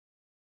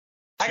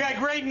I got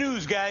great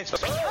news, guys.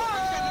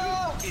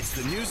 It's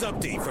the news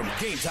update from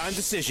Game Time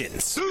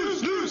Decisions.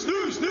 News.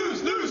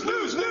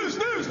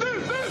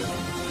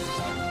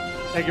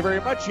 Thank you very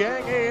much,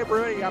 Yang. Hey,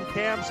 everybody, I'm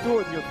Cam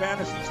Stewart, your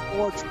Fantasy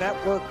Sports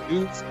Network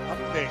news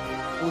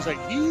update. It was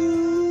a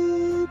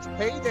huge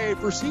payday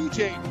for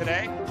CJ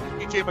today.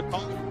 CJ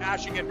McCollum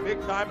cashing in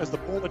big time as the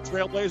Portland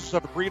Trailblazers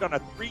have agreed on a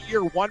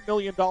 3-year, $1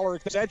 million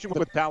extension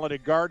with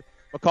talented guard.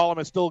 McCollum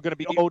is still going to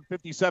be owed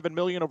 $57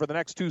 million over the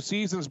next 2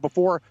 seasons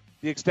before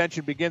the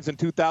extension begins in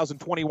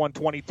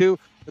 2021-22.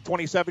 The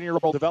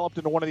 27-year-old developed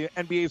into one of the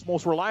NBA's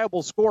most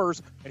reliable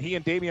scorers, and he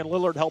and Damian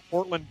Lillard helped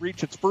Portland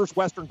reach its first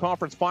Western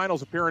Conference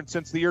Finals appearance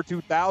since the year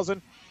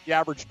 2000. He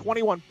averaged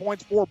 21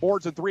 points, 4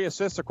 boards, and 3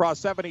 assists across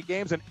 70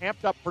 games and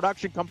amped up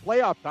production come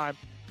playoff time,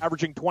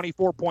 averaging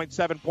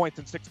 24.7 points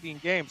in 16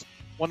 games.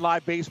 One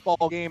live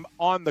baseball game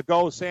on the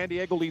go. San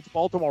Diego leads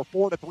Baltimore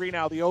 4-3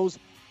 now. The O's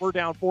were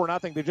down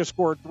 4-0. They just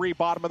scored 3,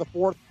 bottom of the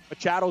 4th.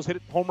 Machado's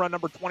hit home run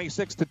number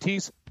 26.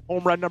 Tatis,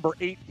 home run number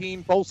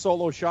 18, both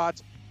solo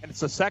shots. And it's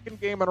the second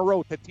game in a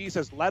row. Tatis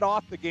has led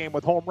off the game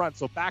with home runs.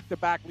 So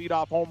back-to-back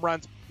leadoff home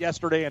runs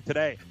yesterday and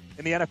today.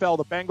 In the NFL,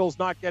 the Bengals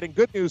not getting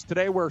good news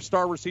today where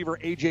star receiver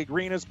A.J.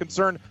 Green is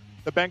concerned.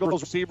 The Bengals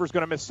receiver is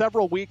going to miss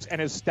several weeks,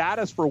 and his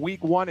status for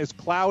Week 1 is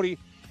cloudy.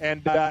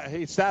 And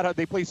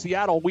they play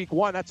Seattle Week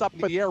 1. That's up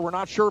in the air. We're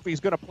not sure if he's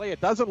going to play.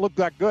 It doesn't look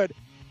that good.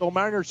 So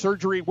minor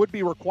surgery would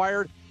be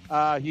required.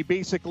 He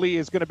basically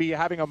is going to be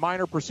having a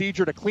minor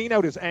procedure to clean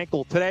out his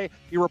ankle today.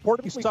 He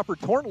reportedly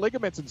suffered torn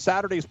ligaments in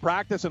Saturday's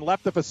practice and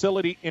left the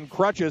facility in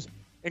crutches.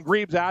 In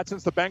Greaves'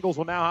 absence, the Bengals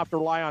will now have to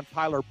rely on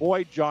Tyler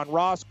Boyd, John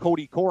Ross,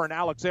 Cody Core, and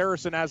Alex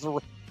Harrison as the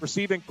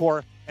receiving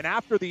core. And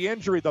after the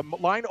injury, the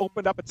line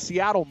opened up at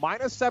Seattle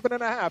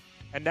 -7.5,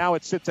 and now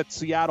it sits at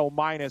Seattle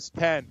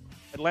 -10.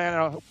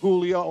 Atlanta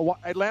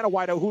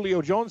wideout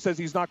Julio Jones says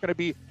he's not going to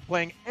be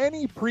playing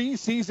any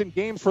preseason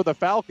games for the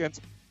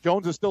Falcons.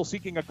 Jones is still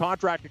seeking a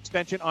contract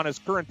extension on his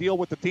current deal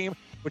with the team,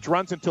 which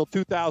runs until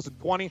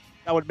 2020.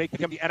 That would make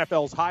him the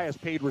NFL's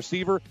highest paid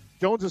receiver.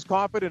 Jones is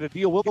confident a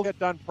deal will get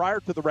done prior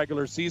to the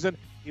regular season.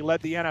 He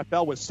led the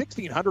NFL with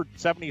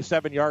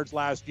 1,677 yards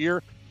last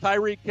year.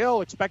 Tyreek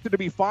Hill expected to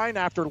be fine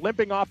after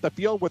limping off the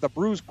field with a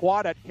bruised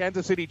quad at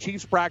Kansas City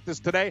Chiefs practice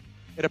today.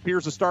 It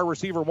appears the star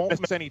receiver won't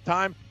miss any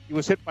time. He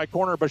was hit by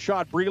corner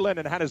Bashad Breeland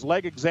and had his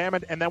leg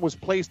examined and then was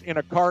placed in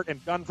a cart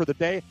and done for the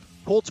day.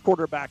 Colts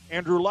quarterback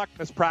Andrew Luck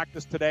missed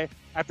practice today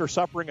after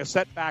suffering a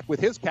setback with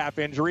his calf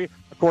injury.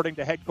 According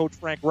to head coach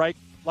Frank Reich,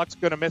 Luck's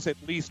going to miss at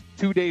least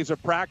 2 days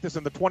of practice,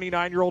 and the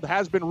 29-year-old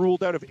has been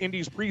ruled out of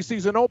Indy's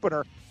preseason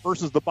opener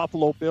versus the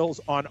Buffalo Bills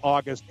on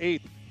August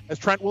 8th. As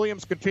Trent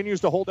Williams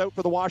continues to hold out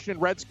for the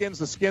Washington Redskins,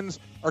 the Skins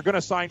are going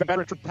to sign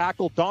veteran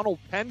tackle Donald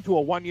Penn to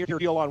a 1-year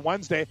deal on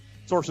Wednesday,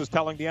 sources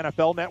telling the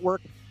NFL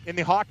Network. In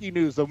the hockey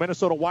news, the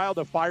Minnesota Wild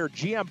have fired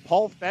GM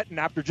Paul Fenton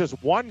after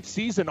just 1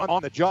 season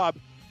on the job.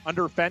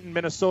 Under Fenton,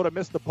 Minnesota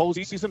missed the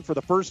postseason for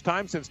the first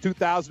time since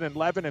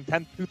 2011 and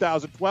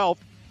 2012.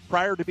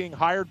 Prior to being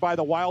hired by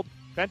the Wild,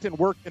 Fenton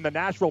worked in the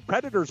Nashville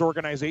Predators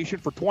organization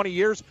for 20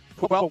 years,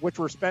 12 of which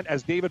were spent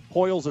as David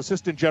Poyle's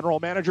assistant general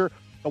manager.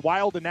 The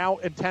Wild now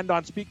intend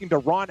on speaking to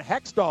Ron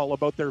Hextall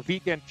about their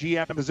vacant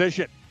GM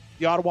position.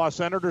 The Ottawa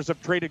Senators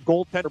have traded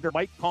goaltender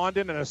Mike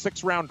Condon and a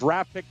 6th-round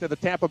draft pick to the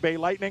Tampa Bay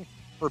Lightning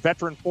for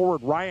veteran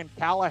forward Ryan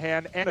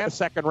Callahan and a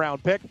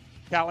 2nd-round pick.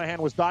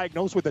 Callahan was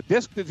diagnosed with a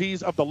disc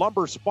disease of the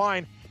lumbar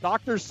spine.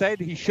 Doctors said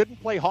he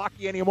shouldn't play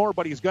hockey anymore,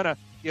 but he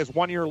has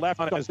 1 year left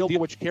on his deal,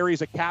 which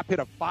carries a cap hit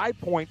of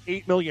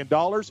 $5.8 million.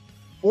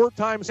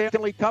 4-time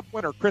Stanley Cup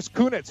winner Chris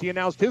Kunitz, he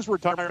announced his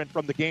retirement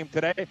from the game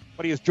today,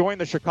 but he has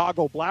joined the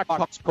Chicago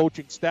Blackhawks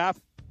coaching staff.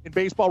 In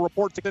baseball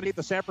reports today,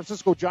 the San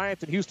Francisco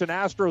Giants and Houston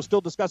Astros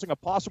still discussing a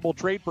possible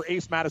trade for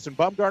ace Madison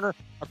Bumgarner,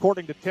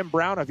 according to Tim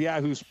Brown of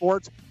Yahoo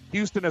Sports.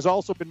 Houston has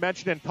also been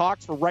mentioned in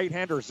talks for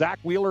right-hander Zach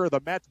Wheeler of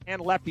the Mets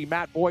and lefty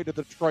Matt Boyd of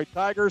the Detroit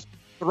Tigers.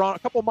 There are a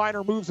couple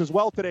minor moves as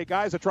well today,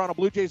 guys. The Toronto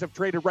Blue Jays have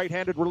traded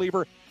right-handed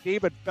reliever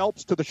David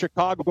Phelps to the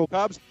Chicago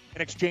Cubs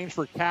in exchange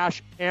for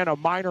cash and a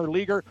minor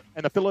leaguer.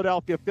 And the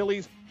Philadelphia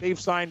Phillies, they've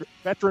signed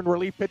veteran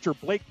relief pitcher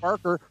Blake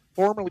Parker,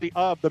 formerly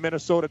of the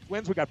Minnesota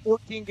Twins. We got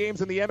 14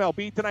 games in the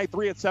MLB tonight,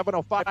 3 at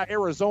 7:05.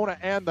 Arizona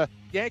and the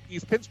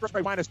Yankees.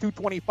 Pinstripes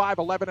 -225,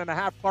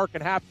 11.5. Clark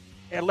and half.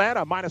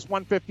 Atlanta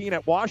 -115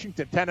 at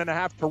Washington,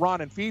 10.5.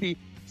 Tehran and Fidi.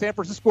 San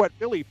Francisco at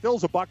Philly.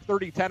 Phil's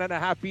 $1.30,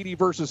 10.5. Beatty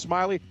versus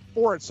Smiley,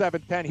 4 at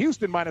 7:10.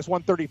 Houston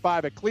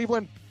 -135 at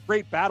Cleveland.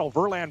 Great battle.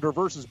 Verlander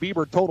versus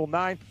Bieber, total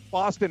 9.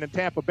 Boston and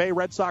Tampa Bay.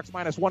 Red Sox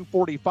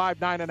 -145,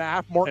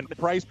 9.5. Morton and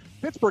Price.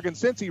 Pittsburgh and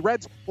Cincy.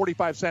 Reds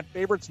 45-cent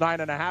favorites,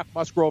 9.5.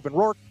 Musgrove and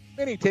Rourke.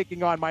 Minnie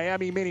taking on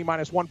Miami. Minnie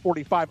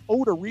 -145.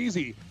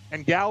 Odorizzi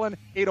and Gallen,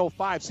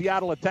 8.05.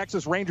 Seattle at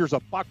Texas. Rangers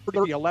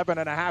 $1.30,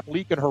 11.5.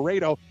 Leak and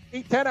Herrero.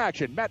 8:10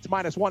 action. Mets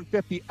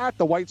 -150 at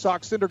the White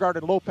Sox. Syndergaard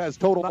and Lopez,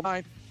 total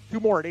 9. Two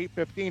more at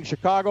 8:15.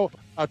 Chicago,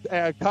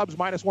 Cubs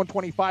minus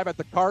 125 at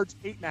the Cards.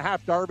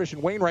 8.5 Darvish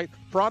and Wainwright.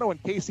 Toronto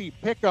and KC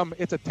Pick'em.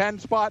 It's a 10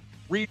 spot.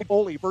 Reed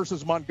Foley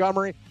versus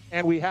Montgomery.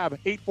 And we have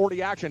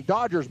 8:40 action.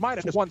 Dodgers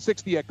minus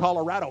 160 at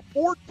Colorado.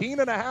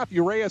 14.5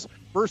 Urias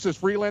versus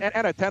Freeland.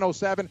 And at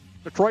 10:07,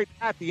 Detroit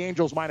at the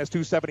Angels minus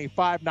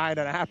 275.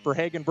 9.5 for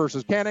Hagen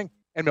versus Canning.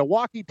 And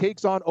Milwaukee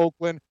takes on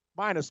Oakland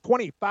minus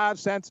 25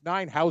 cents.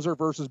 9 Hauser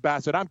versus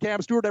Bassett. I'm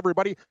Cam Stewart,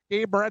 everybody.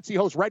 Gabe Morency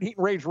hosts Red Heat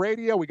and Rage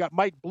Radio. We got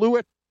Mike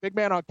Blewett, Big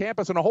Man on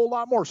Campus, and a whole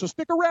lot more. So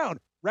stick around.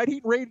 Red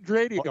Heat and Rage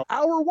Radio,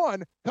 Hour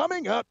 1,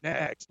 coming up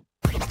next.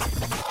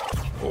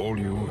 All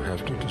you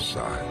have to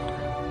decide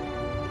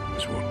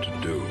is what to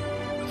do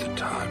with the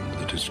time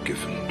that is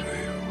given to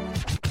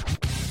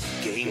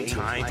you. Game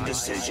time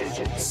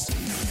decisions.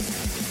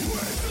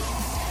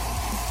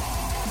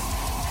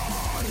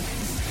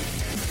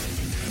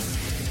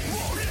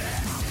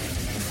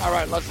 All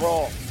right, let's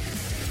roll.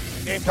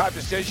 Game time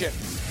decision.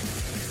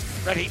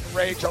 Red Heat and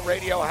Rage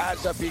Radio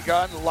has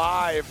begun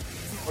live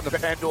from the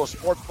FanDuel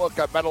Sportsbook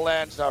at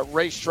Meadowlands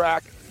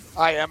Racetrack.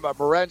 I am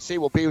Morency.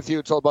 We'll be with you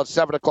until about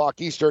 7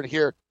 o'clock Eastern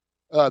here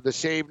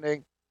this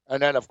evening.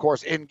 And then, of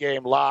course,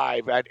 in-game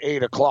live at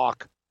 8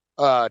 o'clock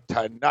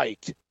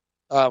tonight.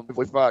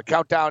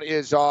 Countdown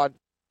is on.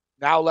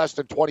 Now less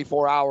than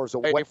 24 hours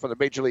away from the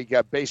Major League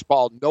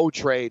Baseball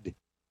no-trade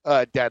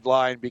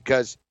deadline,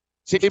 because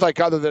it seems like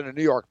other than the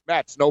New York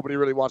Mets, nobody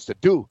really wants to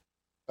do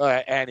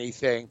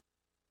anything.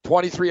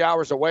 23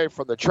 hours away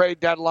from the trade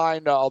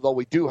deadline, although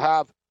we do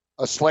have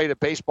a slate of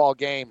baseball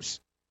games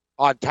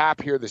on tap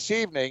here this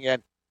evening.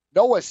 And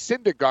Noah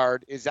Syndergaard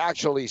is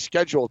actually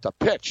scheduled to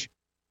pitch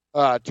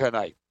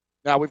tonight.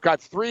 Now, we've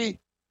got 3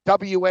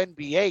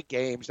 WNBA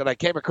games, and I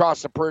came across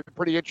some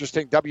pretty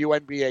interesting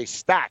WNBA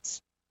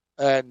stats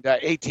and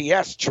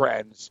ATS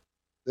trends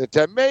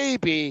that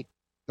maybe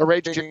the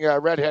raging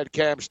redhead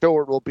Cam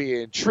Stewart will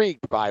be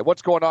intrigued by.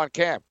 What's going on,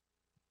 Cam?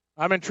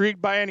 I'm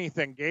intrigued by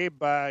anything,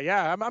 Gabe.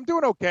 Yeah, I'm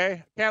doing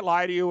okay. Can't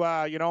lie to you.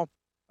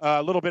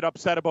 A little bit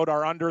upset about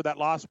our under that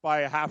lost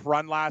by a half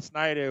run last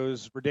night. It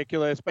was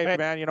ridiculous. But, hey,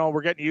 man,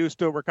 we're getting used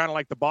to it. We're kind of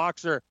like the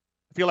boxer.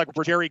 I feel like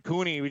we're Jerry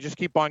Cooney. We just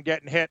keep on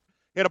getting hit.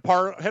 Hit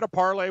a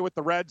parlay with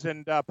the Reds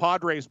and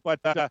Padres. But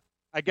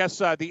I guess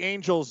the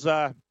Angels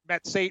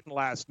met Satan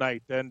last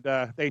night, and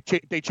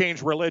they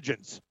changed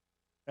religions.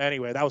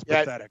 Anyway, that was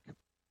pathetic.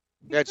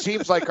 Yeah, it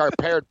seems like our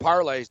paired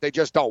parlays, they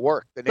just don't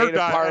work. The native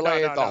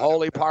parlay, the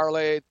holy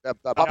parlay, the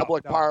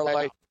public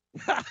parlay.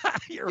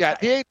 Yeah,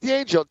 right.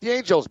 the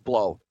Angels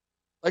blow.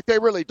 Like, they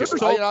really do.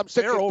 I'm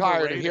sick and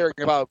tired of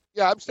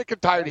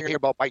hearing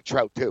about Mike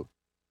Trout, too.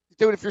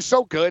 Dude, if you're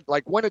so good,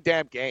 like, win a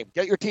damn game.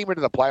 Get your team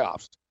into the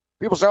playoffs.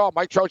 People say, oh,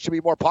 Mike Trout should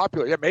be more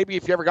popular. Yeah, maybe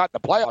if you ever got in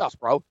the playoffs,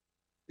 bro.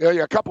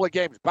 You're a couple of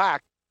games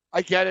back.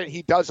 I get it.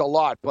 He does a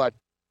lot. But,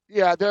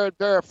 yeah,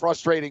 they're a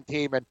frustrating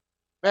team. And,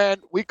 man,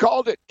 we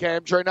called it,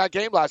 Cam, during that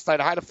game last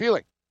night. I had a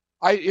feeling.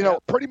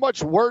 Pretty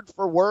much word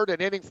for word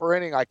and inning for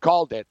inning, I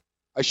called it.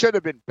 I should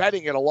have been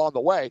betting it along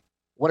the way.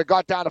 When it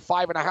got down to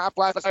 5.5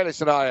 last night, I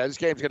said, oh, yeah, this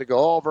game's going to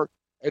go over.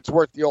 It's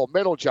worth the old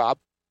middle job.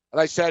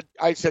 And I said,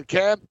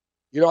 Cam,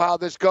 you know how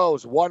this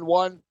goes.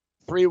 1-1,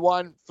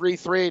 3-1,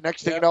 3-3.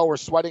 Next thing you know, we're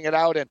sweating it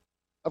out. And,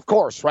 of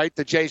course, right,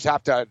 the Jays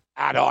have to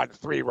add on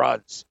 3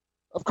 runs.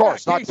 Of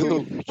course, not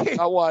 2,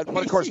 not 1,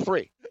 but, of course,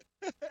 3.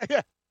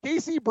 Yeah.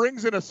 Casey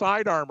brings in a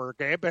side armor,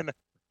 Gabe, and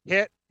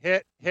hit.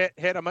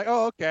 I'm like,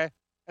 oh, okay.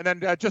 And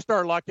then just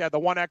our luck, the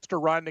 1 extra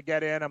run to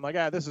get in. I'm like,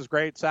 this is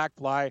great. Sack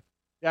fly.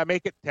 Yeah,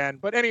 make it 10.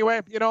 But anyway,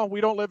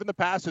 we don't live in the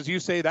past, as you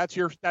say. That's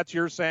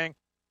your saying.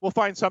 We'll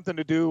find something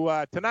to do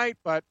tonight,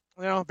 but,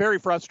 very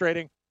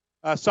frustrating.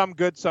 Some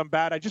good, some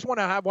bad. I just want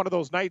to have one of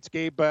those nights,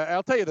 Gabe.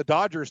 I'll tell you, the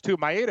Dodgers, too.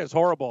 Maeda is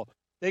horrible.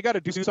 They got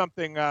to do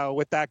something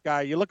with that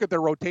guy. You look at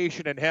their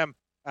rotation and him.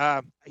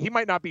 He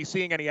might not be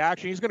seeing any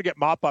action. He's going to get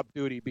mop-up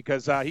duty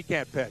because he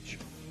can't pitch.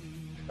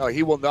 No,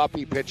 he will not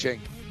be pitching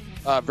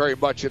very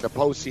much in the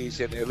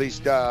postseason, at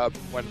least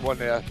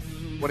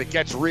when it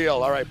gets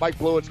real. All right, Mike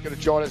Blewett's going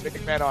to join us,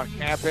 Big Man on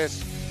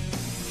Campus.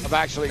 I've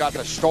actually got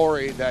a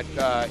story that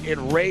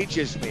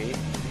enrages me.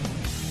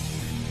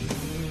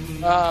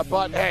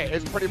 But, hey,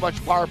 it's pretty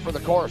much par for the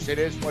course. It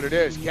is what it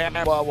is. Cam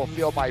will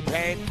feel my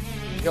pain.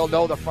 He'll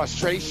know the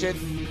frustration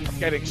of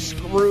getting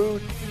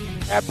screwed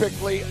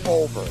epically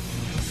over.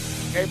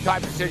 Game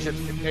time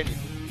decisions continue.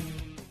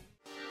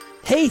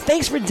 Hey,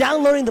 thanks for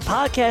downloading the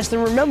podcast.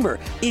 And remember,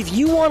 if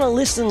you want to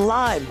listen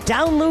live,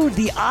 download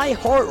the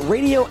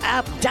iHeartRadio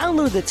app,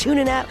 download the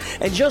TuneIn app,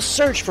 and just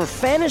search for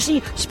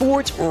Fantasy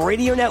Sports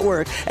Radio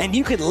Network, and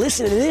you can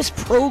listen to this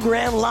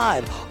program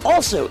live.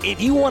 Also,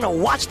 if you want to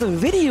watch the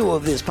video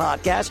of this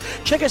podcast,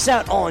 check us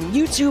out on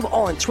YouTube,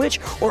 on Twitch,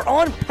 or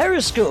on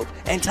Periscope,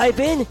 and type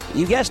in,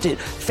 you guessed it,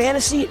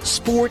 Fantasy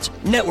Sports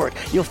Network.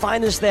 You'll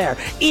find us there.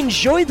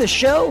 Enjoy the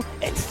show,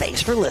 and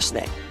thanks for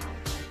listening.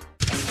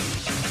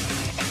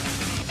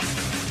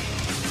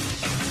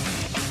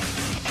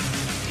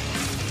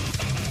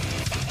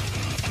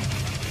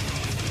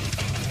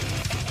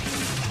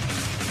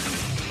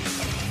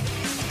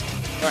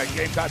 All right,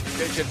 Game Time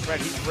Decisions, Red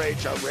Heat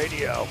Rage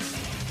Radio.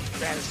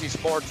 Fantasy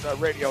Sports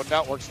Radio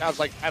Network. Sounds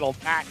like Pedal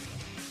Pat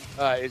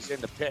is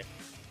in the pit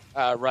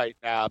right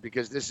now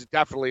because this is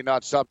definitely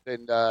not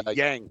something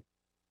Yang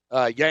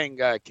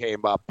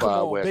came up Come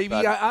on, with. baby.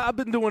 I've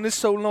been doing this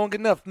so long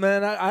enough,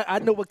 man. I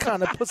know what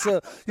kind of puts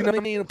a, you know what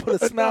I mean,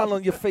 put a smile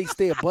on your face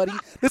there, buddy.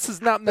 This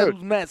is not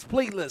Metal Matt's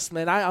playlist,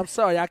 man. I'm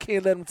sorry. I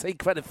can't let him take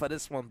credit for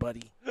this one,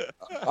 buddy.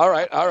 All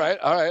right.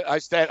 I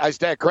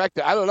stand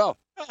corrected. I don't know.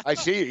 I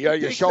see you.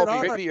 You show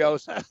me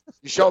videos.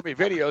 You show me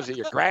videos of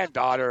your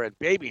granddaughter and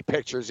baby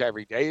pictures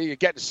every day. You're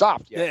getting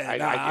soft. But I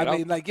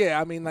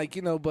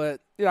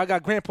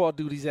got grandpa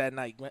duties at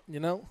night, you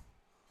know.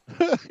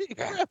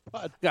 Got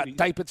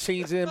diaper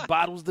changing,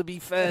 bottles to be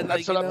fed.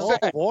 That's what I'm saying.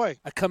 Oh, boy.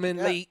 I come in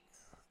late,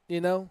 you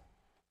know.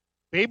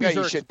 Babies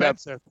are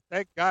expensive.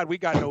 Thank God we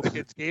got no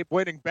kids, Gabe.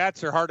 Winning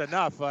bets are hard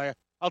enough.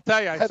 I'll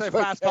tell you, I say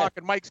fast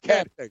talking Mike's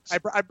kid.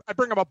 I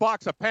bring him a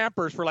box of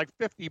Pampers for like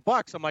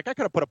 $50. I'm like, I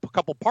could have put a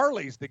couple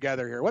parlays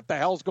together here. What the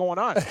hell's going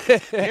on?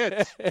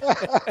 Kids.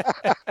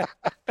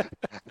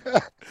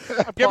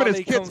 I'm giving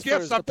his kids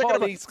gifts. I'm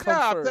thinking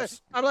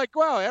I'm like,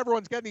 wow,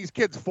 everyone's getting these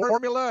kids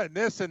formula and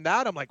this and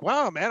that. I'm like,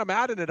 wow, man, I'm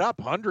adding it up.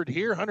 100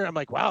 here, 100. I'm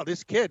like, wow,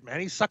 this kid, man,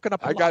 he's sucking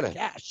up a lot of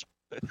cash.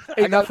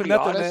 Ain't not for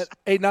nothing, man.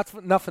 Ain't not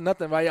for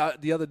nothing, right?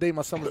 The other day,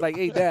 my son was like,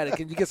 "Hey, Dad,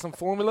 can you get some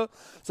formula?"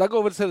 So I go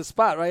over to the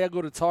spot, right? I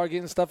go to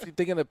Target and stuff. You're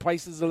thinking the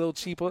price is a little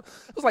cheaper.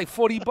 It was like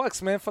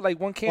 $40, man, for like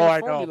one can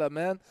of formula,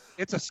 man.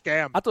 It's a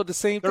scam. I thought the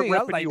same thing.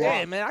 I was like,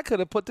 man, I could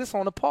have put this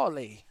on a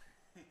parlay.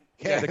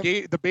 Yeah,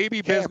 the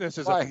baby business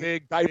is a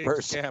big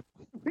diapers. Big scam.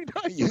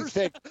 You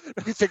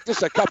think this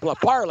is a couple of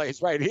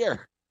parlays right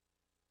here?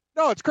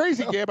 No, it's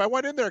crazy, Gabe. I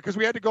went in there because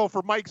we had to go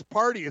for Mike's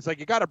party. It's like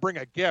you got to bring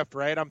a gift,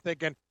 right? I'm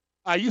thinking.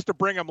 I used to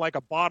bring him like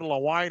a bottle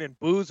of wine and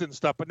booze and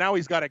stuff, but now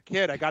he's got a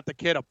kid. I got the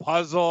kid a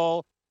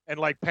puzzle and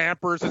like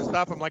Pampers and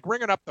stuff. I'm like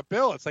ringing up the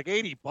bill. It's like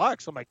 $80. Oh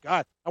my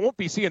God. I won't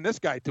be seeing this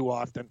guy too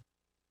often.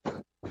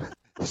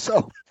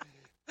 So,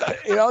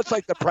 it's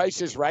like the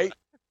Price is Right.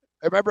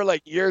 I remember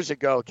like years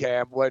ago,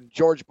 Cam, when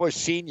George Bush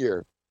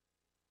Sr.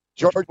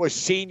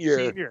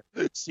 Senior.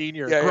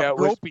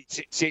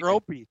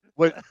 Gropey.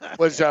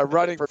 Was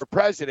running for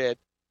president.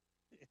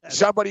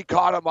 Somebody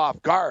caught him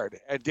off guard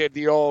and did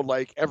the old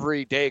like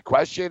everyday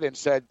question and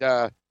said,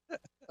 "Mr.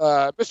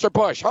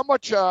 Bush, how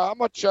much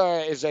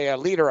is a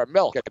liter of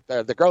milk at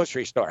the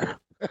grocery store?"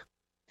 Because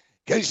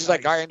he's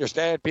like, I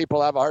understand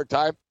people have a hard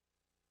time,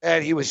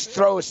 and he was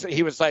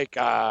like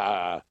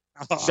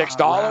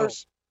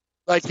 $6.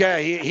 Like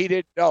he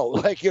didn't know.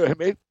 Like, you know what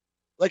I mean?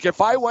 Like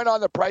if I went on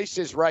the Price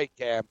is Right,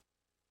 Cam,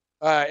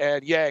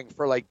 and Yang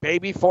for like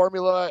baby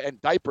formula and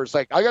diapers,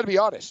 like I got to be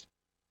honest.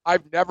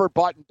 I've never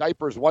bought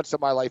diapers once in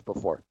my life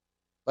before.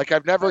 Like,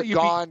 I've never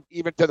gone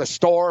even to the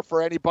store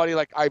for anybody.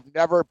 Like, I've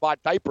never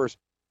bought diapers.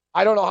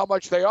 I don't know how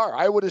much they are.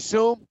 I would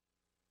assume,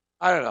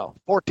 I don't know,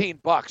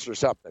 $14 or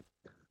something.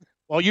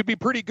 Well, you'd be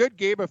pretty good,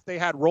 Gabe, if they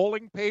had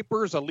rolling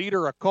papers, a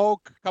liter of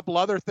Coke, a couple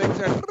other things.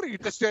 You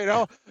just,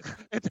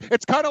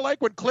 it's kind of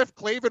like when Cliff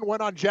Clavin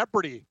went on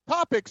Jeopardy.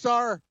 Topics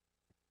are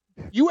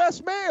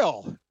U.S.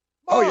 mail.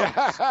 Oh,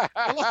 yeah.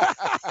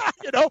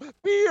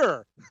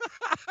 Beer.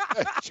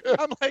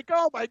 I'm like,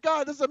 oh, my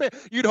God, this is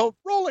amazing.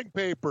 Rolling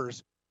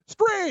papers,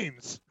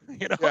 strains.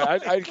 Yeah,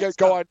 I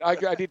go on.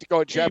 I need to go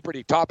on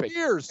Jeopardy topic.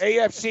 Years.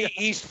 AFC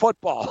East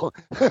football.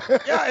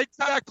 Yeah,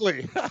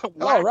 exactly.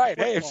 All right,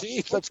 AFC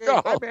East, let's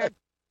go.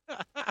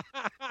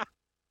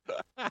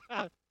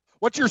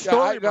 What's your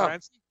story,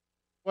 Brian?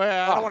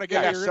 Well, I don't want to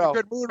get you in a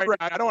good mood. Right?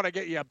 I don't want to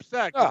get you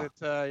upset. Oh,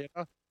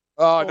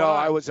 no,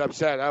 I was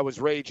upset. I was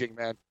raging,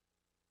 man.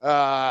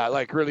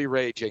 Like really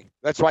raging.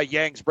 That's why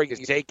Yang's bringing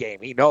his A game.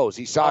 He knows.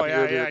 He saw me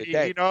earlier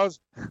today. He knows.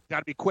 Got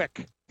to be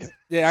quick.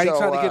 Yeah, I ain't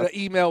trying to get an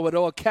email with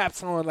all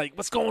caps on. Like,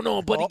 what's going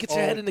on, buddy? Get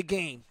your head in the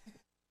game.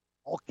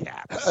 All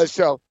caps.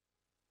 So,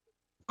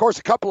 of course,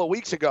 a couple of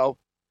weeks ago,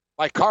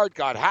 my card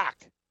got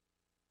hacked.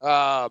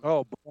 Yeah,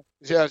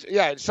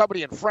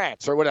 somebody in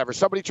France or whatever.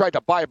 Somebody tried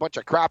to buy a bunch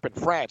of crap in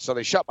France, so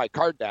they shut my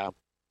card down.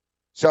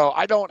 So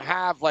I don't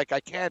have, I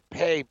can't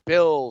pay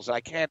bills.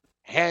 I can't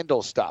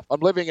handle stuff. I'm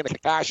living in a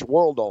cash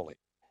world only.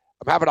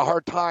 I'm having a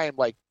hard time.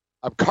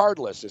 I'm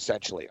cardless,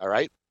 essentially, all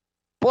right?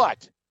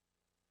 But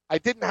I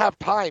didn't have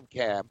time,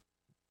 Cam,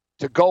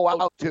 to go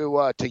out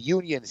to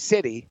Union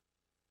City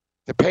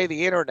to pay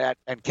the internet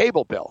and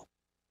cable bill.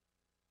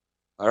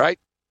 All right?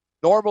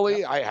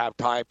 Normally, I have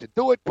time to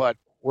do it, but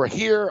we're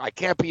here. I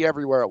can't be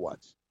everywhere at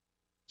once.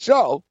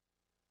 So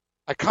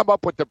I come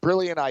up with the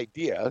brilliant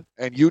idea,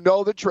 and you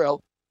know the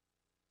drill.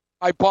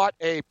 I bought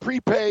a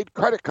prepaid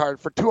credit card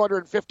for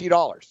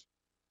 $250.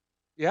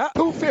 Yeah.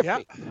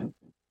 $250.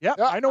 Yeah.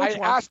 I know. I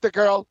asked the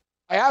girl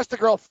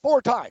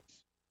 4 times.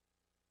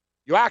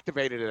 You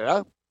activated it,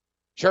 huh?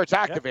 Sure, it's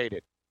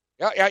activated.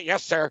 Yeah,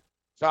 yes, sir.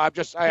 So I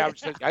just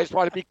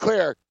want to be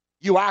clear.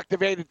 You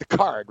activated the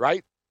card,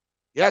 right?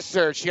 Yes,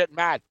 sir. She's getting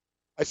mad.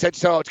 I said,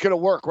 so it's going to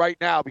work right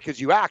now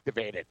because you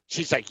activated.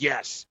 She's like,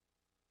 yes.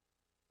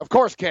 Of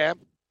course, Cam,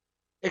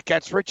 it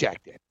gets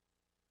rejected.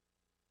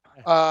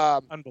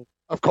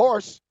 Of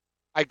course,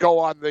 I go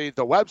on the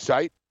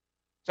website. It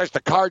says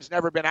the card's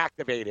never been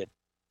activated.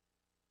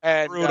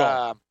 And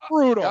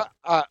Brutal.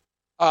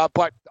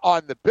 But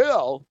on the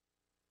bill,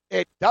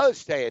 it does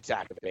say it's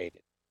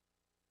activated.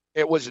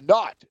 It was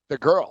not the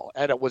girl,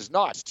 and it was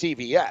not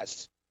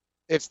CVS.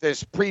 It's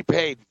this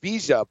prepaid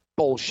Visa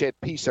bullshit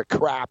piece of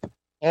crap,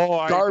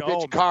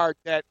 garbage card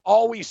that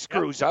always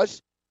screws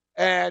us.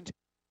 And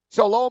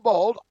so lo and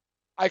behold,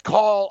 I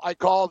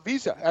call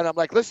Visa, and I'm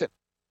like, listen,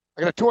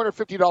 I got a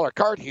 $250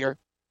 card here.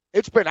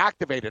 It's been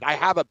activated. I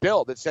have a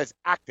bill that says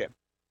active.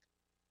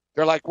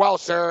 They're like, well,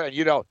 sir, and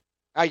you're going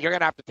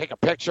to have to take a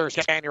picture,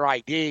 scan your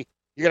ID.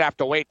 You're going to have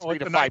to wait 3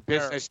 to 5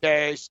 business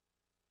days.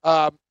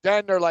 Then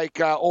they're like,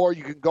 or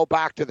you can go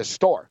back to the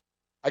store.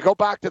 I go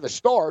back to the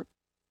store,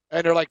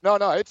 and they're like, no,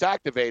 it's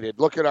activated.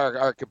 Look at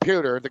our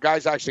computer. The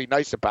guy's actually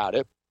nice about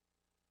it.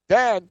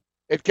 Then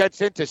it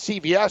gets into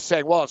CVS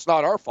saying, well, it's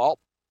not our fault.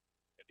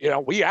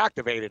 We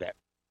activated it.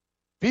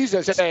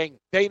 Visa saying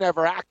they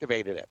never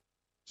activated it.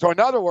 So in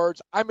other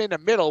words, I'm in the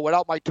middle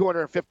without my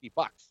 $250.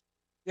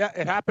 Yeah,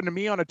 it happened to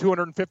me on a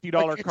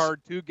 $250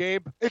 card too,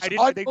 Gabe. It's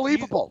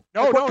unbelievable.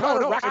 What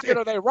kind of racket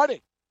are they running?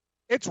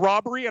 It's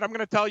robbery, and I'm going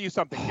to tell you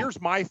something. Here's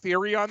my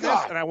theory on this,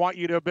 and I want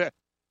you to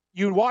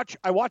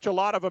I watch a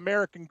lot of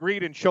American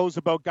Greed and shows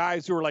about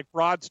guys who are like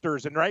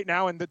fraudsters, and right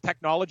now in the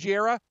technology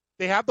era,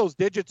 they have those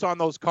digits on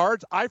those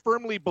cards. I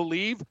firmly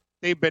believe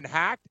they've been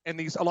hacked, and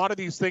a lot of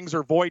these things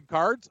are void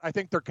cards. I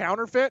think they're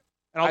counterfeit.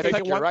 And I'll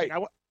tell you one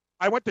thing.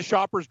 I went to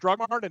Shoppers Drug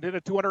Mart and did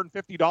a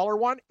 $250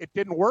 one. It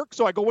didn't work,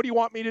 so I go, what do you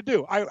want me to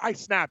do? I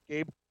snapped,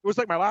 Gabe. It was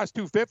like my last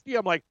 $250.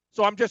 I'm like,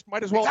 so I'm just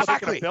might as well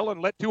take a bill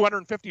and let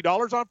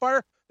 $250 on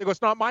fire? They go,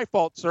 it's not my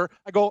fault, sir.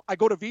 I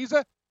go to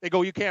Visa. They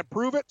go, you can't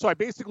prove it. So I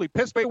basically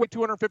pissed away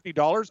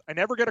 $250. I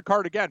never get a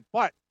card again.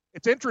 But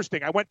it's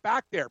interesting. I went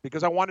back there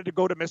because I wanted to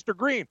go to Mr.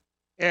 Green.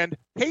 And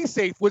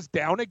PaySafe was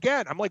down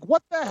again. I'm like,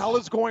 what the hell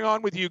is going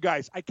on with you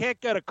guys? I can't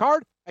get a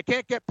card. I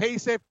can't get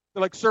PaySafe.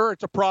 They're like, sir,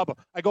 it's a problem.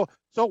 I go,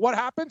 so what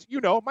happens?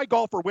 My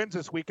golfer wins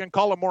this weekend.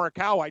 Colin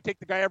Morikawa. I take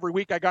the guy every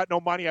week. I got no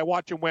money. I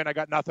watch him win. I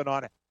got nothing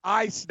on it.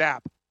 I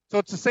snap. So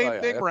it's the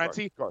same thing,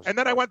 Renzi. And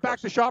then I went back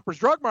to Shoppers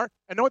Drug Mart.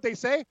 And know what they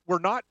say? We're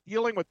not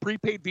dealing with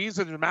prepaid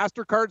Visas and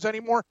MasterCards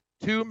anymore.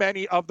 Too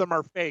many of them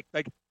are fake.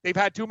 Like, they've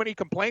had too many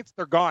complaints.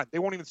 They're gone. They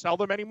won't even sell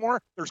them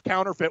anymore. There's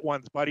counterfeit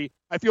ones, buddy.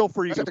 I feel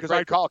for you because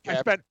I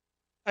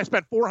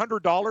spent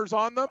 $400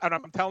 on them, and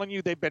I'm telling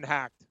you, they've been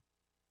hacked.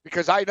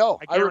 Because I know.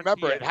 I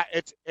remember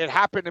it. It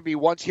happened to me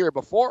once here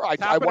before.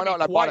 I went out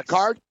and I bought a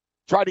card,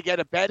 tried to get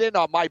a bet in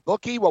on my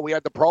bookie when we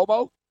had the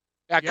promo.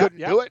 I couldn't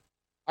do it.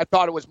 I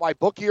thought it was my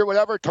bookie or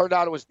whatever. It turned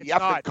out it was the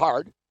effing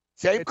card.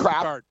 Same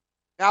crap.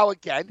 Now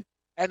again.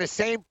 And the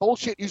same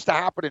bullshit used to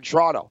happen in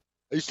Toronto.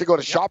 I used to go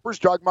to Shoppers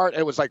Drug Mart, and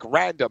it was like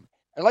random.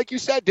 And like you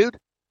said, dude,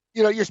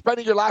 you're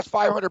spending your last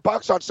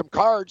 $500 on some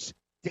cards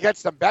to get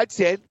some bets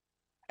in,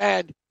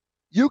 and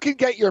you can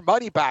get your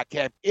money back,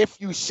 Ken, if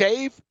you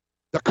save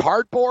the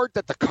cardboard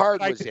that the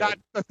card was in.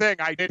 That's the thing.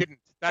 I didn't.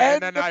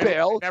 And the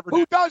bill.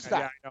 Who does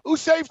that? Who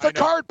saves the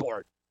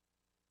cardboard?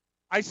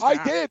 I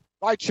did,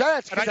 by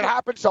chance, because it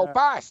happened so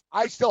fast.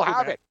 I still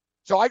have it.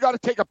 So I got to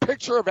take a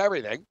picture of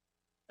everything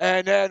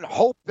and then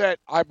hope that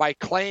my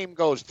claim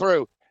goes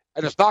through.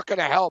 And it's not going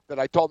to help that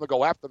I told them to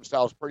go F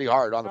themselves pretty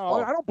hard on the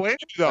phone. I don't blame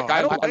you, though.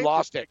 I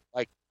lost it.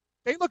 Like,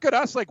 they look at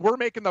us like we're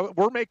making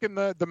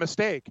the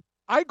mistake.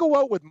 I go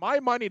out with my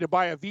money to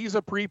buy a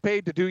Visa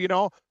prepaid to do,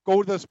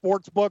 go to the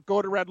sports book,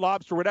 go to Red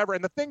Lobster, whatever,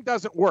 and the thing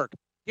doesn't work.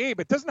 Gabe,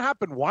 it doesn't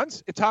happen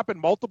once. It's happened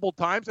multiple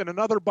times, and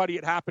another buddy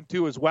it happened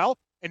to as well.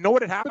 And know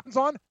what it happens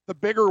on? The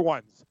bigger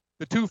ones.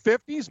 The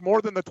 250s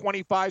more than the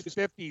 25s,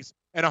 50s,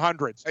 and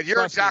 100s. And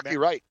you're exactly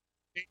right.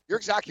 You're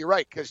exactly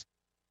right, because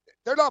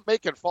they're not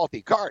making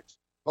faulty cards.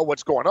 But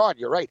what's going on,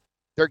 you're right.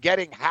 They're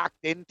getting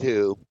hacked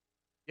into.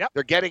 Yep.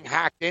 They're getting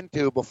hacked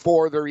into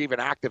before they're even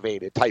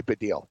activated type of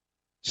deal.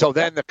 So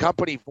then the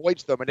company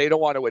voids them, and they don't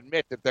want to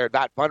admit that they're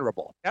that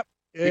vulnerable. Yep.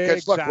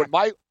 Because look,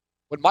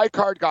 when my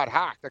card got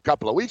hacked a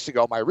couple of weeks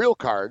ago, my real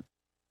card,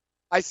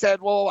 I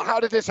said, well, how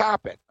did this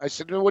happen? I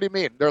said, what do you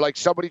mean? They're like,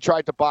 somebody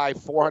tried to buy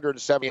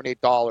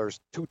 $478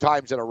 2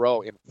 times in a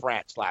row in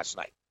France last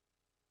night.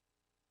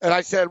 And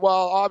I said,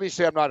 well,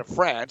 obviously I'm not in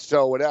France,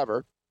 so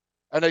whatever.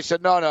 And they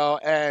said, no.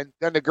 And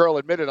then the girl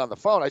admitted on the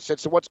phone. I said,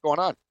 so what's going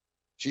on?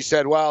 She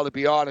said, well, to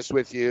be honest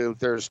with you,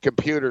 there's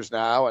computers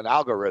now and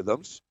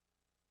algorithms.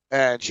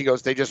 And she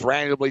goes, they just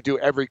randomly do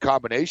every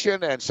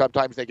combination, and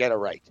sometimes they get it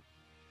right.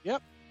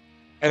 Yep.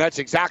 And that's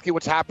exactly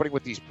what's happening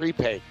with these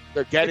prepaid.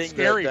 They're getting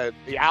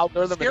the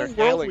algorithm, and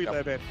they're world we them.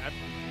 Live in.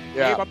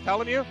 Yeah. Gabe, I'm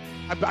telling you,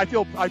 I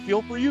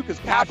feel for you because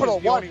Capital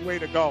is the only way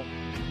to go.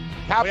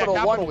 Capital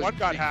One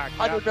got hacked.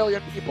 100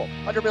 million people.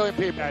 100 million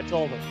people. Yeah, it's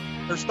over.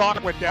 Their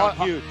stock went down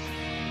huge.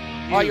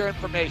 All your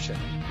information.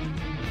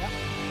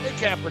 They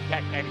can't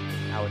protect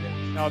anything nowadays.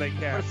 No, they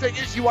can't. But the thing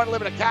is, you want to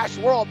live in a cash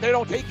world, they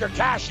don't take your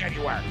cash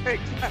anywhere.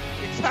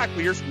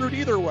 Exactly. You're screwed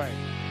either way.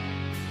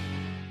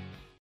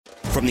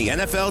 From the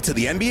NFL to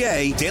the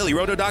NBA,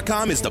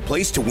 DailyRoto.com is the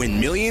place to win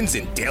millions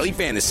in daily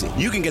fantasy.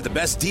 You can get the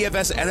best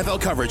DFS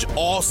NFL coverage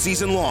all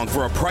season long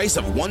for a price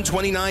of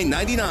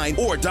 $129.99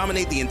 or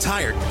dominate the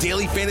entire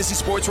daily fantasy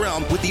sports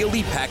realm with the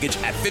Elite Package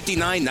at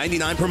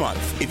 $59.99 per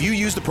month. If you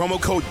use the promo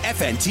code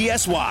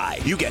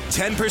FNTSY, you get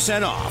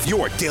 10% off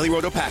your Daily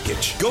Roto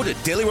package. Go to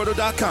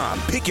DailyRoto.com,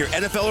 pick your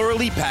NFL or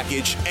Elite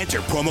Package,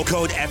 enter promo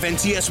code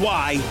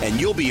FNTSY, and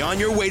you'll be on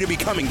your way to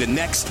becoming the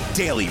next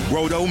Daily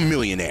Roto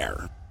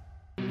millionaire.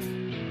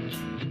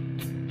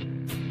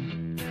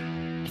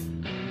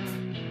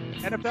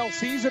 NFL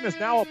season is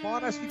now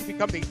upon us. You can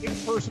become the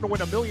 8th person to win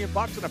 $1 million in a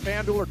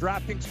FanDuel or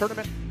DraftKings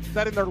tournament.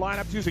 Set in their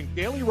lineups using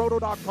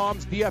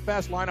DailyRoto.com's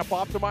DFS lineup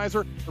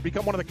optimizer, or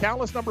become one of the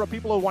countless number of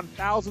people who won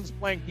thousands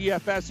playing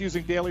DFS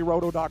using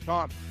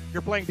DailyRoto.com. If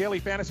you're playing daily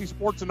fantasy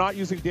sports and not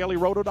using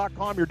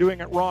DailyRoto.com, you're doing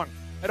it wrong.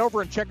 Head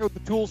over and check out the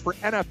tools for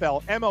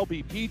NFL,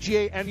 MLB,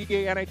 PGA,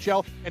 NBA,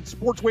 NHL, and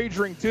sports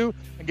wagering too,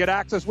 and get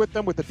access with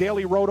them with the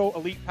Daily Roto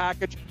Elite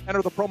Package.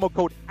 Enter the promo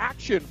code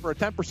ACTION for a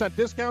 10%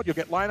 discount. You'll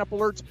get lineup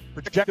alerts,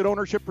 projected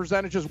ownership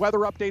percentages, weather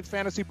updates,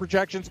 fantasy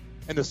projections,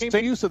 and the same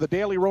use of the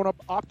Daily Roto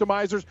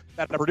optimizers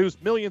that have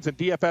produced millions in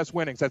DFS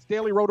winnings. That's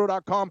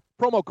DailyRoto.com,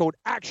 promo code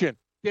ACTION,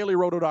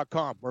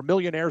 DailyRoto.com, where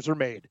millionaires are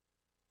made.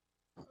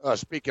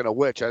 Speaking of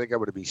which, I think I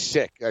would be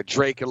sick.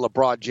 Drake and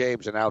LeBron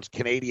James announced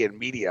Canadian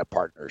media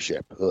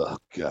partnership. Oh,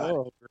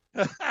 God.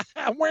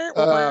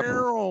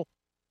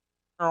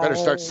 Better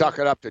start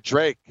sucking up to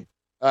Drake.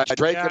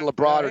 Drake and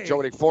LeBron are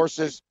joining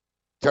forces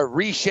to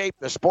reshape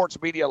the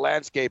sports media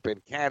landscape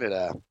in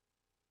Canada,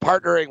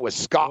 partnering with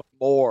Scott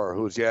Moore,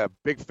 who's a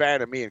big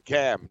fan of me and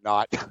Cam.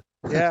 Not.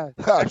 Yeah.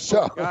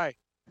 So, guy.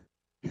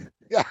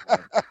 Yeah.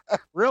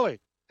 Really?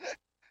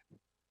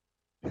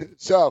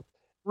 So,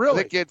 really?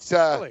 I think it's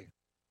really?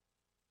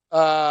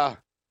 wow.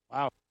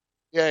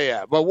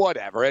 Yeah, but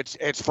whatever.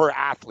 It's for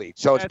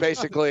athletes. So it's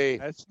basically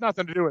it's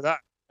nothing to do with that.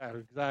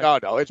 Exactly.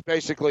 No. It's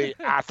basically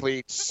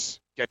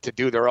athletes get to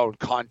do their own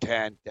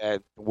content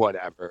and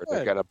whatever.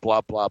 They're gonna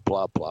blah blah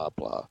blah blah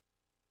blah.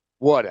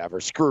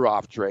 Whatever. Screw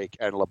off Drake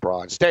and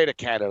LeBron. Stay to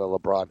Canada,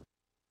 LeBron.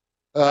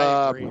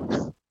 I agree.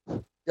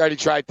 You already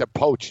tried to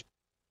poach.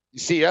 You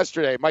see,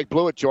 yesterday Mike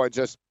Blewett joins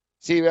us.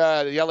 See,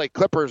 the LA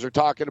Clippers are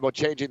talking about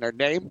changing their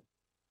name.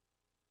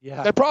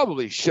 Yeah. They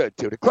probably should,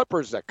 too. The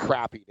Clippers is a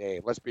crappy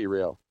name. Let's be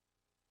real.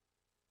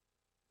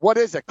 What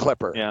is a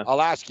Clipper? Yeah.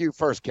 I'll ask you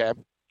first,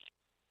 Cam.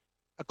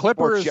 A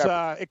Clipper is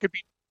it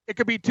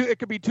could be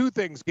two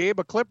things, Gabe.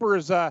 A Clipper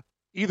is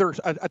either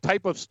a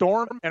type of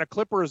storm, and a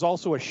Clipper is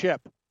also a ship.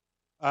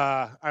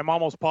 I'm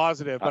almost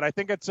positive, but I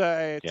think it's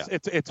a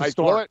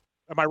storm.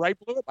 Am I right,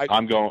 Blewett?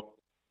 I'm going.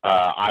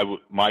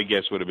 My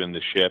guess would have been the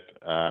ship.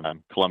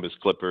 Columbus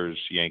Clippers,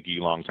 Yankee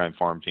longtime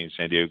farm team,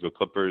 San Diego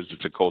Clippers.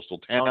 It's a coastal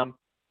town.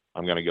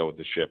 I'm going to go with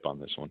the ship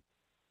on this one.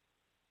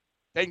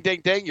 Ding,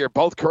 ding, ding. You're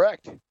both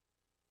correct.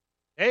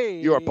 Hey.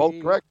 You are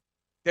both correct.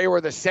 They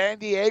were the San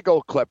Diego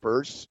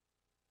Clippers,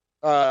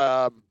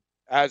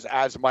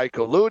 as Mike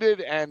alluded,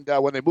 and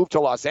when they moved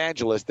to Los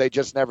Angeles, they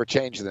just never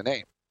changed the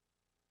name.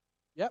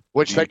 Yep.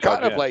 Which they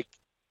kind of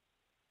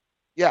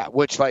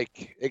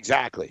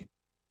exactly.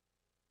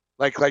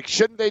 Like,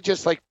 shouldn't they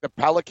just, like, the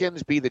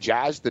Pelicans be the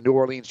Jazz, the New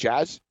Orleans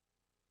Jazz?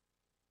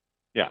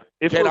 Yeah.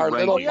 If Get we're our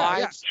little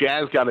minds,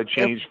 Jazz got to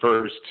change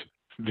first,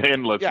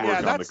 then let's work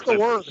on the Clippers. That's the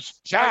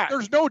worst. Jazz.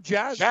 There's no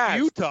Jazz.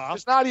 Utah.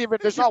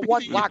 There's not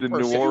one black the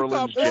person. New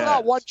Orleans There's Jazz.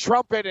 not one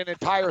trumpet in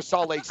entire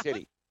Salt Lake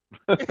City.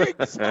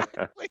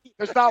 Exactly.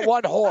 There's not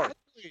one horn.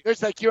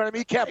 There's like, you know what I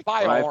mean? You can't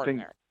buy a horn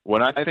there.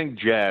 When I think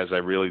Jazz, I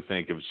really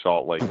think of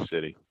Salt Lake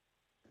City.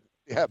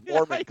 Yeah,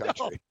 Mormon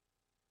country.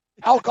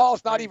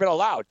 Alcohol's not even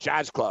allowed.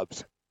 Jazz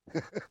clubs.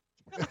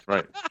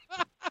 Right.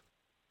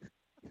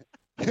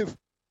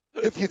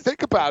 If you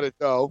think about it,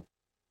 though,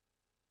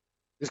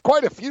 there's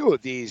quite a few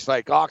of these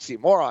like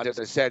oxymorons in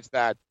the sense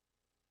that,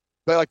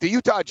 but like the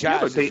Utah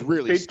Jazz is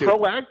really stupid. They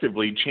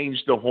proactively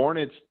changed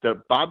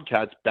the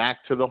Bobcats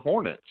back to the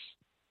Hornets.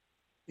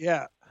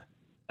 Yeah.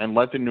 And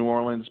let the New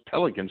Orleans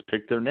Pelicans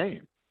pick their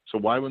name. So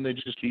why wouldn't they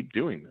just keep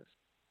doing this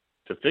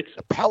to fix it?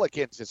 The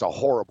Pelicans is a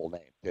horrible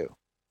name, too.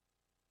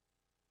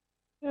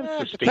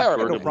 Yeah, it's a state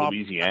bird of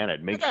Louisiana.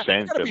 It makes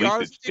sense. At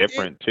least it's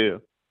different,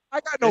 too.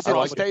 I got no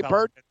problem with state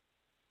bird.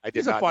 I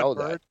did not know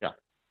that. Yeah.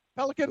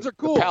 Pelicans are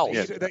cool.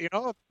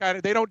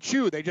 They don't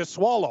chew. They just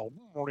swallow.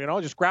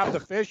 Just grab the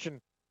fish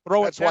and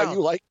throw it down. That's why you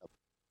like them.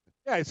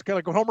 Yeah, it's kind of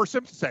like what Homer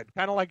Simpson said.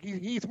 Kind of like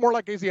he's more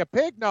like, is he a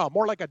pig? No,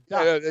 more like a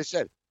duck. Yeah, they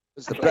said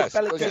it's the best.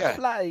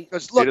 Fly.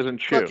 Look, he doesn't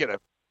chew. Look at him.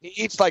 He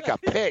eats like a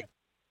pig.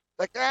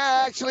 Like,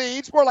 actually, he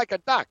eats more like a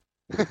duck.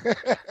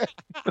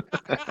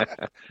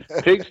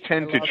 Pigs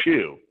tend to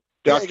chew.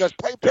 Yeah, he goes,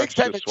 pigs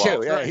tend to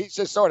chew. Yeah, he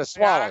just sort of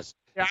swallows.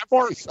 Yeah, I'm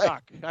more like a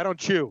duck. I don't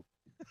chew.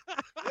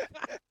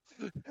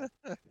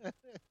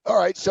 All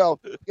right, so,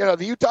 the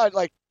Utah,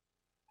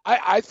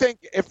 I think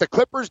if the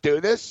Clippers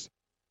do this,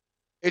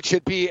 it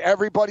should be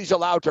everybody's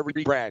allowed to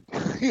rebrand.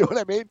 You know what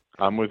I mean?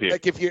 I'm with you.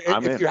 Like if you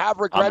have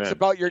regrets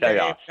about your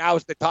name,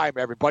 now's the time,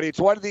 everybody. It's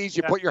one of these.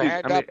 You put your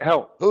hand up.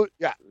 Hell,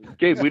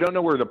 Gabe, we don't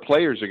know where the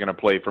players are going to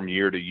play from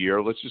year to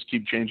year. Let's just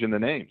keep changing the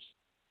names.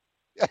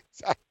 Yeah,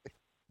 exactly.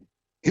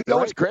 You know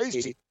what's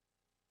crazy?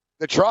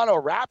 The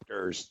Toronto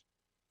Raptors,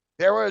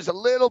 there was a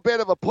little bit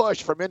of a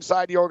push from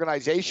inside the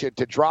organization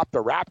to drop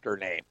the Raptor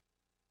name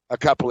a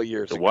couple of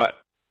years ago. What?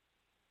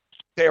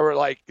 They were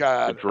like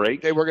the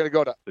Drake. They were going to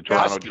go to the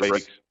Toronto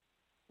Drakes.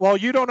 Well,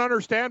 you don't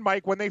understand,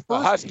 Mike. When they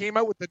first came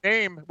out with the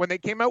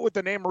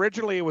name,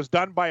 originally, it was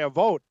done by a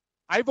vote.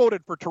 I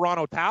voted for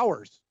Toronto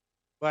Towers,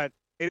 but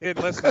it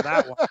didn't listen to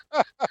that one.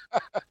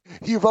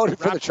 You voted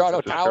for the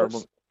Toronto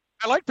Towers?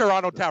 I like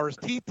Toronto Towers.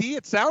 TT,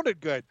 it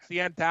sounded good.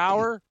 CN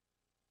Tower.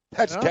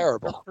 That's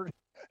terrible.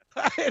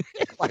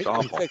 It's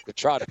awful. The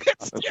Toronto.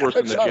 That's worse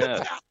than the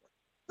Jets.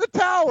 The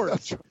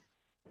Towers.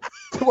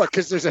 What,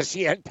 because there's a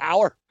CN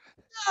Tower?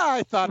 Yeah,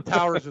 I thought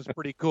Towers was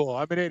pretty cool.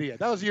 I'm an idiot.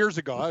 That was years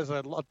ago.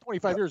 That was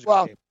 25 years ago.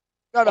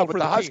 Well, no, but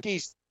the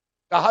Huskies,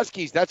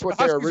 that's what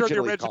they're originally are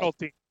the original called.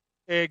 Team.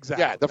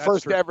 Exactly. Yeah, the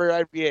first ever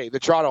NBA, the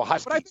Toronto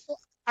Huskies. But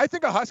I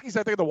think of Huskies,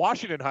 I think of the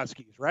Washington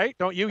Huskies, right?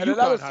 Don't you? And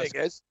another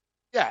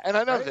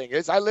thing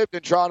is, I lived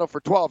in Toronto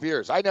for 12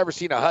 years. I never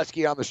seen a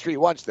Husky on the street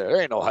once there.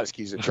 There ain't no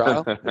Huskies in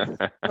Toronto.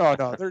 Oh,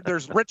 no.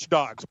 There's rich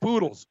dogs,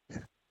 poodles.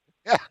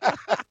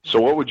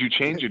 So what would you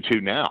change it to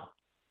now?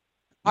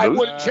 I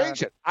wouldn't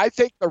change it. I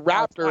think the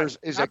Raptors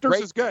is a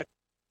great. Raptors is good.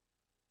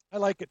 I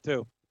like it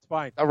too. It's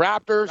fine. The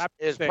Raptors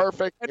is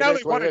perfect. And now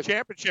they won a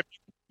championship.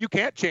 You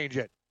can't change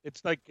it.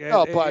 It's like it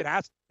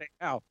has to stay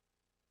now,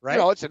 right?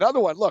 No, it's another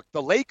one. Look,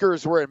 the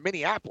Lakers were in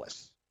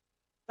Minneapolis.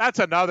 That's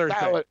another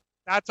thing.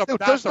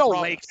 There's no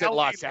lakes in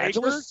Los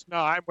Angeles. No,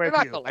 I'm with you.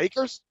 They're not the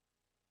Lakers.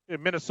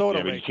 In Minnesota,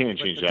 yeah, but you can't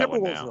change that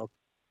one now.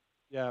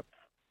 Yeah.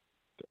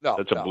 No,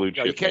 that's a blue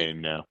chip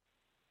name now.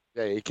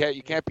 Yeah, you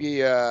can't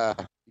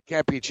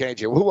be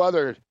changing. Who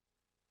other?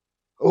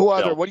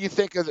 What do you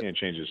think of? Can't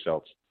change the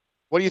Celts.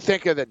 What do you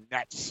think of the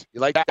nets? You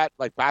like that?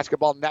 Like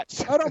basketball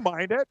nets? I don't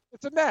mind it.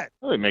 It's a net.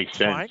 Well, it makes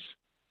sense.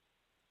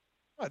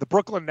 The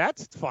Brooklyn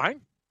Nets, it's fine.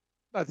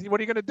 What are you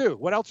going to do?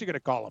 What else are you going to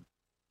call them?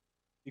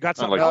 You got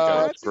something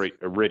else? It's great.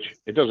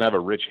 It doesn't have a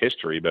rich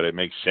history, but it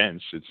makes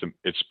sense.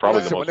 It's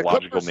probably the most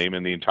logical name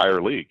in the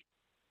entire league.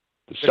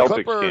 The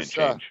Celtics Clippers,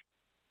 can't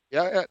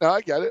change. No,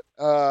 I get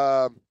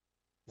it.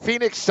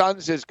 Phoenix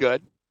Suns is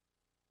good.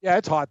 Yeah,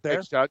 it's hot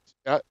there.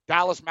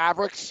 Dallas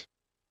Mavericks.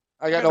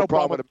 I got no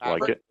problem with the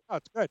Mavericks. Like it. Oh,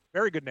 it's good.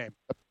 Very good name.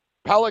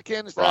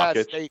 Pelicans.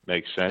 Rockets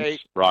makes sense.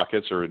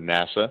 Rockets are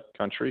NASA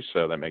country,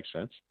 so that makes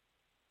sense.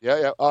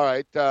 Yeah. All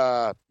right.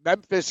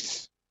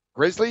 Memphis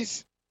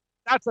Grizzlies.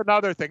 That's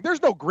another thing.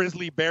 There's no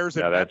Grizzly Bears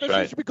in Memphis. That's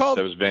right. It should be called,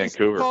 that was Vancouver. It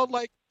should be called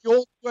like the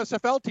old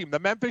USFL team, the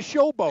Memphis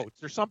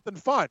Showboats, or something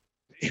fun.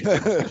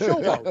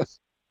 Showboats.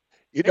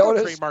 You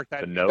notice?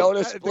 That.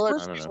 Notice? The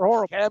Grizzlies are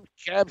horrible.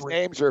 Cam's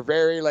names are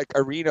very like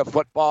arena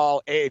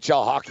football,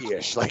 AHL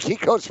hockey-ish. Like he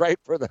goes right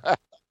for the.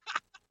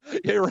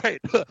 You're right.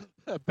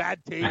 Bad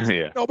taste.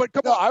 Yeah. No, but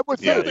come on. I'm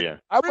with you. Yeah.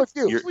 I'm with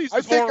you.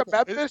 I think of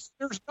Memphis.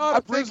 There's not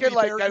I'm thinking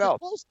like I know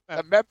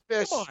the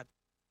Memphis. Come on.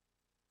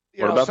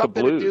 What about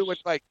something the Blues? To do with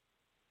like.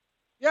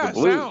 Yeah, the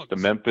Blues. Sounds. The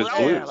Memphis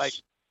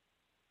Blues.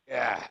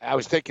 I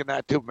was thinking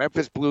that too.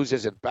 Memphis Blues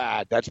isn't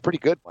bad. That's pretty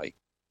good, Mike.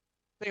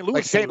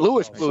 St.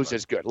 Louis Blues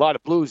is good. A lot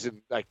of blues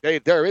and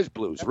there is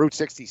blues. Route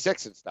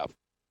 66 and stuff.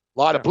 A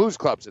lot of blues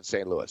clubs in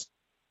St. Louis.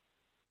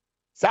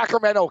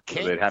 Sacramento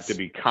Kings. So they'd have to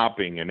be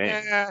copying a name.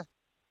 Yeah,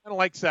 I don't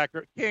like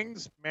Sacramento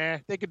Kings.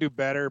 They could do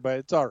better, but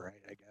it's all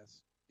right, I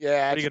guess.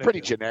 Yeah, it's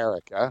pretty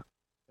generic, huh?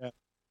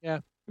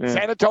 Yeah.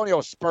 San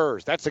Antonio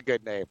Spurs. That's a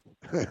good name.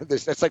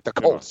 That's like the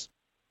Colts.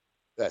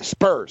 The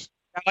Spurs.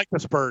 I like the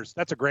Spurs.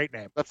 That's a great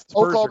name.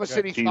 Oklahoma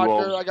City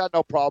Thunder. I got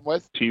no problem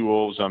with.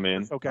 T-Wolves. I'm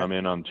in. Okay. I'm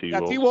in on T-Wolves.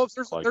 Yeah, T-Wolves.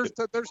 There's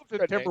the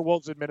Good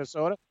Timberwolves in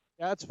Minnesota.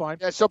 Yeah, that's fine.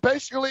 Yeah. So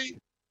basically,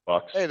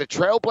 Bucks. Hey, the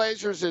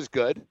Trailblazers is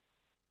good.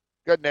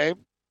 Good name.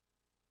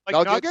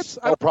 Like Nuggets?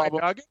 No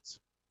problem. Nuggets?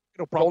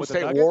 No problem Golden with the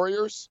State Nuggets.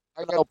 Warriors.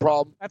 I got no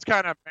problem. That's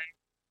kind of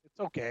it's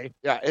okay.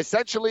 Yeah,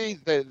 essentially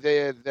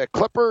the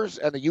Clippers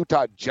and the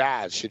Utah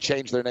Jazz should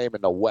change their name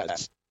in the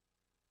West.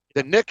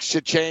 The Knicks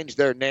should change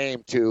their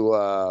name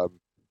to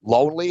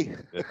Lonely.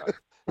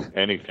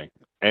 Anything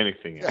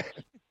else.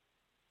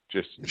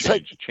 Just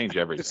change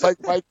everything. It's like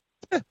I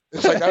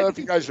don't know if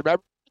you guys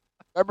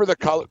remember the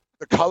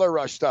color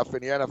rush stuff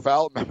in the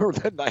NFL. Remember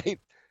the night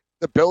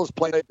the Bills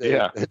played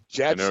the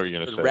Jets? I know what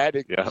you're gonna red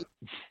say. Yeah.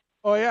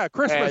 Oh yeah,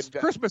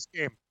 Christmas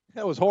game.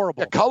 That was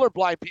horrible. The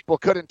colorblind people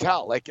couldn't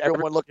tell. Like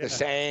everyone looked the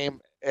same.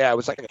 Yeah, it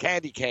was like a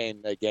candy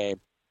cane game.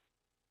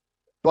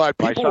 But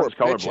people were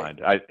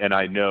colorblind.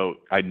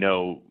 I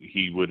know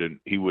he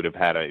would have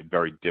had a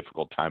very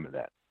difficult time of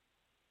that.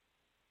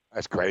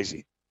 That's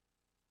crazy.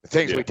 The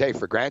things we take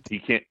for granted.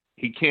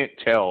 He can't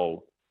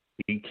tell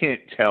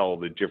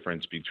the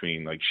difference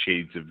between like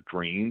shades of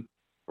green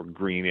or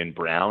green and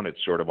brown. It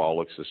sort of all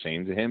looks the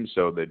same to him.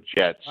 So the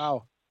Jets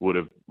would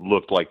have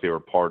looked like they were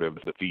part of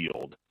the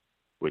field,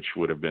 which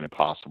would have been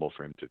impossible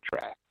for him to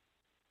track.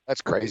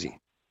 That's crazy.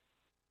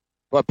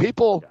 But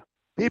people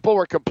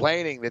were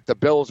complaining that the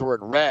Bills were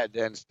in red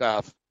and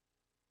stuff,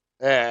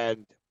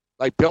 and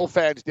like Bill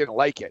fans didn't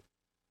like it.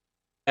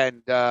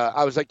 And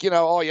I was like,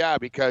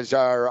 because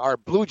our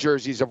blue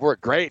jerseys have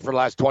worked great for the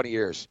last 20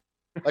 years.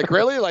 Like,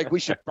 really? Like, we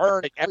should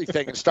burn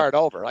everything and start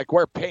over. Like,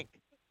 we're pink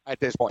at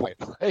this point.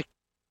 Like,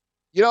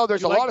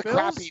 there's a lot of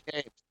crappy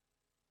names.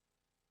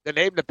 The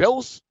name the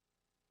Bills?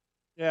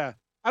 Yeah.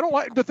 I don't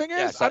like, the thing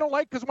is, I don't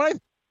like, because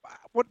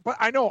but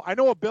I know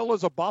a bill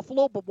is a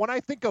buffalo, but when I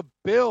think of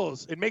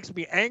bills, it makes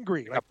me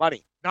angry. Like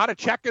money. Not a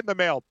check in the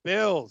mail.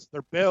 Bills.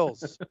 They're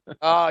bills.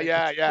 Oh,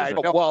 yeah. I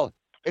know. Well,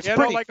 it's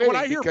pretty like when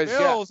I hear because,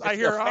 bills, I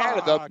hear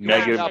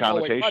negative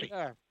connotation.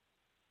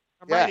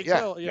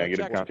 Yeah.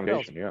 Negative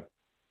connotation, yeah.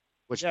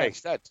 Which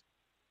makes sense.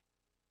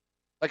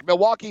 Like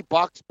Milwaukee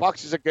Bucks.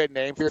 Bucks is a good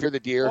name for the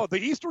Deer. Oh, the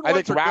Eastern I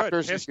ones think are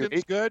Raptors good. is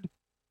unique. Good.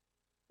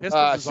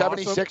 Pistons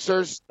 76ers,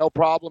 awesome. no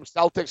problem.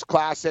 Celtics,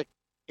 classic.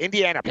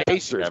 Indiana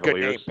Pacers, good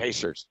name.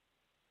 Pacers.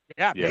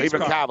 Yeah.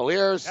 Cleveland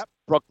Cavaliers,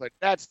 Brooklyn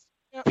Nets.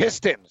 Yep.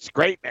 Pistons,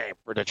 great name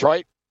for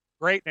Detroit.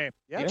 Great name.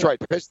 Yeah. Detroit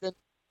Pistons.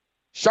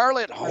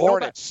 Charlotte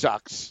Hornets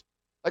sucks.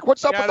 Like,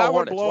 what's up with the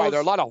Hornets? Why, there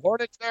are a lot of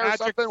Hornets there or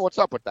something? What's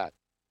up with that?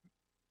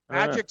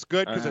 Magic's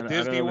good because of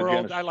Disney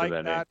World. I like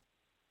that. Name.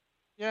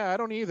 Yeah, I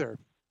don't either.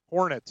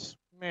 Hornets.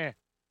 Meh.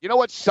 You know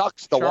what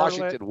sucks? The Charlotte.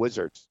 Washington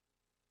Wizards.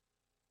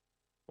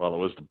 Well, it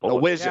was the Bullets.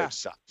 The Wizards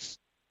sucks.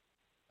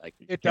 Like,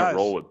 you it can't does.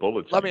 roll with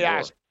Bullets Let me anymore.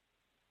 ask.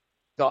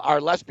 So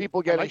are less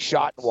people getting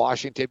shot in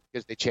Washington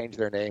because they changed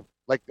their name?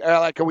 Like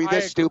are we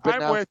this stupid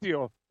now? I'm with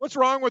you. What's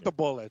wrong with the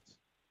Bullets?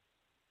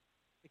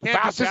 They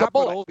can't Fast be as a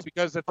bullet. Capitals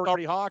because it's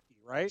already hockey,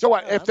 right? So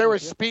what? If there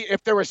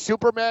was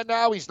Superman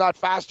now, he's not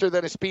faster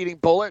than a speeding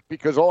bullet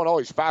because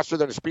he's faster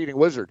than a speeding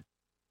wizard.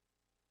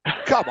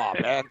 Come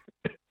on, man.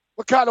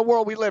 What kind of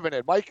world we living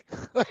in, Mike?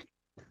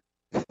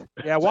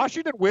 Yeah,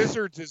 Washington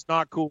Wizards is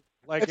not cool.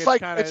 It's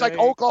like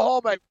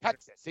Oklahoma and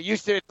Texas. It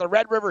used to it's the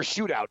Red River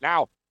Shootout.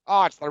 Now,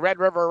 it's the Red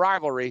River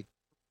Rivalry.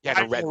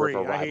 Yeah, the Red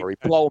River Rivalry.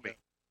 Blow me.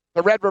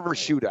 The Red River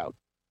Shootout.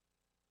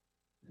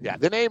 Yeah,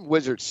 the name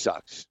Wizards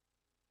sucks.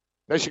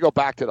 They should go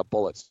back to the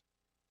Bullets.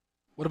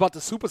 What about the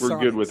Supersonics? We're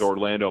good with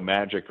Orlando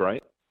Magic,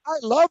 right? I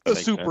love the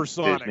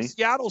Supersonics.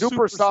 Seattle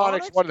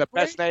Supersonics, one of the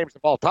best names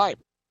of all time.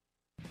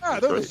 Yeah,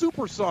 they're the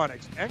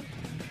Supersonics, man.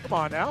 Come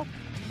on now.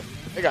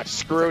 They got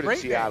screwed in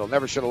Seattle.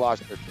 Never should have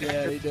lost their team.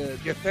 Yeah, they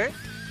did. You think?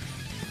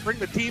 Bring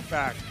the team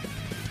back.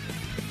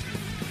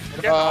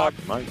 All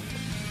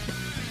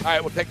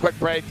right, we'll take a quick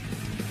break.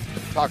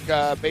 Talk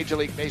Major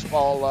League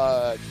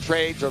Baseball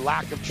trades or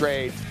lack of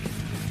trades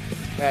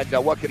and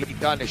what can be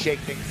done to shake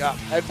things up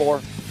and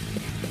more.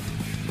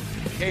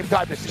 Game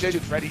time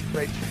decisions. Ready?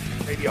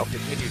 Radio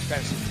continues.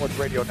 Fantasy Sports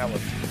Radio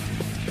Network.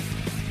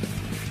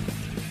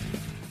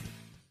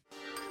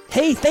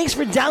 Hey, thanks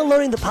for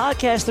downloading the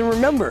podcast. And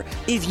remember,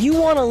 if you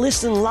want to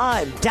listen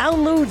live,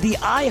 download the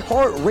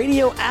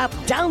iHeartRadio app,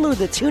 download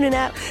the TuneIn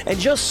app, and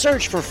just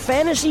search for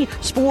Fantasy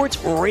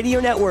Sports Radio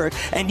Network,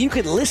 and you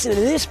can listen to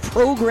this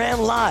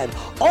program live.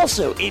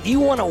 Also, if you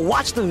want to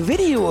watch the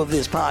video of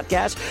this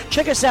podcast,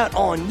 check us out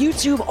on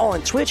YouTube,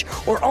 on Twitch,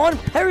 or on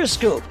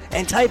Periscope,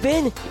 and type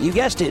in, you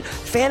guessed it,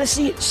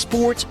 Fantasy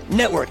Sports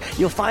Network.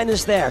 You'll find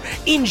us there.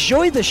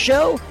 Enjoy the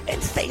show, and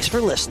thanks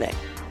for listening.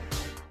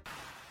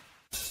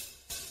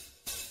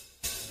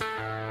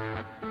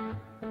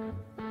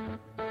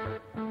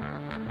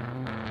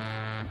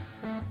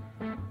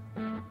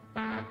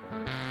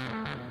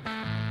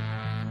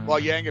 Well,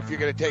 Yang, if you're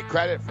going to take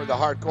credit for the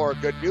hardcore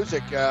good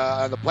music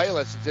on the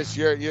playlist,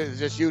 is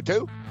this you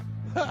too?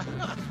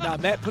 Nah,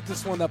 Matt put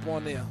this one up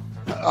on there.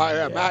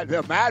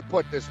 Matt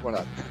put this one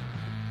up.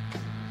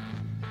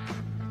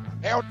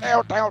 Nothing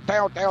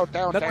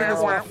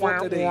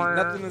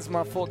is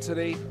my fault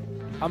today.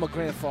 I'm a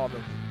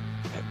grandfather.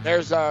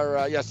 There's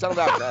our settle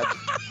down, Dad.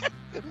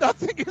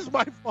 Nothing is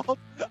my fault.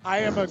 I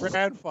am a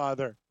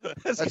grandfather.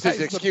 That's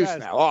his excuse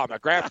now. Oh, I'm a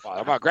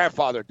grandfather. I'm on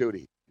grandfather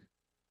duty.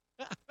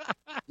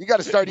 You got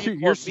to start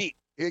eating more meat.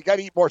 You got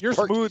to eat more turkey.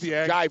 Smooth,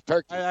 yeah. Jive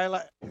turkey.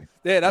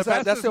 Yeah,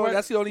 that's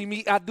the only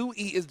meat I do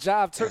eat is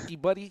jive turkey,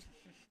 buddy.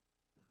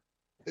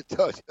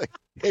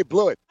 Hey,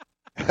 Blewett,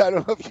 I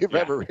don't know if you've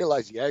ever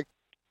realized, Yang.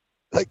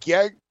 Like,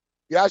 Yang,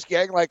 you ask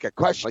Yang, like, a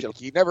question,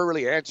 he never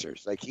really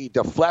answers. Like, he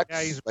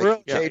deflects,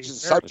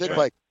 changes the subject.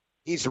 Like,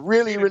 he's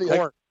really,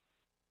 like,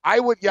 I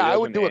would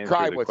do a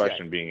crime with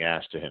question Yang. being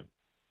asked to him.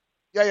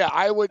 Yeah,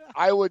 I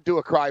would do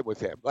a crime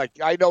with him. Like,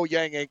 I know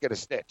Yang ain't gonna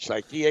snitch.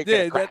 Like, he ain't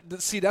gonna crap.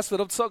 That's what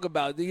I'm talking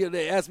about.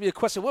 They asked me a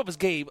question. What was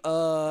Gabe?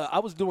 I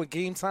was doing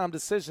game time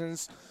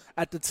decisions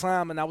at the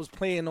time, and I was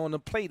playing on the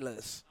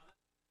playlist.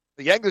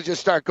 The Yankees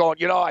just start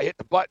going, I hit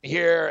the button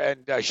here,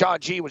 and Sean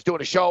G was doing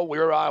a show. We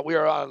were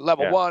on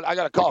level one. I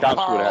got to call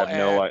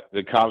Carl.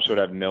 The cops would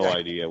have no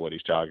idea what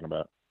he's talking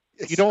about.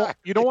 You don't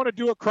want to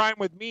do a crime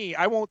with me.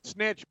 I won't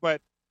snitch,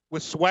 but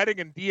with sweating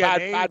and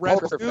DNA, bad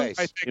poker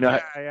face. You know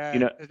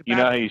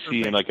how you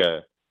see in like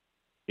a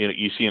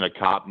you see in a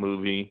cop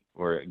movie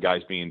where a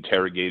guy's being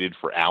interrogated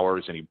for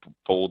hours and he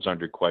folds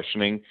under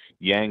questioning.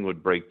 Yang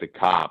would break the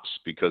cops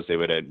because they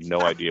would have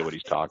no idea what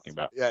he's talking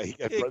about. Yeah,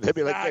 they'd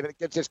be like,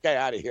 "Get this guy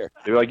out of here."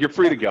 They'd be like, "You're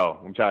free to go.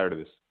 I'm tired of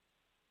this."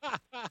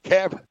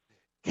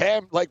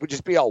 Cam, would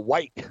just be all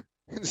white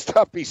and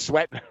stuff, be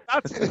sweating.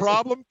 That's the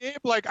problem, Gabe.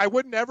 I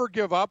would never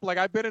give up.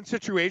 I've been in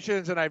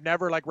situations and I've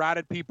never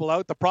ratted people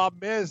out. The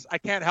problem is I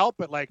can't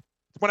help it.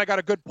 When I got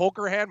a good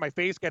poker hand, my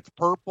face gets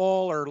purple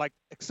or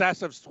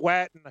excessive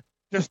sweat and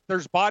just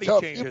there's body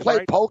changes. If you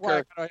play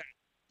poker, I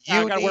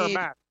gotta wear a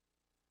mask.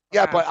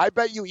 Yeah, but I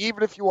bet you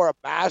even if you wore a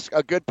mask,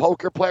 a good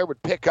poker player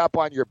would pick up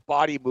on your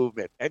body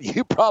movement, and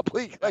you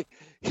probably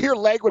your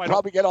leg would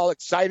probably get all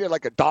excited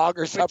like a dog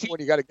or something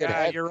when you got a good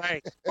head. You're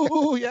right.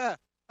 Ooh, yeah,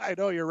 I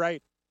know you're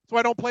right. So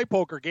I don't play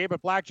poker, Gabe.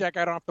 At blackjack,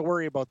 I don't have to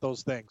worry about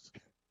those things.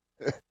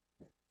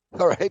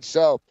 All right,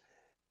 so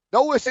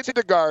Noah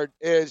Syndergaard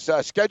is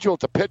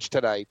scheduled to pitch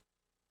tonight.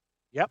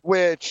 Yep.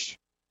 Which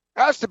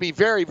has to be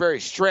very, very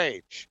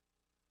strange.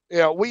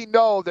 We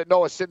know that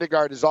Noah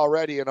Syndergaard is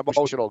already an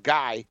emotional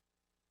guy.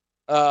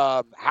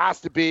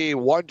 Has to be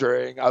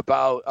wondering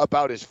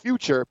about his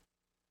future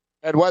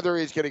and whether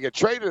he's going to get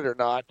traded or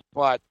not.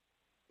 But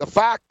the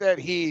fact that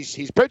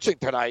he's pitching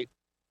tonight,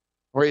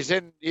 or he's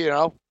in,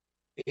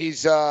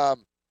 he's in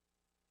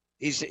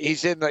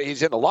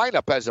the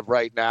lineup as of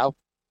right now,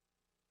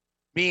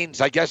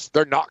 means I guess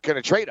they're not going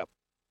to trade him.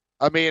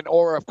 I mean,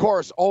 or of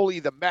course, only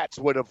the Mets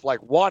would have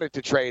wanted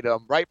to trade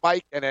him, right,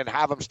 Mike, and then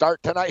have him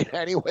start tonight,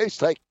 anyways.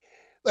 They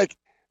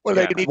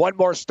need one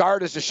more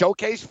start as a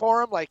showcase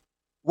for him.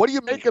 What do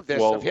you make of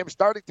this, of him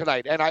starting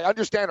tonight? And I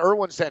understand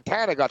Erwin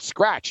Santana got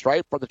scratched,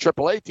 right, for the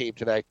AAA team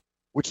today,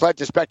 which led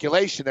to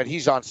speculation that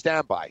he's on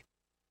standby.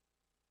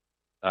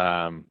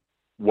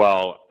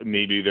 Well,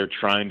 maybe they're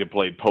trying to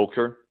play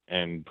poker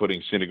and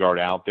putting Syndergaard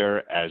out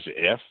there as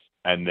if,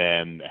 and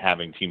then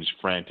having teams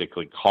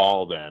frantically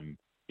call them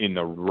in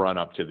the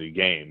run-up to the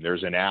game.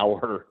 There's an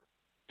hour.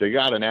 They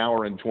got an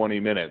hour and 20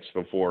 minutes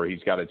before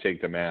he's got to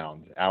take the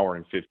mound, hour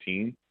and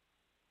 15.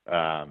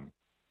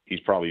 He's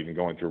probably even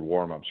going through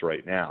warm-ups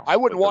right now. I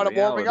wouldn't want him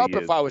warming up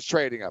if I was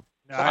trading him.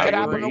 That could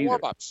happen in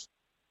warm-ups.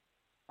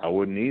 I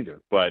wouldn't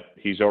either, but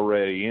he's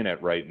already in it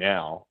right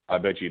now. I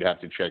bet you'd have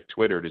to check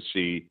Twitter to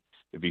see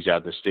if he's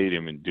at the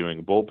stadium and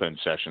doing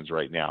bullpen sessions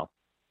right now.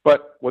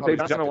 But what they've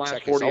done in the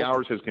last 40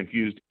 hours has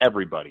confused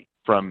everybody,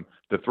 from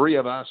the three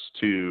of us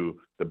to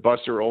the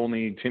Buster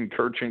Olney, Tim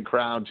Kirchin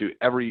crowd to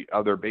every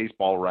other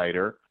baseball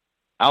writer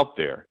out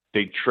there.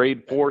 They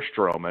trade for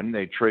Stroman.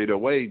 They trade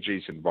away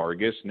Jason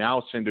Vargas.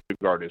 Now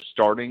Syndergaard is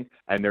starting,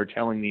 and they're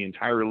telling the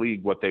entire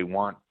league what they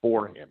want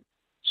for him.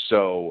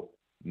 So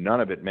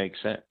none of it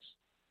makes sense.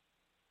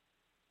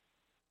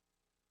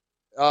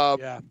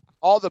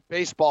 All the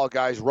baseball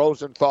guys,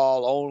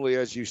 Rosenthal, Only,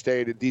 as you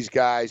stated, these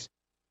guys,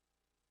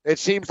 it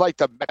seems like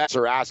the Mets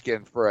are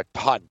asking for a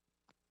ton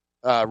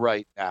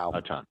right now.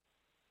 A ton.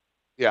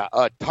 Yeah,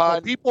 a ton.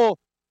 Well, people,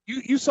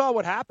 you saw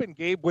what happened,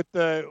 Gabe, with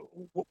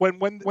when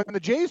the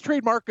Jays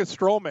trade Marcus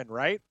Stroman,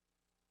 right?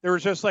 There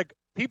was just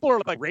people are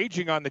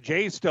raging on the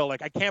Jays still.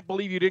 I can't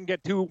believe you didn't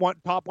get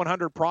top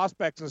 100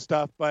 prospects and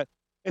stuff. But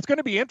it's going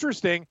to be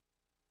interesting.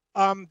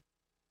 I'm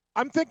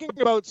thinking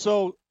about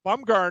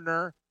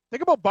Bumgarner.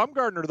 Think about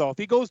Bumgarner, though. If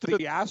he goes to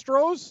the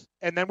Astros,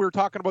 and then we were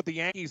talking about the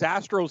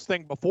Yankees-Astros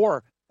thing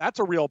before, that's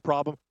a real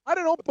problem. I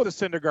don't know about the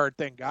Syndergaard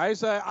thing, guys.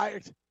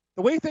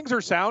 The way things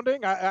are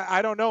sounding,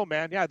 I don't know,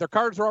 man. Yeah, their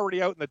cards are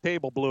already out on the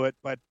table, Blewett,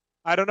 but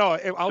I don't know.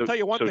 I'll tell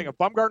you one thing. If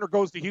Bumgarner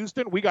goes to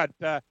Houston, we got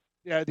the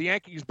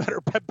Yankees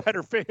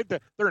better fit.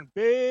 They're in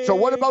big So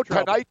what about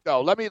trouble. Tonight,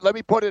 though? Let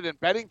me put it in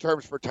betting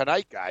terms for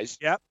tonight, guys.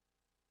 Yep.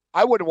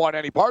 I wouldn't want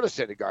any part of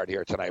Syndergaard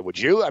here tonight, would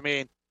you? I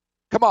mean,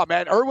 come on,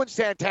 man. Erwin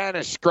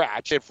Santana's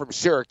scratched from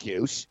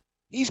Syracuse.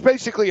 He's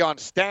basically on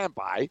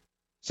standby.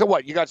 So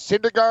what? You got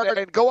Syndergaard,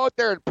 and go out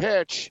there and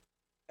pitch,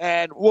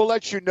 and we'll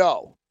let you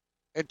know.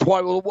 And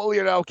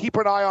we'll keep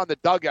an eye on the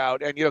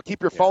dugout, and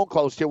keep your phone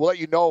close to you. We'll let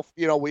you know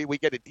if we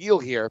get a deal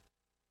here.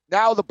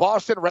 Now the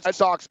Boston Red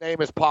Sox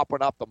name is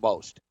popping up the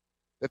most.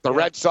 That the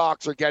Red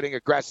Sox are getting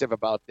aggressive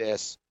about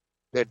this.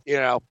 That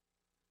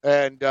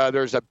and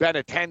there's a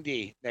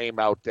Benintendi name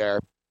out there.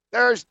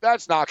 That's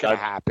not going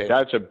to happen.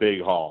 That's a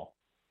big haul.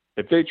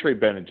 If they trade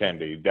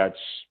Benintendi, that's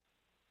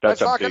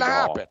not going to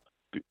happen.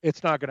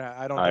 It's not going to.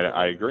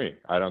 I agree.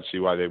 I don't see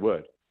why they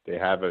would. They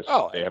have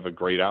a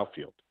great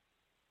outfield.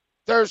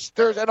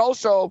 And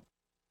also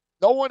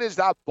no one is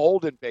that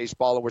bold in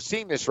baseball, and we're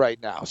seeing this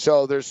right now.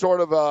 So there's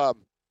sort of a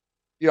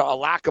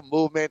lack of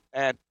movement.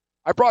 And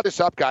I brought this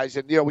up, guys,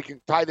 and we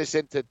can tie this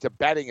into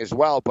betting as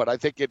well. But I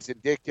think it's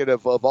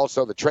indicative of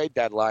also the trade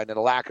deadline and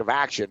a lack of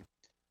action.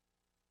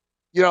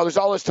 There's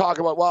all this talk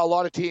about a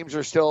lot of teams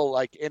are still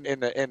in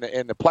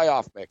the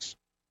playoff mix.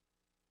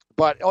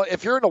 But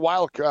if you're in the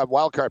wild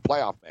card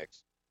playoff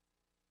mix,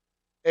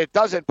 it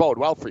doesn't bode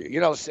well for you.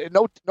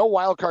 No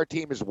wild card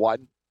team has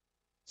won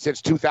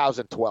since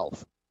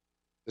 2012.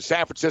 The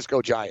San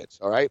Francisco Giants,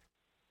 all right?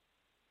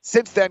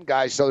 Since then,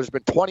 guys, so there's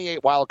been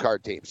 28 wild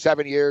card teams,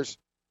 7 years.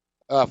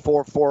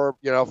 four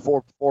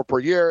per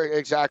year,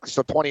 exactly.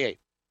 So 28.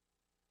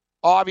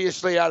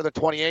 Obviously, out of the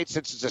 28,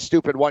 since it's a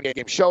stupid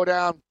one-game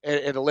showdown,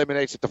 it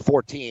eliminates it to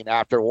 14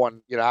 after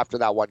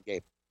that one game.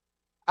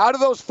 Out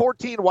of those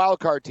 14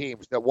 wildcard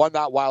teams that won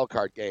that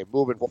wildcard game,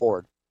 moving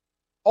forward,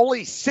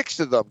 only 6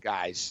 of them,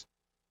 guys,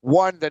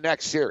 won the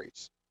next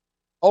series.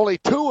 Only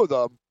 2 of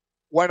them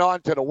went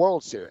on to the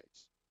World Series.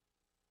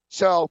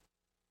 So,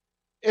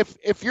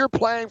 if you're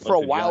playing for a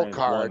wild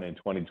card in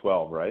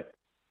 2012, right?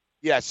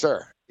 Yes,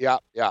 sir. Yeah.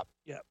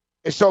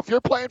 So if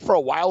you're playing for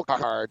a wild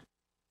card,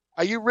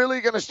 are you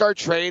really going to start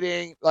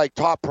trading like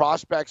top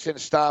prospects and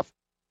stuff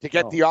to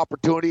get the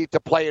opportunity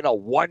to play in a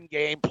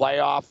one-game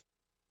playoff?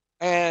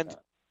 And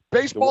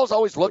baseball's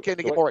always looking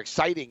to get more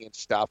exciting and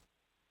stuff.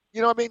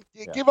 You know what I mean?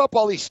 You give up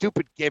all these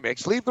stupid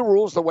gimmicks, leave the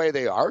rules the way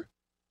they are,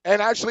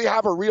 and actually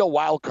have a real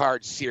wild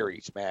card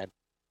series, man.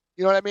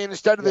 You know what I mean?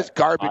 Instead of this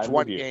garbage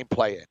one-game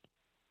play-in.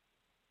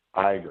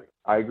 I agree.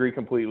 I agree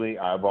completely.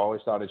 I've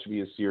always thought it should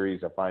be a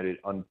series. I find it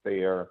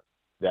unfair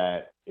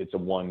that it's a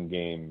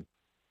one-game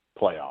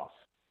playoff.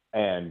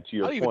 And to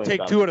your point, even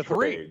take 2 out of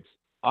 3.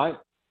 I'm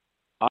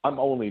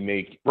only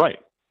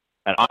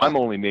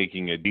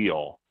making a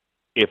deal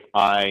if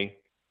I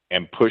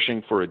am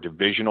pushing for a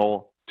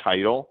divisional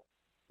title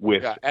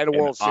with and a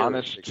World Series,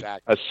 honest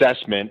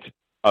assessment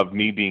of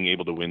me being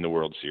able to win the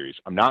World Series.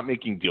 I'm not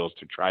making deals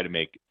to try to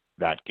make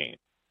that game.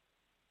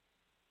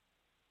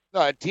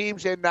 No,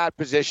 teams in that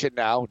position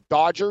now.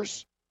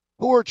 Dodgers,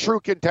 who are true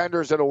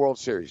contenders in a World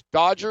Series?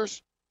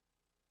 Dodgers,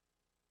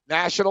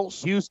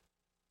 Nationals, Houston.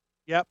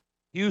 Yep.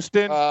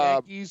 Houston,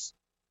 Yankees.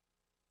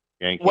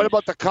 What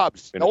about the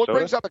Cubs? Minnesota? No one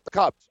brings up the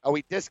Cubs. Are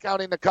we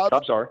discounting the Cubs?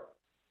 Cubs are.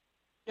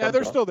 Yeah,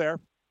 they're still there.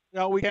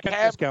 No, we can't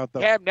discount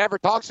them. Cam never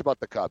talks about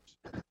the Cubs.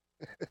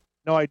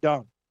 No, I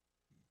don't.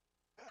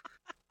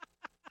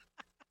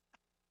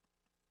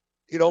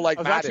 You don't like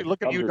I was Madden. actually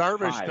looking at you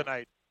Darvish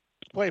tonight.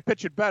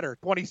 Pitching better,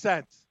 20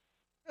 cents.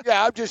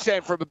 Yeah, I'm just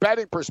saying from a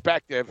betting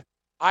perspective,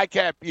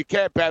 you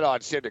can't bet on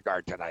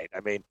Syndergaard tonight.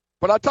 I mean,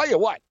 but I'll tell you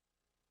what.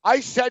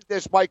 I said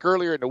this, Mike,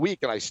 earlier in the week,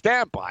 and I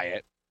stand by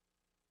it.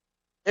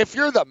 If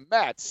you're the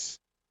Mets,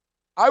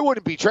 I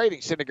wouldn't be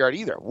trading Syndergaard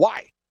either.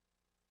 Why?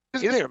 He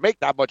doesn't even make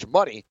that much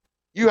money.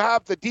 You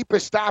have the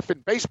deepest staff in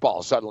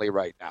baseball suddenly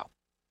right now.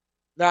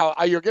 Now,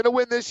 are you going to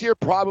win this year?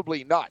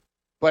 Probably not.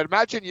 But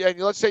imagine, and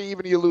let's say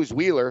even you lose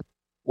Wheeler,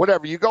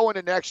 whatever. You go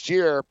into next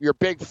year, your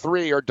big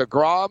 3 are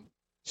DeGrom,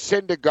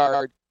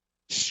 Syndergaard,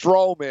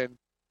 Stroman,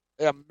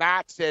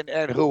 Matson,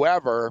 and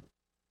whoever.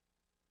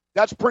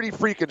 That's pretty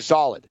freaking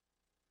solid.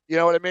 You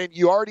know what I mean?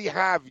 You already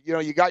have,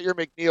 you got your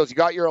McNeils, you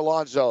got your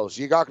Alonsos,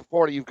 you got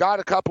Conforto, you've got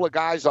a couple of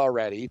guys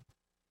already.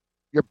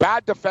 You're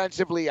bad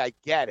defensively, I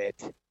get it.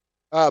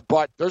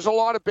 But there's a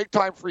lot of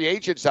big-time free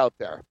agents out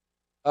there,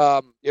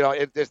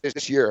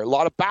 this year. A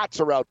lot of bats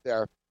are out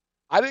there.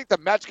 I think the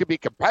Mets could be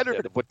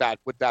competitive with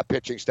that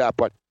pitching staff.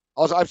 But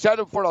I've said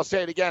it before and I'll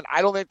say it again.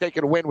 I don't think they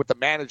can win with the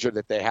manager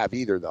that they have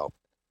either, though.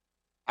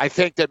 I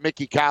think that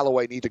Mickey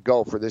Callaway needs to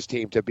go for this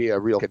team to be a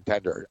real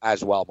contender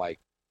as well, Mike.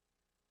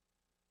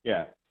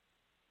 Yeah.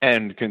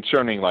 And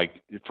concerning,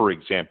 like, for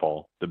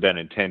example, the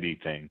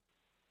Benintendi thing,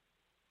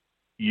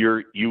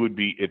 you would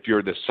be, if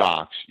you're the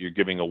Sox, you're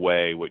giving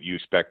away what you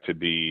expect to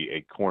be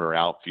a corner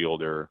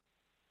outfielder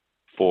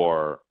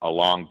for a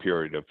long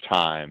period of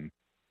time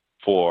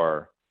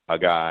for a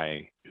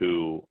guy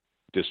who,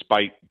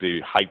 despite the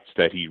heights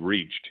that he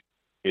reached,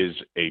 is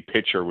a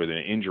pitcher with an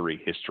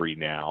injury history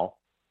now,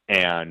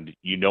 and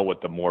you know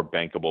what the more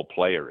bankable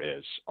player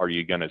is. Are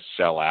you going to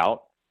sell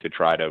out to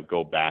try to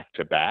go back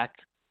to back?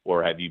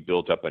 Or have you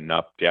built up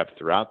enough depth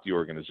throughout the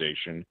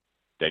organization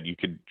that you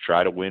could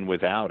try to win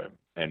without him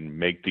and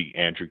make the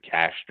Andrew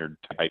Cashner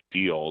type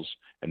deals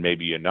and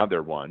maybe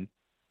another one?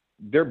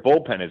 Their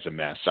bullpen is a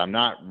mess.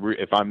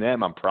 If I'm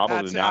them, I'm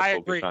probably not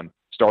focused on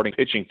starting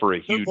pitching for a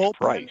huge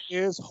price.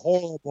 Is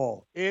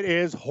horrible. It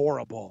is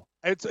horrible.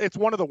 It's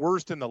one of the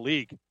worst in the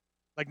league.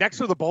 Like next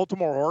to the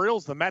Baltimore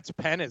Orioles, the Mets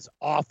pen is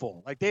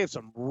awful. Like they have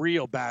some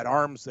real bad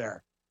arms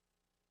there.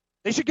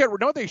 They should get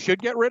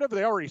rid of.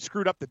 They already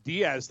screwed up the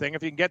Diaz thing.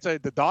 If you can get to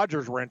the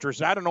Dodgers were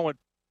interested, I don't know what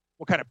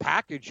kind of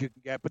package you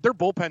can get, but their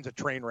bullpen's a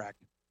train wreck.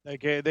 Like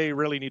they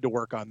really need to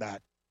work on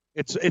that.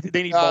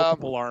 They need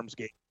multiple arms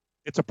game.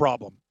 It's a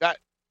problem.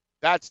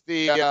 That's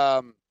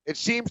the it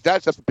seems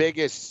that's the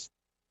biggest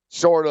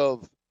sort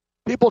of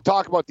people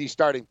talk about these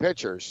starting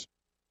pitchers.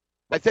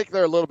 I think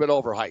they're a little bit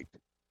overhyped.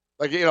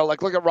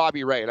 Like look at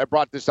Robbie Ray. And I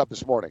brought this up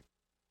this morning.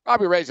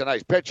 Robbie Ray's a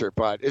nice pitcher,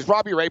 but is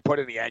Robbie Ray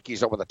putting the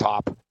Yankees over the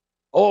top?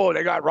 Oh,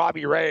 they got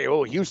Robbie Ray.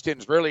 Oh,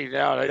 Houston's really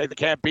now. They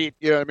can't beat,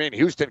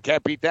 Houston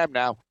can't beat them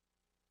now.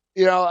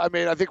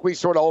 I think we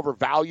sort of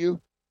overvalue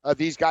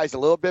these guys a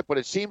little bit, but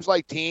it seems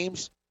like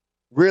teams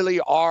really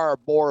are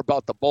more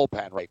about the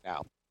bullpen right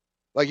now.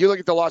 Like you look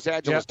at the Los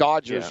Angeles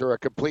Dodgers, who are a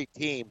complete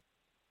team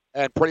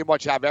and pretty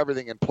much have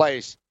everything in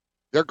place.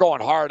 They're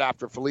going hard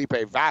after Felipe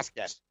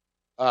Vasquez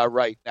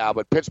right now,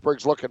 but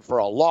Pittsburgh's looking for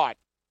a lot,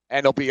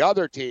 and there'll be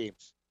other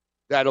teams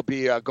that'll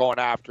be going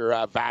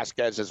after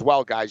Vasquez as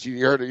well, guys. You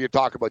heard you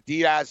talk about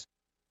Diaz.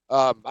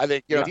 I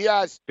think, he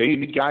has. They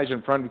need guys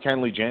in front of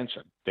Kenley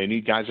Jansen. They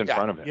need guys in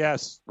front of him.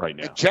 Yes. Right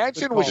now. And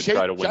Jansen was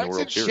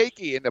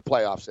shaky in the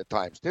playoffs at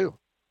times, too.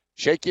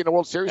 Shaky in the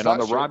World Series. And on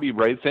the Robbie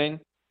Ray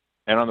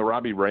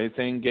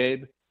thing,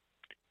 Gabe,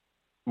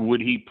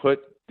 would he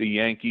put the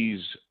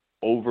Yankees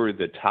over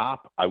the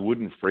top? I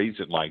wouldn't phrase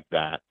it like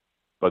that,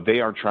 but they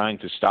are trying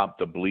to stop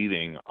the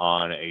bleeding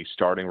on a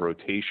starting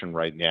rotation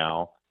right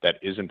now that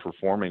isn't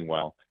performing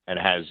well and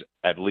has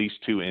at least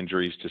 2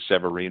 injuries to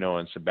Severino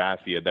and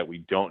Sabathia that we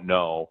don't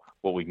know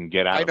what we can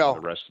get out of them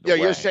the rest of the way.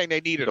 Yeah, you're saying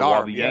they need an arm.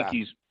 While the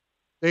Yankees,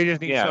 they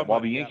just need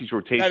while the Yankees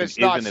rotation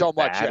isn't as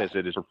bad as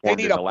it is performed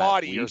in the last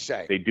last week, you're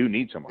saying. They do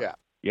need someone.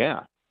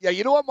 Yeah. Yeah,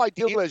 you know what my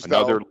deal is,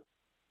 another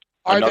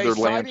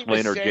Lance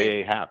Lynn or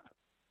J.A. Happ.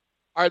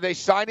 Are they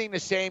signing the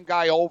same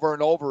guy over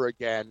and over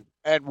again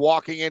and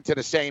walking into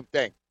the same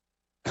thing?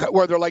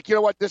 Where they're like, you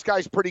know what, this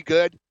guy's pretty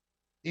good.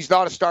 He's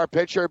not a star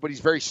pitcher, but he's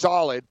very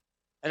solid.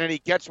 And then he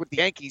gets with the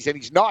Yankees, and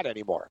he's not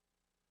anymore,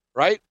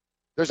 right?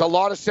 There's a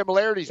lot of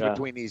similarities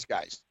between these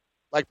guys,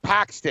 like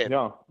Paxton,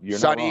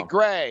 Sonny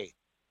Gray,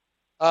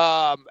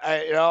 Happ.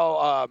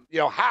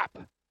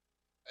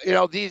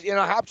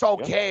 Happ's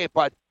okay,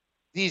 but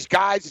these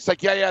guys, it's like,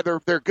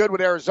 they're good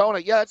with Arizona.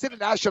 Yeah, it's in the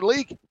National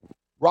League.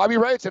 Robbie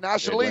Ray, it's a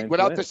National League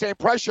without the same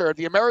pressure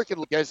the American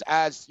League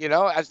as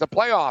the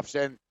playoffs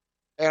and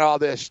all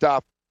this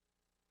stuff.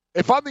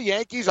 If I'm the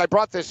Yankees, I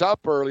brought this up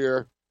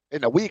earlier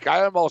in the week.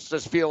 I almost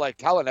just feel like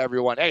telling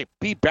everyone, "Hey,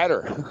 be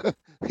better."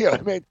 You know what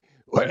I mean?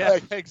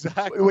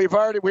 Exactly. We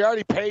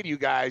already paid you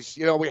guys.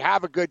 We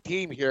have a good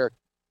team here.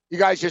 You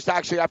guys just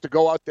actually have to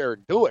go out there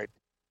and do it.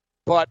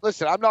 But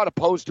listen, I'm not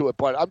opposed to it,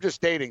 but I'm just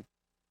stating,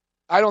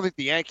 I don't think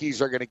the Yankees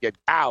are going to get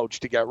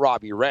gouged to get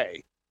Robbie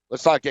Ray.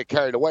 Let's not get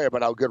carried away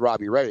about how good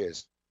Robbie Ray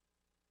is.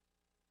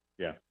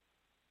 Yeah.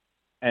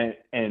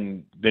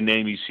 And the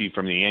name you see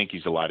from the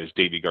Yankees a lot is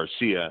Davy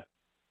Garcia.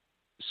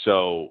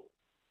 So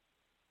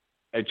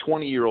a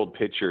 20-year-old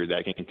pitcher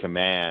that can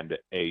command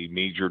a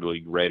major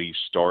league ready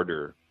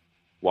starter,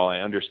 while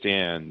I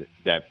understand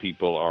that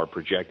people are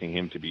projecting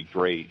him to be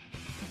great,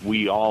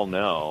 we all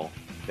know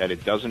that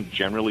it doesn't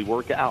generally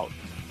work out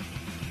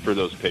for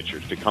those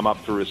pitchers to come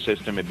up through a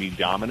system and be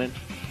dominant.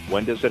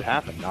 When does it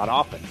happen? Not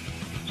often.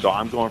 So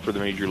I'm going for the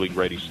major league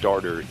ready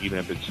starter, even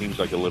if it seems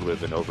like a little bit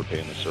of an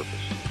overpay on the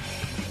surface.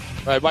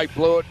 All right, Mike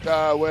Blewett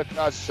with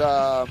us.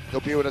 He'll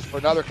be with us for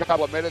another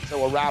couple of minutes,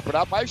 and we'll wrap it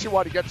up. I actually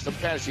want to get to some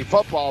fantasy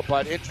football,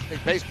 but interesting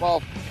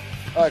baseball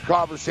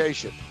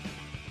conversation.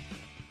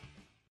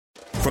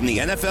 From the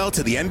NFL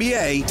to the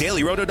NBA,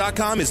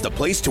 DailyRoto.com is the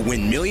place to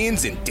win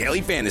millions in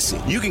daily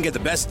fantasy. You can get the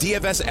best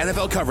DFS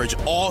NFL coverage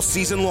all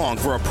season long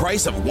for a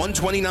price of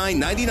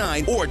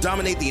 $129.99 or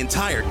dominate the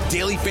entire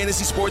daily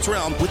fantasy sports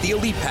realm with the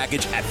Elite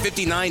Package at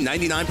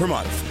 $59.99 per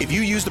month. If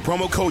you use the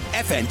promo code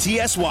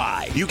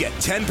FNTSY, you get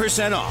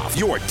 10% off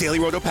your Daily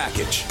Roto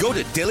package. Go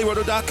to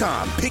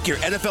DailyRoto.com, pick your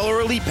NFL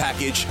or Elite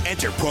Package,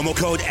 enter promo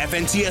code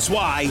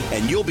FNTSY,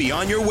 and you'll be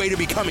on your way to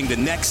becoming the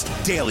next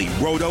Daily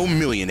Roto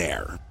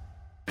millionaire.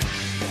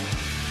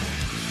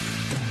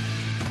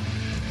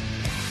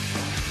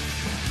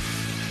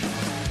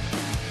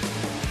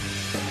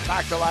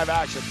 Back to live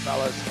action,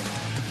 fellas.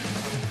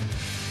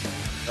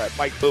 All right,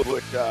 Mike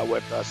Blewett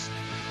with us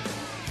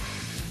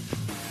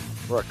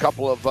for a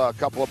couple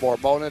of more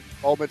moments.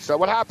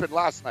 What happened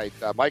last night,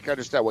 Mike? I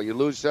understand. Well, you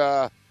lose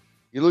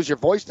your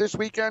voice this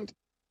weekend.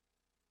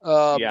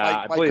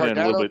 I played in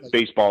a little bit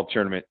baseball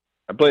tournament.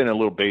 I played in a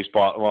little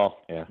baseball. Well,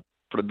 yeah,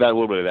 a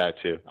little bit of that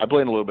too. I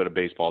played in a little bit of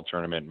baseball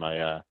tournament.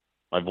 My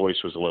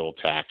voice was a little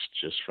taxed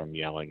just from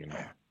yelling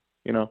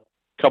and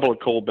couple of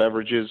cold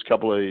beverages, a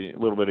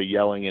little bit of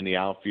yelling in the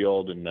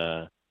outfield, and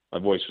my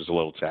voice was a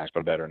little taxed,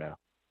 but better now.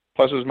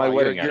 Plus, it was my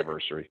wedding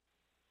anniversary.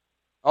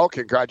 Oh,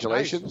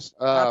 congratulations!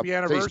 Nice. Happy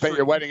anniversary! So you spent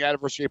your wedding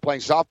anniversary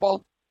playing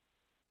softball?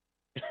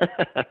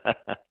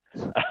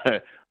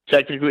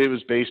 Technically, it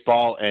was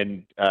baseball,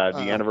 and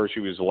the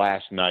anniversary was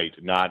last night,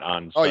 not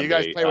on Sunday. You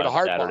guys play with a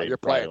hard ball. You're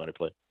playing when I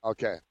play.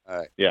 Okay, all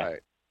right. Yeah. All right.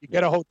 You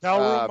get a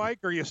hotel room, Mike,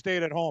 or you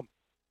stayed at home?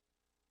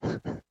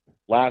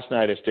 Last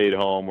night I stayed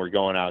home. We're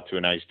going out to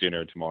a nice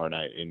dinner tomorrow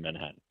night in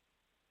Manhattan.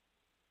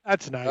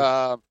 That's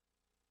nice.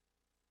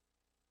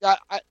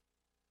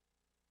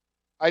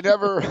 I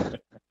never.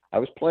 I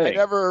was playing.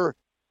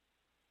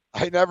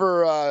 I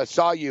never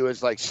saw you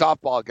as like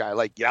softball guy,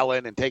 like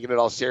yelling and taking it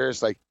all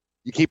serious. Like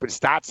you keeping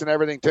stats and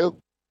everything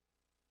too.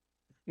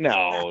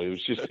 No, it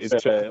was just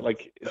it's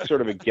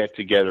sort of a get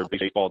together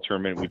baseball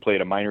tournament. We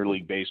played a minor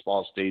league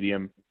baseball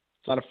stadium.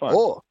 It's a lot of fun.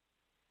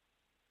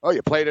 Oh,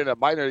 you played in a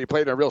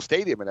real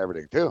stadium and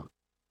everything, too.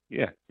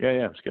 Yeah,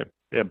 it's good.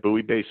 Yeah,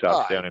 Bowie Base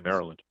House down in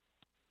Maryland.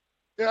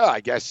 Yeah, I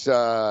guess, me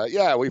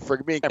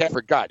and Cam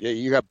forgot. Yeah,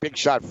 you got big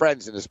shot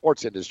friends in the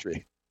sports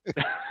industry.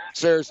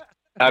 Serious.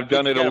 I've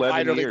done it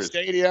 11 years.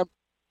 Stadium.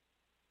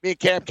 Me and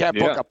Cam can't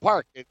book a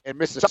park in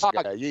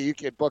Mississauga. You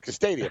can book a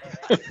stadium.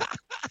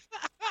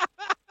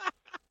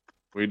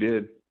 We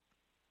did.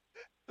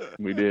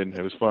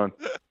 It was fun.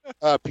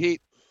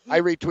 Pete,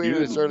 I retweeted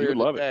this earlier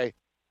today.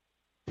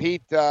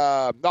 Pete,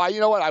 no, you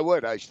know what? I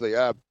would actually.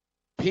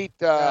 Pete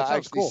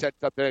actually said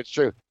something that's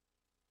true.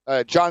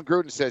 John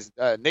Gruden says,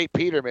 Nate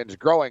Peterman's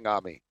growing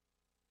on me.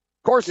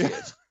 Of course he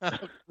is.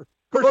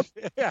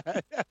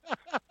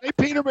 Nate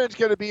Peterman's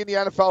going to be in the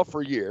NFL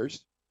for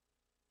years.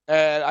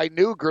 And I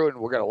knew Gruden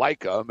were going to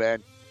like him.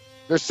 And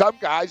there's some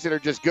guys that are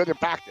just good in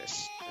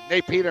practice. And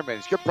Nate Peterman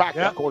is good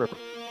practice quarterback.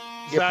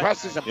 He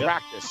impresses in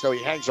practice, so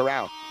he hangs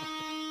around.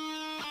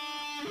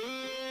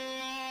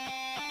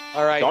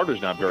 All right.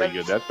 Starter's not very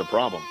good. That's the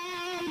problem.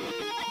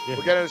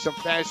 We'll get into some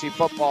fantasy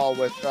football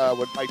with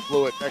Mike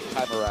Blewett next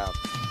time around.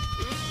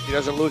 He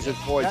doesn't lose his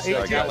voice.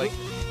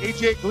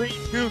 AJ Green,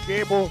 too,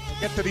 Gabe. We'll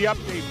get to the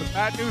update. But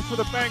bad news for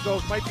the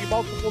Bengals. Might be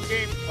multiple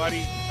games,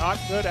 buddy. Not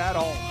good at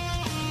all.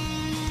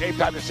 Game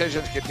Time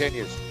Decisions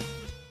continues.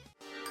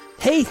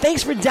 Hey,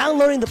 thanks for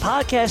downloading the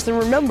podcast. And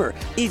remember,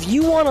 if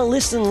you want to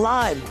listen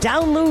live,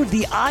 download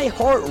the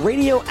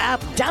iHeartRadio app,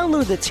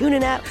 download the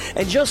TuneIn app,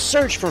 and just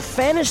search for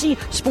Fantasy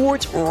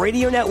Sports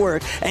Radio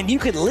Network, and you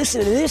can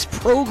listen to this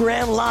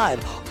program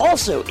live.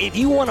 Also, if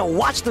you want to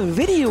watch the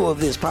video of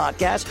this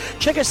podcast,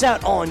 check us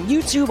out on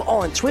YouTube,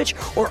 on Twitch,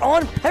 or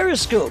on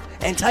Periscope,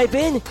 and type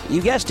in,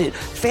 you guessed it,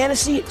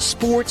 Fantasy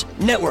Sports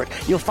Network.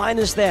 You'll find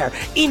us there.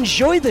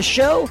 Enjoy the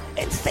show,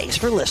 and thanks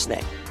for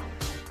listening.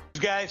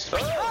 Guys.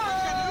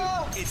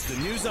 It's the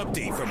news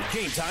update from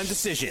Game Time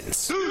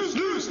Decisions.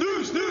 News.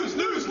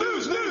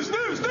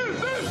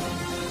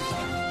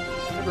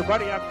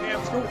 Everybody, I'm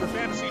Cam Stewart with the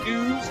Fantasy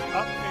News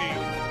Update.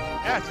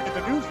 Yes, and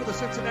the news for the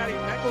Cincinnati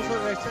Bengals,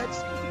 as I said,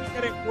 seems to be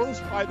getting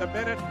close by the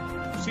minute.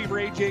 Receiver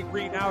A.J.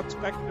 Green now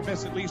expected to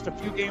miss at least a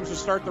few games to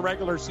start the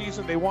regular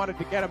season. They wanted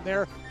to get him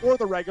there for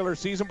the regular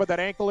season, but that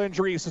ankle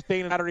injury he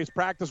sustained in Saturday's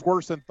practice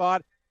worse than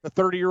thought. The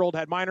 30-year-old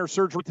had minor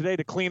surgery today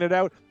to clean it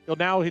out.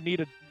 He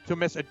needed to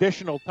miss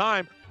additional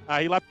time.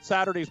 He left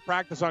Saturday's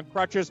practice on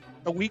crutches.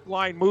 The weak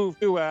line move,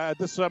 too.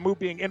 This move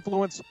being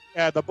influenced.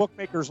 The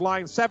bookmakers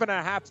line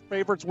 7.5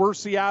 favorites were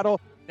Seattle.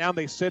 Now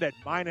they sit at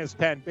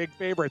 -10, big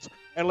favorites.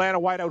 Atlanta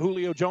wideout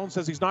Julio Jones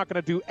says he's not going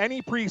to do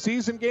any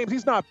preseason games.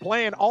 He's not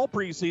playing all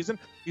preseason.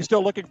 He's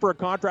still looking for a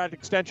contract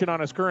extension on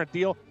his current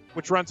deal,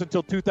 which runs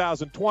until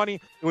 2020.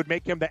 It would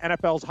make him the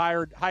NFL's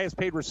highest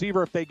paid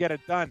receiver if they get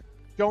it done.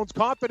 Jones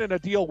confident a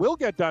deal will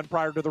get done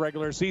prior to the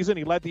regular season.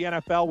 He led the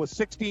NFL with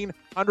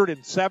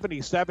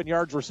 1,677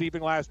 yards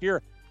receiving last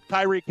year.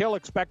 Tyreek Hill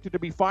expected to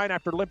be fine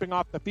after limping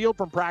off the field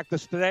from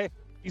practice today.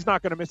 He's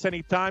not going to miss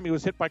any time. He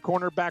was hit by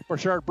cornerback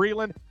Bashard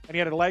Breeland, and he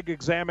had a leg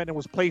examined and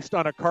was placed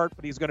on a cart,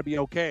 but he's going to be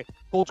okay.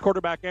 Colts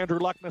quarterback Andrew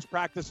Luck missed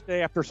practice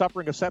today after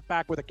suffering a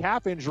setback with a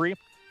calf injury.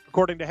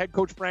 According to head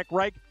coach Frank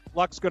Reich,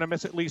 Luck's going to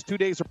miss at least 2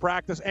 days of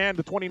practice, and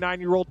the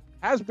 29-year-old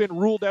has been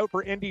ruled out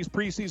for Indy's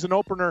preseason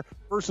opener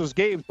versus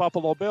Gabe's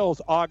Buffalo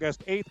Bills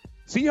August 8th.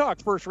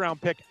 Seahawks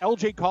first-round pick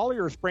L.J.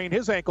 Collier sprained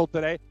his ankle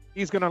today.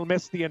 He's going to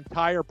miss the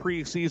entire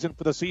preseason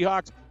for the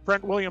Seahawks.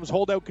 Trent Williams'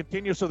 holdout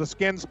continues, so the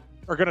Skins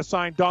are going to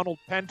sign Donald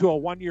Penn to a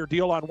one-year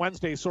deal on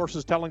Wednesday,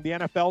 sources telling the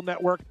NFL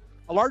Network.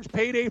 A large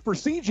payday for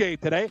CJ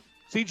today.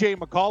 CJ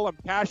McCollum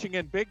cashing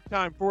in big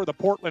time for the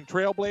Portland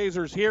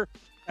Trailblazers here,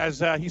 as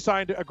he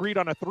agreed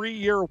on a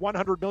 3-year,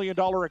 $100 million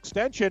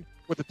extension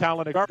with the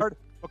talented guard.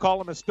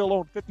 McCollum is still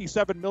owed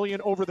 $57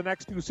 million over the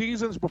next 2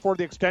 seasons before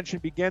the extension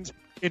begins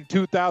in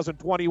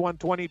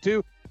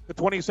 2021-22. The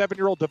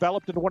 27-year-old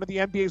developed into one of the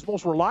NBA's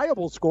most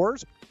reliable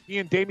scorers. He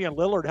and Damian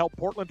Lillard helped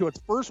Portland to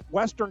its first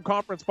Western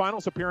Conference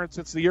Finals appearance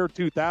since the year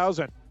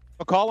 2000.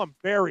 McCollum,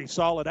 very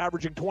solid,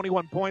 averaging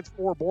 21 points,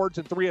 4 boards,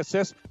 and 3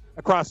 assists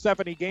across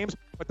 70 games.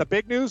 But the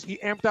big news, he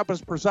amped up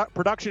his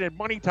production in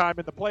money time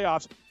in the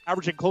playoffs,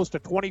 averaging close to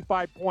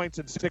 25 points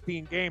in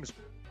 16 games.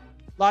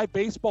 Live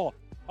baseball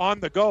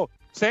on the go.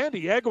 San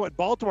Diego and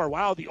Baltimore.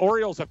 Wow, the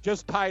Orioles have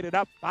just tied it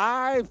up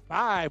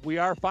 5-5. We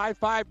are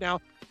 5-5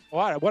 now.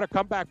 Wow, what a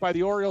comeback by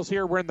the Orioles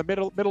here. We're in the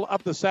middle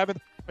of the 7th.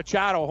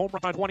 Machado, home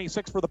run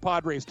 26 for the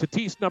Padres.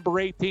 Tatis, number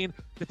 18.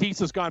 Tatis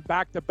has gone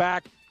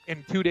back-to-back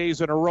in 2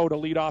 days in a row to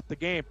lead off the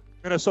game.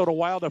 Minnesota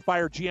Wild have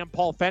fired GM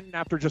Paul Fenton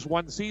after just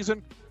 1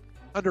 season.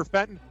 Under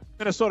Fenton,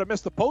 Minnesota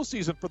missed the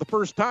postseason for the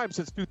first time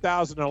since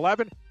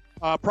 2011.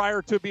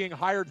 Prior to being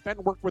hired,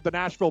 Fenton worked with the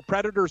Nashville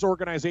Predators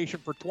organization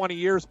for 20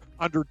 years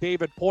under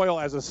David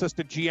Poile as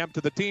assistant GM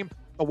to the team.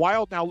 The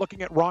Wild now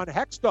looking at Ron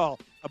Hextall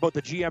about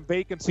the GM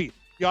vacancy.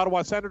 The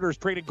Ottawa Senators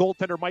trading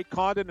goaltender Mike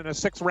Condon and a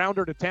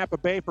 6th-rounder to Tampa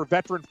Bay for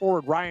veteran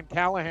forward Ryan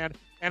Callahan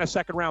and a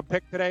 2nd-round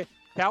pick today.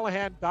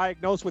 Callahan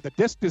diagnosed with a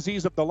disc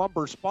disease of the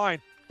lumbar spine.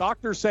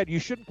 Doctors said you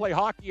shouldn't play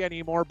hockey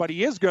anymore, but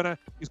he is gonna.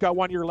 He's got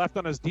 1 year left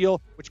on his deal,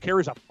 which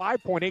carries a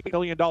 $5.8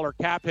 million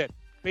cap hit.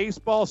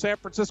 Baseball, San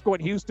Francisco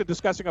and Houston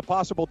discussing a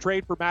possible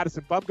trade for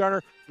Madison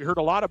Bumgarner. We heard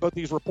a lot about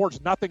these reports.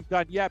 Nothing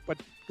done yet, but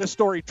this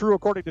story true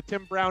according to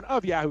Tim Brown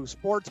of Yahoo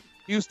Sports.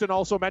 Houston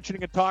also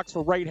mentioning in talks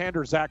for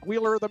right-hander Zach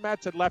Wheeler of the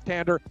Mets and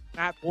left-hander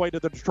Matt Boyd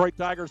of the Detroit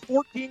Tigers.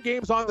 14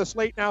 games on the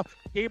slate now.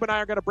 Gabe and I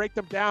are going to break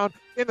them down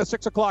In the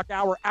 6 o'clock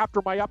hour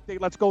after my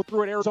update, let's go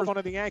through it. Arizona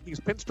and the Yankees.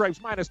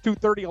 Pinstripes minus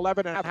 230,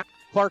 11.5.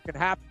 Clark and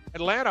half.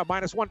 Atlanta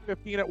minus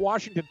 115 at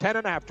Washington,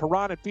 10.5.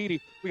 Tehran and Fidi.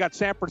 We got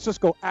San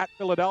Francisco at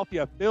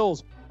Philadelphia.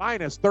 Bills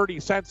minus 30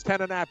 cents,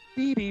 10.5.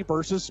 Fidi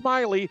versus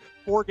Smiley.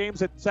 4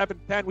 games at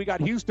 7.10. We got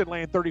Houston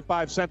laying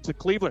 35 cents at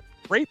Cleveland.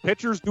 Great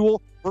pitchers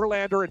duel.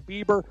 Verlander and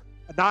Bieber.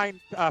 9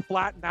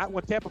 flat in that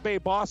one. Tampa Bay,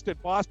 Boston.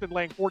 Boston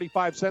laying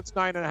 45 cents,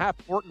 9.5.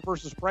 Morton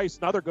versus Price,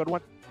 another good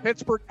one.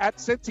 Pittsburgh at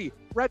Cincy.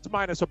 Reds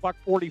minus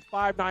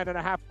 $1.45,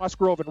 9.5.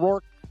 Musgrove and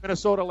Rourke.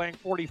 Minnesota laying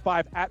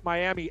 45 at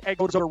Miami.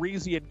 Egos,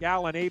 Rizzi and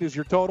Gallen, 8 is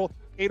your total.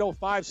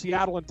 8:05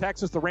 Seattle and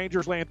Texas. The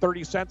Rangers laying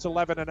 30 cents,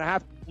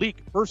 11.5. Leak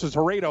versus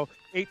Herrero.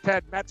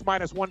 8:10 Mets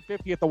minus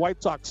 150 at the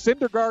White Sox.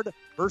 Syndergaard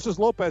versus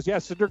Lopez.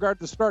 Yes, Syndergaard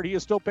to start. He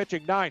is still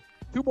pitching 9.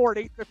 2 more at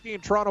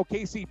 8:15. Toronto,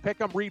 KC,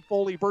 Pickham, Reed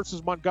Foley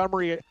versus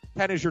Montgomery at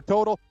 10 is your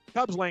total.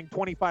 Cubs laying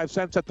 25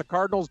 cents at the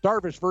Cardinals.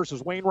 Darvish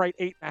versus Wainwright,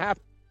 8.5.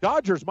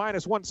 Dodgers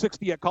minus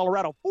 160 at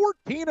Colorado,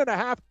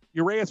 14.5.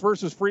 Urias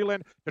versus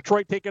Freeland.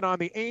 Detroit taking on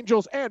the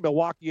Angels, and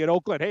Milwaukee at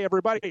Oakland. Hey,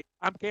 everybody.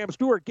 I'm Cam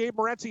Stewart, Gabe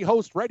Morency,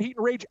 host, Red Heat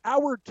and Rage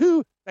Hour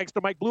 2. Thanks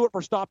to Mike Blewett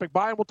for stopping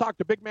by, and we'll talk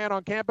to Big Man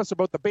on campus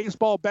about the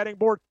baseball betting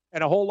board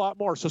and a whole lot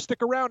more. So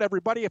stick around,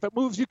 everybody. If it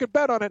moves, you can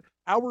bet on it.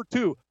 Hour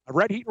 2 of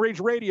Red Heat and Rage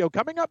Radio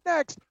coming up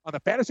next on the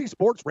Fantasy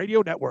Sports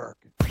Radio Network.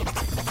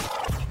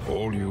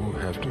 All you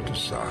have to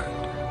decide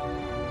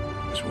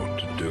is what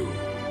to do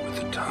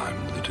with the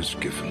time that is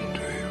given to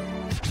you.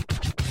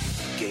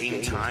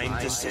 Game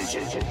time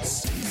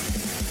decisions.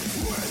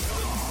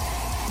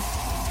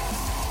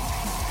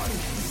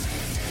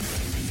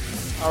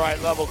 All right,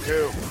 level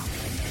 2.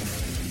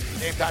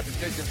 Game time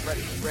decisions,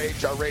 Ready to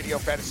Rage, our radio,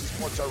 Fantasy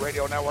Sports, our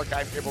radio network.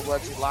 I'm Gabriel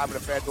Morency, live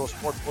at the FanDuel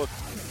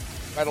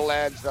Sportsbook,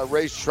 Meadowlands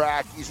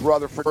Racetrack, East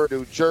Rutherford,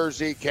 New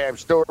Jersey. Cam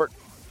Stewart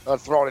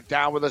throwing it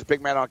down with us.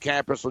 Big Man on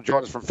campus will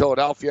join us from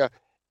Philadelphia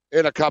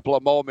in a couple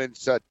of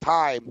moments'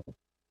 time.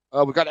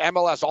 We've got an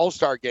MLS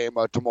All-Star game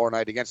tomorrow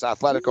night against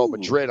Atletico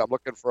Madrid. I'm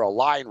looking for a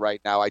line right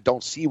now. I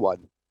don't see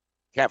one.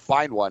 Can't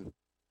find one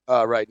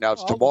right now.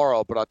 It's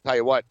tomorrow, but I'll tell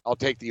you what. I'll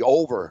take the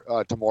over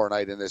tomorrow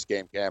night in this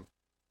game, Cam.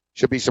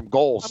 Should be some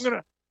goals.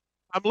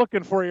 I'm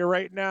looking for you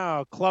right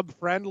now. Club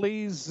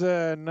friendlies.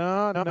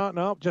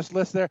 No. Just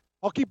list there.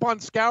 I'll keep on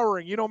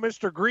scouring. You know,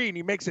 Mr. Green,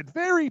 he makes it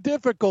very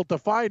difficult to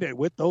find it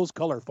with those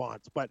color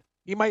fonts, but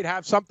he might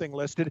have something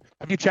listed.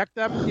 Have you checked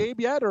them,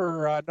 Gabe, yet,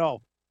 or no?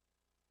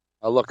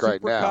 I'll look Super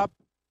right now. Cup.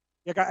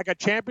 I got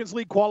Champions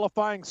League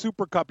qualifying,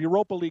 Super Cup,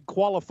 Europa League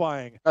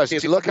qualifying. See,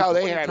 look how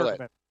they handle it.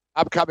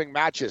 Upcoming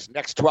matches,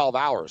 next 12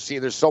 hours. See,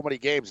 there's so many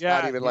games.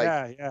 Not even like,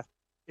 yeah.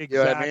 Exactly.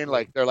 You know what I mean?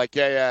 Like, they're like,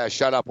 yeah,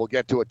 shut up. We'll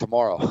get to it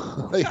tomorrow.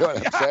 You know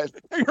what I'm saying?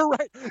 You're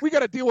right. We got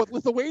to deal with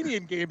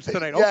Lithuanian games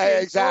tonight. Yeah,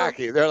 okay,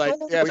 exactly. They're like,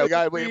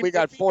 we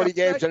got 40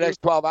 games in the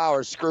next 12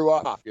 hours. Screw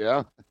off, you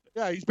know?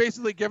 Yeah, he's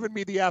basically giving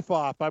me the F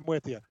off. I'm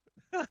with you.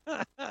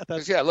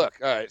 Yeah, look.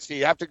 All right. See,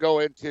 you have to go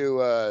into.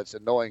 It's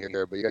annoying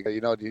here, but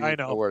you know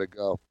where to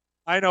go.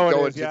 I know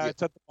it is. Yeah,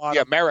 it's at the bottom.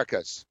 The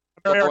Americas.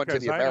 Go into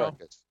the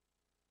Americas.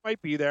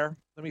 Might be there.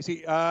 Let me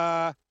see.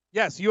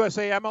 Yes,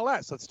 USA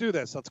MLS. Let's do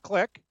this. Let's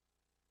click.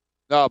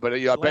 No, but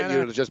I bet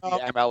you it'll just be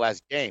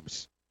MLS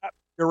games.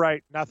 You're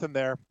right. Nothing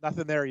there.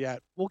 Nothing there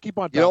yet. We'll keep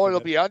on. You know what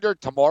it'll be under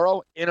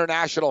tomorrow?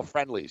 International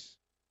friendlies.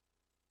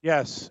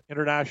 Yes,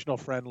 international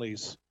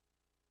friendlies.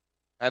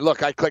 And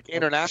look, I click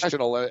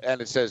international, and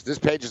it says this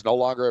page is no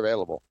longer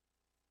available.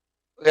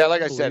 Yeah,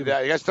 like I said,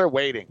 I guess they're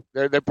waiting.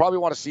 They probably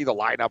want to see the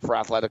lineup for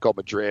Atletico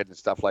Madrid and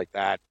stuff like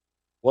that.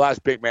 We'll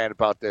ask Big Man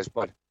about this,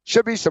 but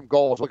should be some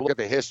goals. Look at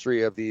the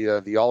history of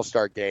the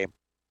All-Star game,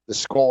 the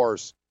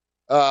scores.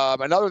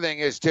 Another thing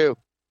is, too,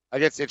 I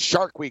guess it's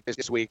Shark Week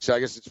this week, so I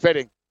guess it's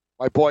fitting.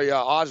 My boy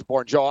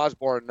Joe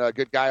Osborne, a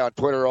good guy on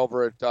Twitter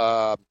over at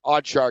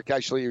Oddshark,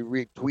 actually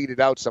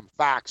retweeted out some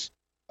facts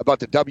about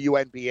the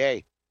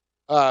WNBA.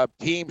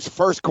 Teams'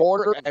 first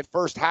quarter and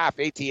first half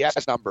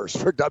ATS numbers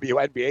for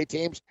WNBA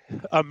teams.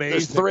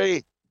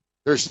 Amazing.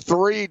 There's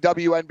three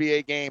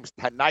WNBA games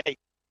tonight,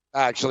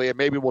 actually, and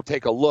maybe we'll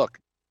take a look.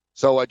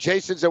 So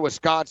Jason's in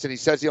Wisconsin. He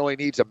says he only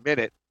needs a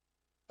minute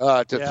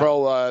to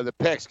throw the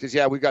picks because,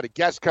 we've got a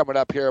guest coming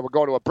up here. We're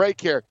going to a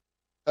break here,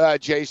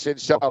 Jason.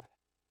 So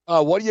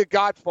what do you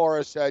got for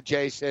us,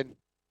 Jason?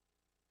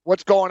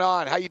 What's going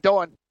on? How you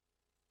doing?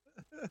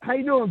 How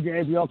you doing,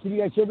 Gabriel? Can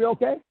you guys hear me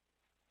okay?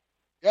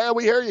 Yeah,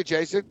 we hear you,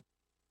 Jason.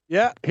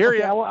 Yeah, hear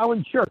you. I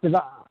wasn't sure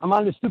because I'm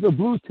on the stupid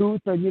Bluetooth,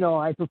 and,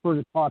 I prefer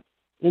to talk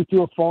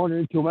into a phone or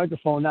into a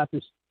microphone, not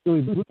this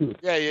silly Bluetooth.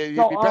 Yeah, you'd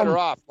be better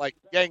off. Like,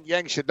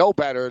 Yang should know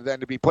better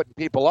than to be putting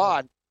people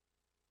on.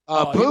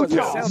 Bluetooth. He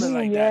wasn't sounding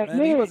like that,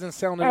 man. He wasn't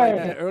sounding like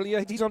that earlier.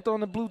 He jumped on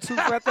the Bluetooth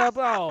right there.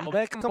 Oh,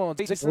 man, come on,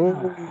 Jason.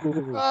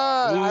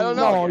 I don't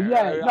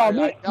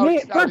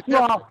know. First of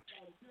all,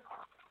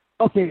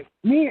 okay,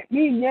 me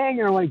and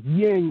Yang are like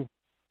yin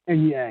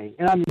and yang,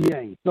 and I'm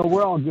yang, so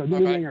we're all good. Me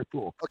and Yang are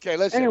cool. Okay,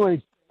 listen. Anyways,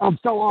 a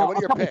couple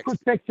picks? quick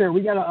picks here.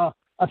 We got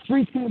a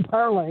 3-team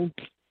parlay,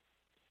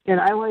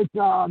 and I like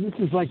this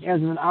is like as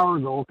of an hour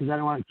ago because I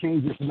don't want to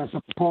change this and mess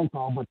up the phone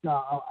call. But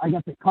I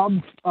got the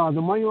Cubs,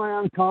 the money line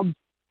on Cubs,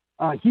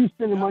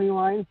 Houston the money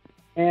line,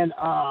 and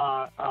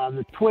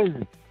the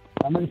Twins.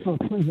 I'm going to throw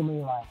Twins the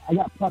money line. I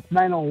got plus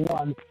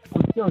 901.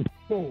 I'm still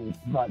changed,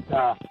 but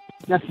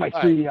that's my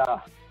three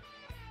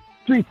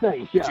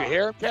things. Yeah. Did you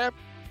hear him, Cam?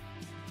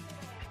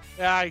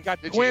 Yeah, you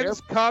got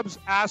Twins, Cubs,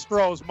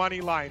 Astros money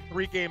line,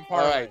 3-game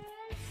parlay.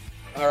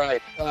 All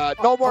right.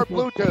 No more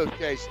Bluetooth,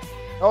 Jason.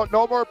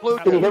 No more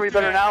Bluetooth. Can you hear me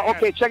better now?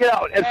 Okay, check it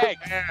out. Hey,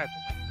 man.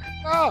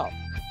 Oh.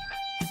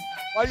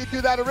 Why did you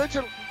do that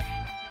originally?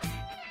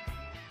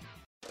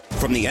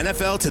 From the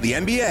NFL to the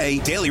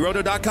NBA,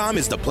 DailyRoto.com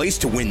is the place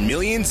to win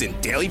millions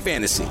in daily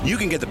fantasy. You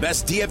can get the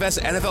best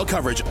DFS NFL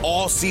coverage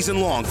all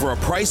season long for a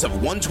price of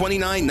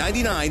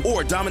 $129.99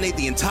 or dominate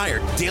the entire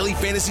daily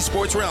fantasy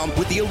sports realm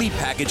with the Elite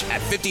Package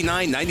at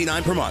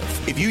 $59.99 per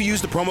month. If you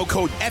use the promo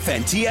code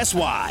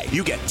FNTSY,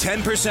 you get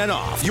 10%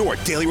 off your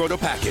Daily Roto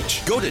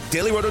package. Go to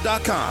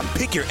DailyRoto.com,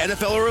 pick your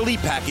NFL or Elite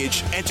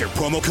Package, enter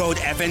promo code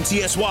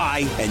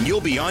FNTSY, and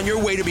you'll be on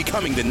your way to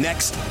becoming the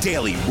next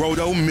Daily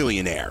Roto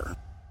millionaire.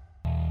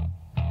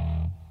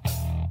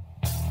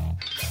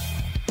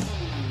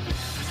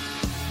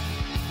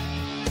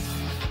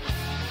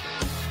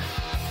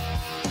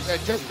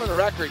 Just for the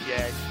record,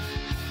 Yang,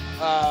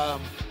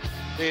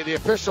 the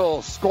official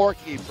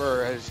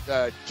scorekeeper has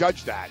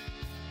judged that,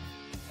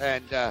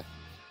 and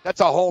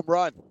that's a home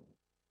run.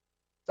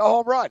 It's a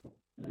home run.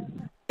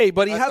 Hey,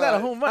 buddy, how that a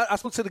home run? I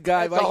spoke to the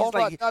guy.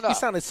 Right? He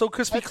sounded so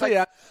crispy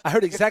clear. I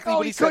heard exactly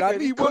what he said. I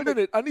need 1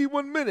 minute. I need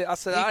 1 minute. I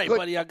said, all right,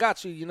 buddy, I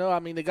got you. You know, I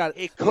mean, they got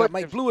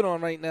Mike Blewett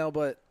on right now,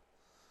 but.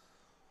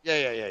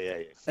 Yeah.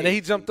 See, and then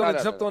he jumped on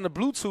the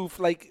Bluetooth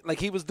like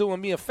he was doing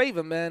me a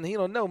favor, man. He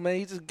don't know, man.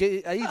 I just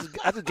gave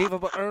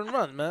up an earned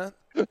run, man.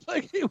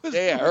 Like he was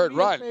earned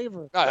run.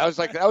 No, that was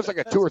like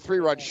a 2 or 3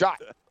 run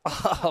shot.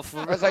 Oh, for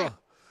real? I was like,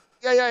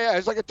 yeah. It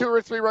was like a 2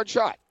 or 3 run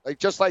shot, like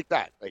just like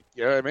that. Like,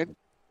 you know what I mean?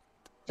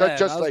 Man,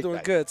 just I was like doing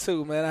that. good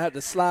too, man. I had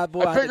the slide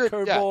ball, I had the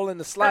curveball, and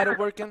the slider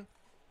working.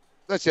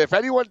 Listen, if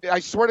anyone, I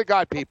swear to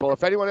God, people,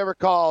 if anyone ever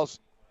calls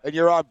and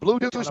you're on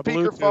Bluetooth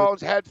speakerphones,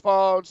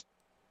 headphones,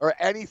 or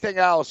anything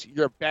else,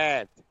 you're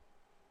banned.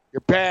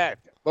 You're banned.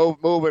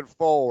 Moving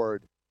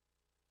forward.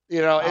 You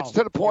know, it's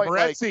to the point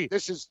like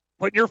this is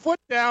putting your foot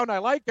down. I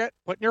like it.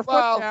 Putting your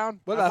foot down.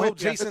 Well, I hope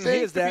Jason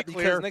hears that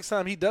because next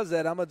time he does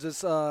that, I'm gonna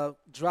just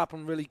drop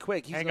him really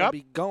quick. He's gonna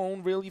be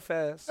gone really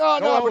fast. No.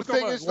 But the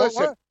thing is,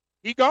 listen,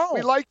 he gone.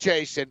 We like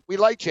Jason,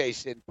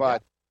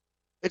 but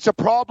it's a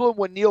problem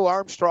when Neil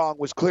Armstrong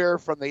was clear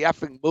from the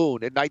effing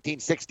moon in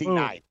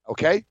 1969.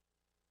 Okay.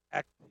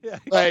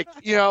 Like,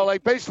 you know,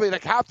 like basically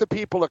like half the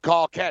people that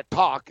call can't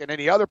talk, and then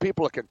the other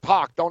people that can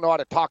talk don't know how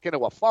to talk into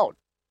a phone.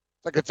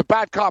 It's like it's a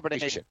bad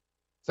combination.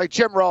 It's like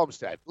Jim Rome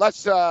said,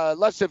 less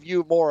of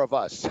you, more of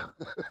us. All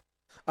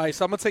right,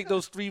 so I'm going to take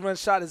those 3-run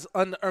shots as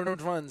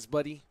unearned runs,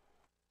 buddy.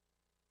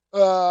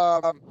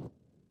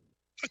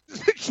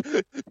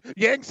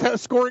 Yang's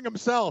scoring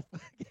himself.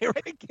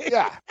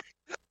 Yeah.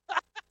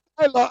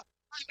 I love.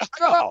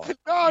 No.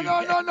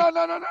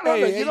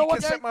 Hey, you know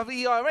what? Set my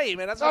VRA,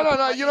 man. That's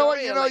no. You know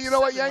what? You know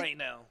what, Yang? Right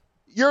now.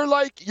 You're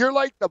like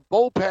the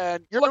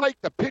bullpen. You're like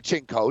the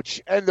pitching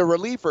coach, and the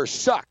relievers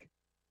suck.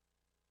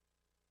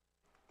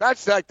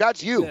 That's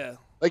you. Yeah.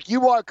 Like you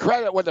want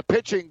credit when the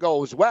pitching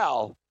goes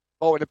well,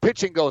 but when the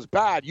pitching goes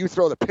bad, you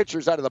throw the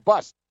pitchers out of the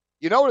bus.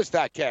 You notice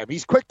that, Cam?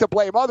 He's quick to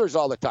blame others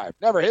all the time.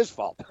 Never his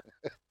fault.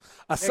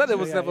 I said it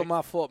was never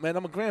my fault, man.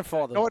 I'm a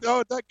grandfather. No,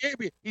 that gave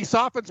me. He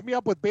softens me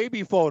up with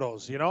baby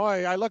photos. You know,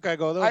 I look, I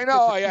go. I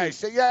know.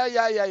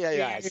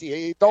 Yeah.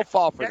 See, don't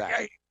fall for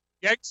that.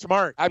 Yang's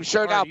smart. I'm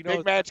sure now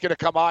Big Man's going to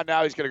come on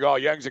now. He's going to go,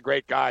 Young's a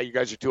great guy. You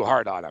guys are too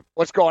hard on him.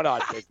 What's going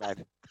on, Big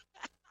Man?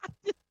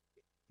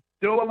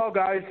 Hello,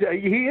 guys.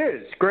 He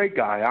is great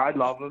guy. I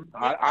love him.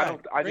 I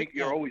think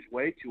you're always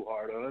way too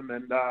hard on him,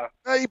 and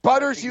he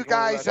butters you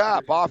guys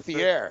up off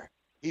the air.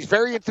 He's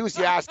very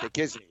enthusiastic,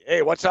 isn't he?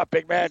 Hey, what's up,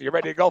 big man? You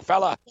ready to go,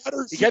 fella?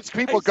 He gets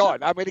people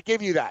going. I'm going to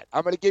give you that.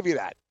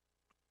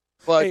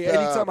 But hey,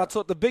 anytime I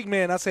talk to big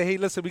man, I say, hey,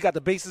 listen, we got the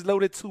bases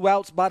loaded, 2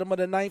 outs, bottom of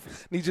the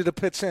ninth. Need you to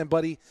pitch in,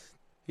 buddy.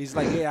 He's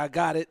like, yeah, I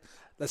got it.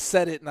 Let's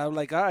set it. And I'm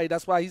like, all right,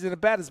 that's why he's in the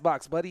batter's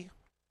box, buddy.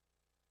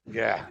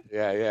 Yeah.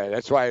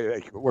 That's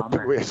why we're all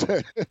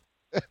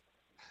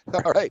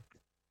right.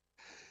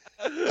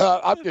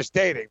 I'm just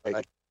stating.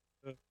 Like,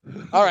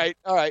 all right.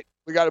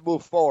 We got to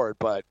move forward,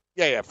 but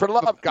yeah. For the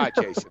love of God,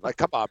 Jason. Like,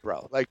 come on,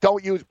 bro. Like,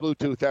 don't use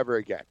Bluetooth ever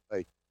again.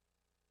 Like,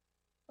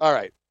 all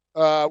right.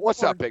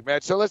 What's up, big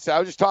man? So listen, I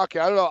was just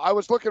talking. I don't know. I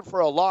was looking for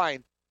a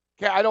line.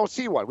 I don't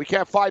see one. We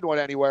can't find one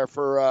anywhere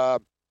for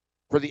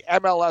the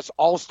MLS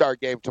All-Star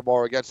game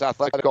tomorrow against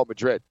Atletico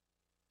Madrid.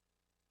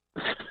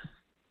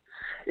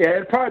 Yeah,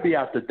 it'd probably be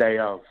out the day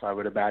of, I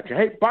would imagine.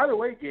 Hey, by the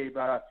way, Gabe,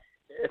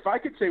 if I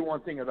could say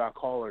one thing about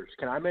callers,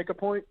 can I make a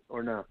point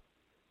or no?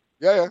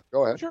 Yeah,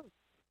 go ahead. Sure.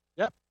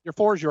 Yep, your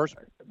 4 is yours.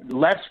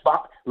 Less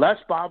Bob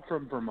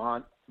from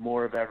Vermont,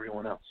 more of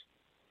everyone else.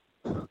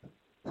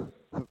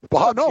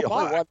 Bob, I'm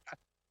going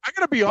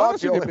to be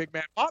honest with you, big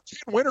man. Bob's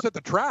hitting winners at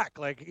the track.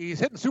 Like, he's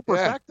hitting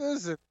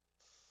superfectas and,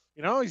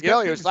 You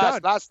know, he was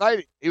last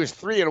night. He was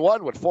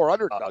 3-1 with 4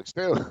 underdogs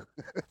too.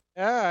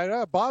 Yeah, I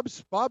know.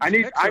 Bob's. I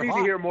need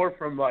to hear more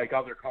from like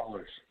other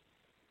callers.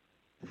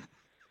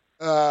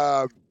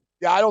 Yeah,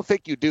 I don't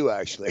think you do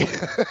actually.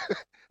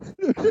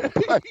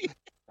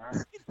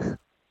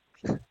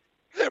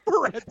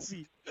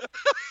 Morency.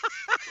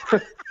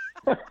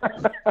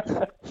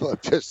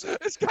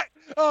 This guy.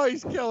 Oh,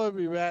 he's killing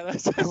me, man. I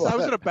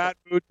was in a bad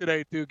mood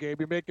today too,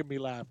 Gabe. You're making me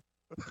laugh.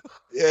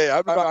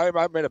 Yeah,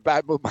 I'm in a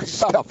bad mood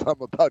myself.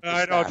 I'm about to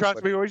I know. snap,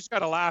 Trust me, we just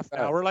gotta laugh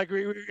now. We're like,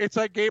 it's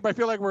like Gabe. I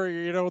feel like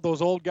we're those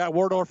old guys,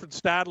 Wardorf and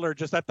Stadler,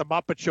 just at the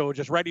Muppet Show,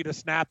 just ready to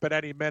snap at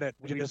any minute.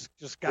 We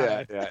just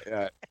got.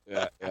 Yeah.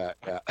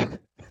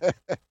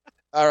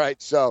 All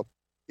right, so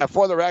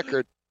for the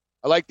record,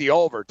 I like the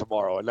over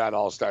tomorrow in that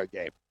All-Star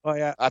game. Oh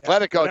yeah,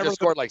 Atletico just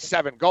scored like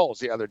 7 goals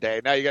the other day.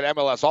 Now you got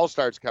MLS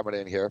All-Stars coming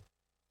in here,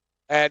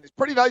 and it's a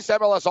pretty nice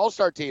MLS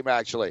All-Star team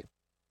actually.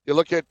 You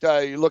look at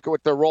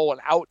what they're rolling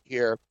out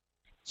here.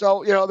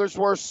 So there's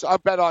worse. I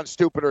bet on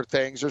stupider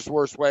things. There's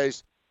worse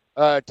ways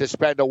to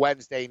spend a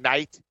Wednesday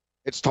night.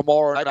 It's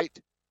tomorrow night,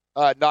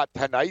 not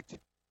tonight.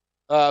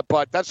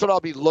 But that's what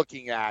I'll be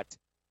looking at.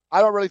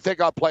 I don't really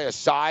think I'll play a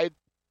side.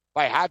 If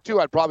I had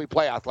to, I'd probably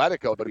play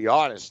Atletico, to be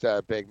honest,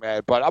 big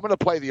man. But I'm going to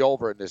play the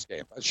over in this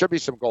game. There should be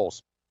some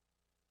goals.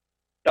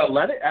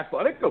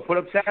 Atletico put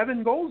up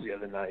 7 goals the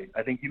other night.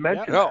 I think you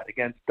mentioned that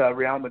against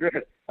Real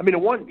Madrid. I mean,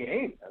 in one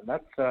game, and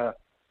that's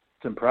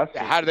impressive.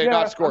 Yeah, how do they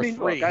not score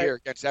 3 here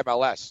against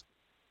MLS?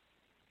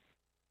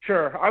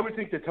 Sure. I would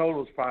think the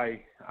total's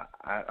probably,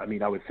 I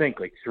would think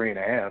like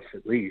 3.5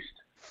 at least,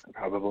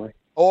 probably.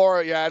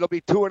 Or, it'll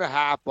be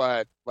 2.5,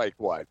 but like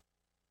what?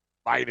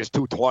 Minus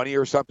 220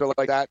 or something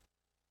like that?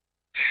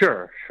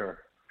 Sure.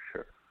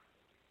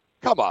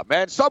 Come on,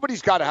 man.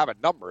 Somebody's got to have a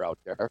number out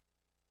there.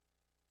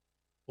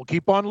 We'll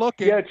keep on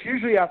looking. Yeah, it's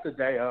usually after the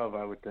day of,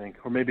 I would think,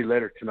 or maybe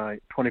later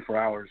tonight, 24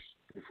 hours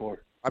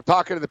before. I'm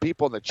talking to the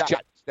people in the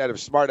chat instead of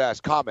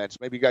smart-ass comments.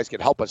 Maybe you guys can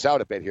help us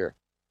out a bit here.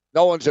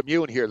 No one's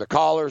immune here. The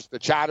callers, the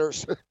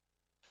chatters.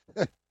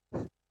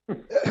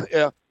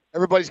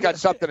 Everybody's got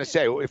something to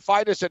say.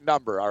 Find us a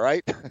number, all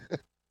right?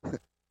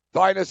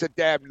 Find us a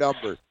damn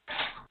number.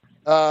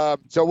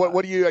 So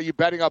what are you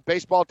betting on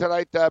baseball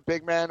tonight,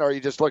 big man, or are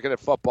you just looking at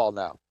football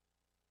now?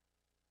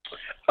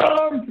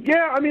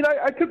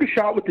 I took a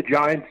shot with the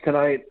Giants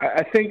tonight.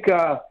 I think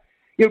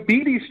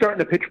Beatty's starting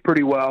to pitch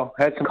pretty well,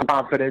 has some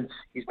confidence.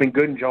 He's been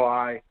good in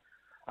July.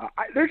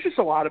 There's just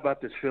a lot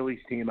about this Phillies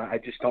team I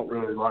just don't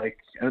really like,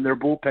 and their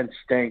bullpen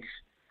stinks.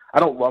 I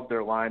don't love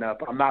their lineup.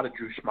 I'm not a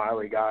Drew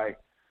Smiley guy.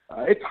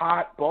 It's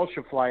hot. Balls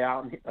should fly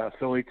out in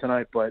Philly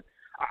tonight, but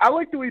I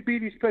like the way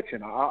Beatty's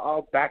pitching.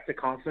 I'll back the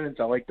confidence.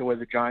 I like the way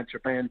the Giants are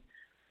playing.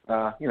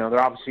 They're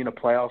obviously in a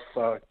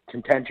playoff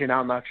contention.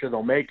 I'm not sure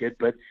they'll make it,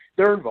 but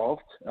they're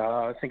involved.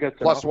 I think that's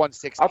plus enough.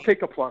 160. I'll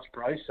take a plus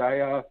price.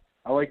 I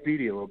like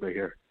Beatty a little bit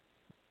here.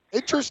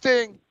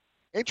 Interesting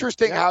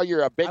how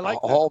you're a big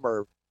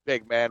homer,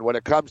 big man, when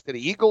it comes to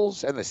the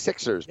Eagles and the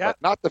Sixers,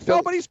 but not the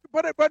Phillies.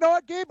 But no,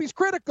 Gabe, he's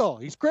critical.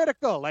 He's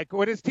critical. Like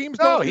when his team's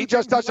he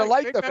just doesn't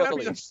like the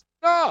Phillies.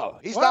 No,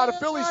 he's not a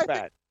Phillies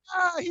fan.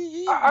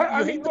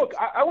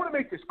 I want to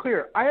make this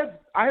clear. I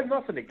have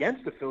nothing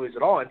against the Phillies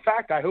at all. In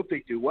fact, I hope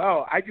they do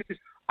well.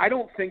 I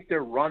don't think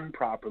they're run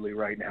properly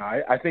right now.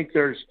 I think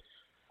there's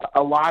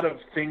a lot of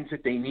things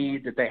that they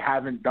need that they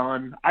haven't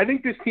done. I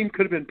think this team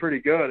could have been pretty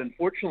good.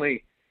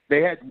 Unfortunately,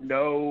 they had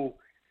no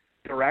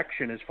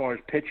direction as far as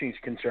pitching is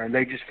concerned.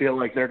 They just feel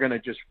like they're going to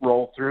just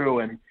roll through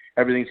and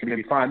everything's going to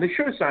be fine. They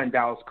should have signed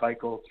Dallas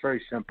Keuchel. It's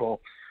very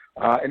simple.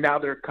 And now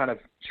they're kind of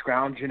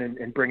scrounging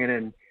and bringing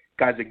in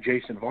guys like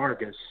Jason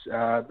Vargas.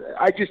 I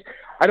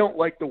don't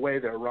like the way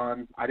they're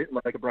run. I didn't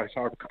like the Bryce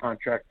Harper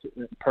contract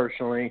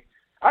personally.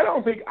 I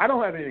don't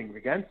have anything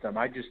against them.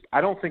 I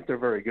don't think they're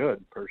very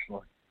good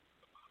personally.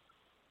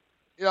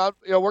 We're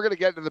going to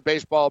get into the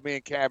baseball, me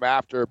and Cam,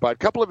 after, but a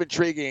couple of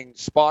intriguing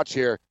spots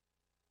here.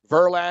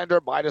 Verlander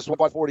minus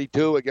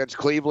 142 against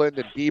Cleveland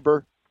and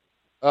Bieber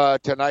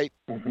tonight.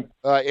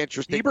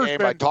 Interesting game.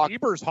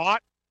 Bieber's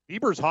hot.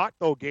 Bieber's hot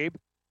though, Gabe.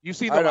 You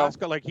see the last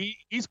guy, like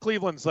he's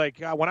Cleveland's like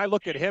when I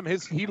look at him,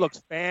 he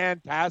looks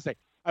fantastic.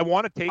 I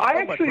want to take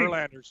him, but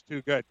Verlander's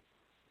too good.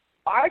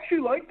 I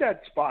actually like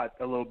that spot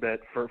a little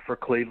bit for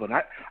Cleveland.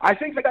 I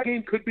think that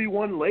game could be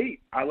won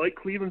late. I like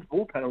Cleveland's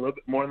bullpen a little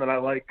bit more than I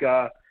like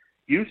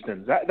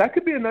Houston's. That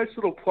could be a nice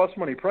little plus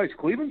money price.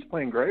 Cleveland's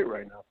playing great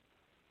right now.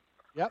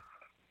 Yep.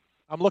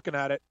 I'm looking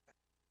at it.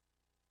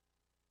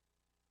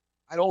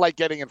 I don't like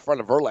getting in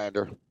front of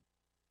Verlander.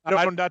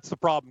 That's the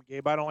problem,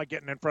 Gabe. I don't like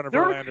getting in front of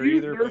Verlander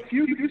either. There are a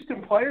few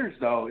Houston players,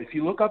 though. If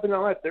you look up in the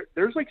left,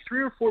 there's like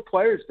 3 or 4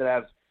 players that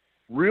have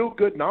real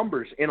good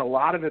numbers in a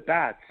lot of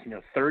at-bats.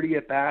 30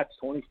 at-bats,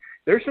 20.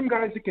 There's some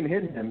guys that can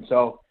hit him.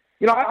 So,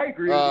 I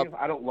agree with you.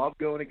 I don't love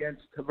going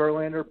against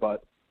Verlander,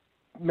 but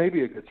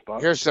maybe a good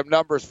spot. Here's some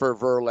numbers for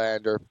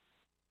Verlander.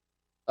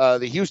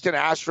 The Houston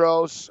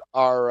Astros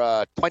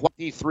are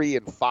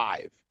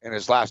 23-5 in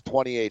his last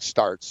 28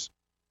 starts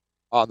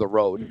on the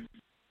road.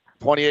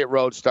 28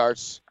 road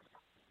starts.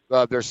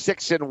 They're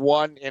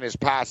 6-1 in his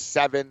past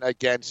 7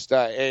 against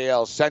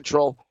AL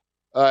Central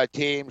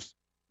teams.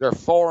 They're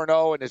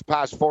 4-0 in his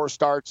past 4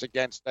 starts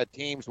against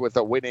teams with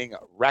a winning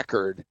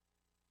record.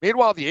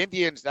 Meanwhile, the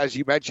Indians, as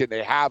you mentioned,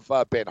 they have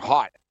been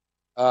hot.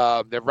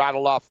 They've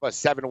rattled off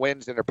 7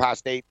 wins in their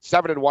past 8,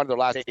 7-1 in their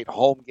last 8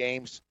 home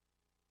games.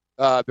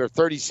 They're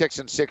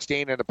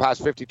 36-16 in the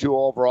past 52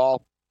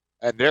 overall,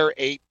 and they're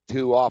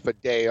 8-2 off a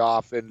day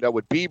off. And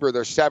with Bieber,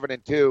 they're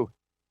 7-2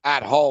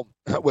 at home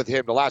with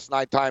him. The last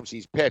 9 times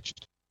he's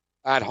pitched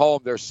at home,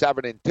 they're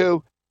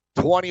 7-2,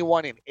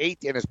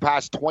 21-8 in his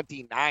past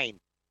 29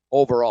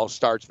 overall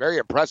starts. Very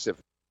impressive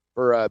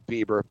for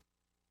Bieber,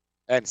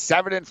 and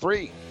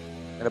 7-3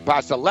 in the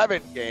past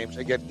 11 games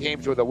against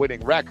teams with a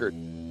winning record.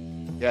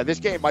 Yeah, this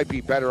game might be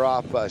better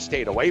off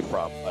stayed away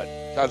from, but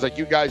sounds like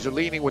you guys are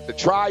leaning with the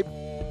Tribe.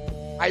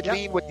 I'd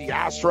lean with the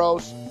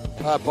Astros,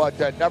 but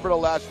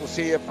nevertheless, we'll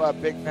see if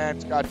Big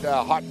Man's got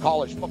hot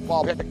college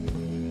football pick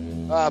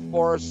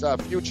for us,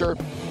 future,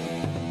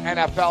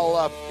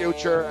 NFL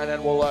future, and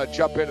then we'll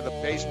jump into the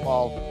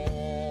baseball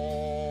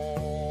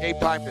game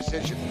time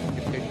decision.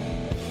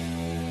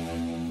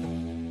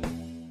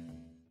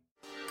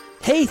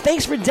 Hey,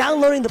 thanks for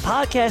downloading the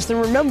podcast.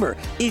 And remember,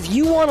 if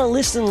you want to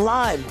listen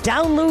live,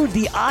 download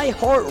the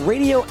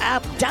iHeartRadio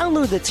app,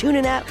 download the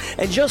TuneIn app,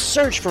 and just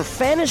search for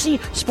Fantasy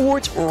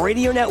Sports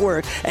Radio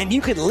Network, and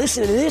you can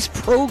listen to this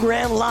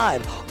program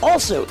live.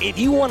 Also, if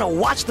you want to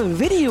watch the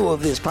video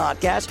of this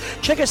podcast,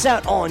 check us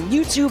out on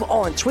YouTube,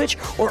 on Twitch,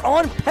 or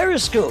on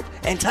Periscope,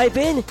 and type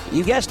in,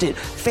 you guessed it,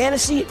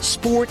 Fantasy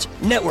Sports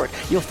Network.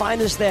 You'll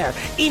find us there.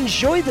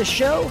 Enjoy the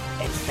show,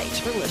 and thanks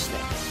for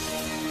listening.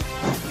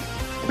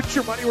 Put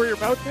your money where your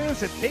mouth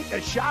is and take a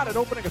shot at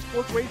opening a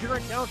sports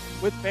wagering account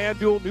with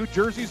FanDuel, New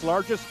Jersey's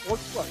largest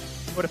sportsbook.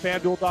 Go to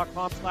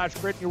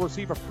FanDuel.com/grid and you'll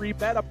receive a free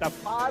bet up to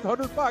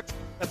 $500.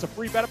 That's a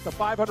free bet up to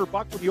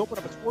 $500 when you open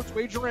up a sports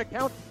wagering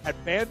account at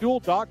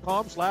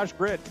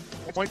FanDuel.com/grid.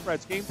 Point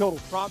spreads, game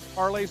totals, props,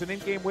 parlays, and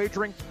in-game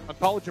wagering on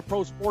college and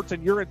pro sports,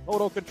 and you're in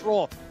total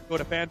control. Go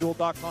to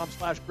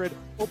FanDuel.com/grid,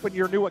 open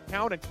your new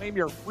account, and claim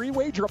your free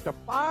wager up to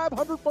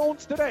 500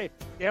 bones today.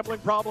 Gambling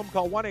problem?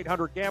 Call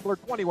 1-800-GAMBLER.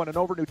 21 and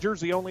over, New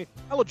Jersey only.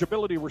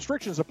 Eligibility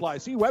restrictions apply.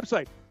 See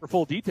website for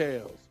full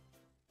details.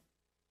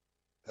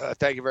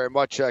 Thank you very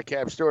much,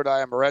 Cam Stewart. I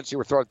am Morency.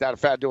 We're throwing it down at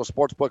FanDuel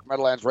Sportsbook,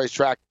 Meadowlands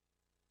Racetrack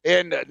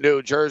in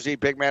New Jersey.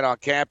 Big Man on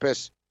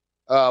campus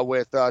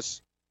with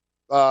us.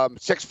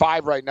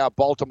 6-5 right now,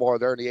 Baltimore.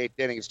 They're in the 8th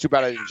inning. It's too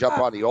bad I didn't jump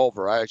on the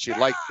over. I actually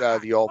liked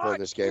the over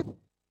in this game.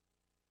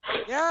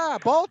 Yeah,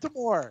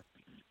 Baltimore.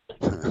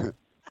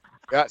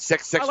 Yeah,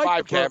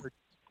 6-5, Cam.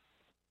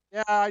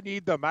 Yeah, I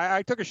need them.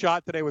 I took a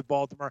shot today with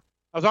Baltimore.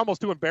 I was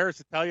almost too embarrassed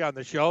to tell you on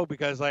the show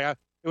because it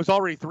was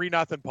already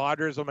 3-0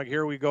 Padres. I'm like,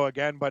 here we go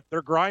again. But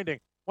they're grinding.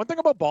 One thing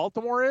about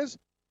Baltimore is,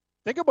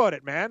 think about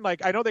it, man.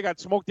 Like, I know they got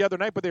smoked the other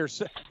night, but they were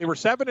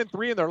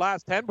 7-3 in their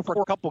last 10 before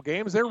a couple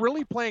games. They're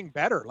really playing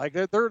better. Like,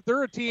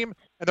 they're a team,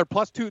 and they're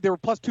 +2. They were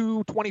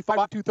 +225,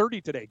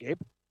 230 today,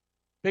 Gabe.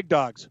 Big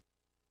dogs.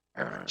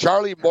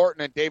 Charlie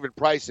Morton and David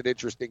Price, an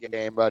interesting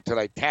game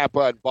tonight. Tampa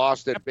and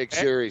Boston, big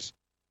series.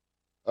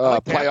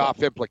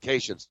 Playoff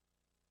implications.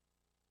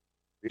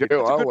 You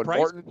do, with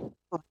Morton?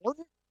 For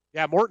Morton?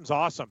 Yeah, Morton's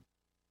awesome.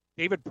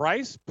 David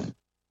Price?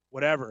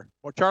 Whatever.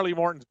 Well, Charlie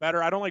Morton's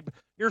better.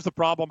 Here's the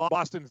problem.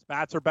 Boston's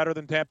bats are better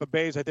than Tampa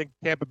Bay's. I think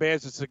Tampa Bay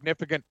has a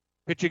significant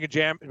pitching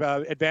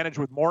advantage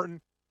with Morton.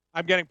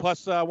 I'm getting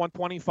plus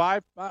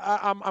 125.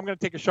 I'm going to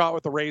take a shot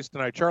with the Rays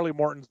tonight. Charlie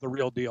Morton's the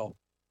real deal.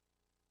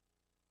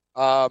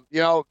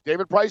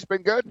 David Price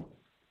been good.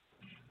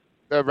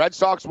 The Red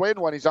Sox win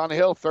when he's on the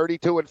hill,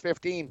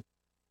 32-15.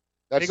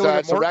 That's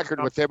a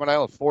record with him on the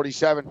hill,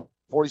 47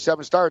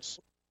 starts.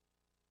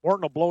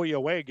 Morton will blow you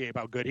away, Gabe,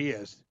 how good he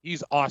is.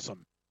 He's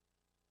awesome.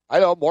 I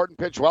know Morton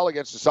pitched well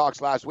against the Sox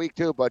last week,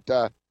 too, but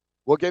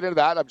we'll get into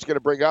that. I'm just going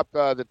to bring up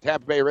the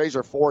Tampa Bay Rays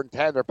are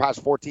 4-10. They're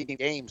past 14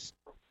 games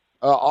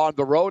on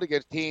the road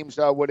against teams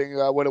with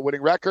a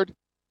winning record.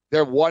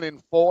 They're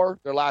 1-4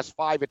 their last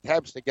 5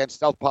 attempts against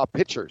southpaw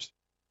pitchers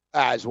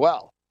as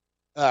well.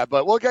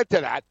 But we'll get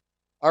to that.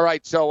 All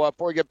right, so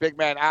before we get Big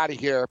Man out of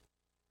here,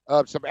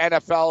 some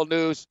NFL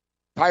news.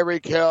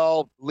 Tyreek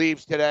Hill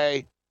leaves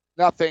today.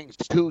 Nothing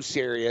too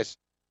serious.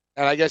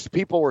 And I guess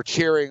people were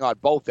cheering on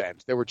both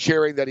ends. They were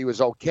cheering that he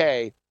was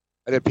okay,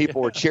 and then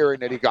people were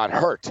cheering that he got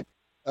hurt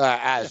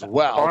as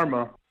well.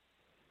 Karma.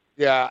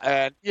 Yeah,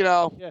 and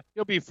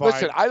he'll be fine.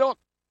 Listen, I don't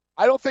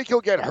think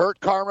he'll get hurt,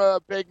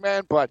 Karma, Big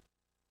Man, but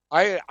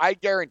I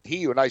guarantee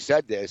you, and I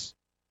said this,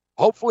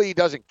 hopefully he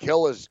doesn't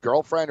kill his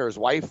girlfriend or his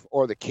wife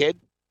or the kid,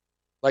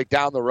 like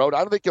down the road. I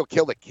don't think he'll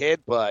kill the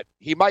kid, but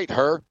he might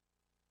hurt.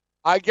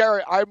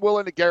 I'm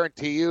willing to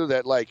guarantee you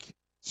that, like,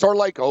 sort of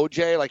like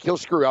OJ, like he'll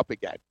screw up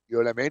again. You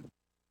know what I mean?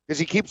 Because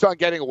he keeps on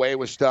getting away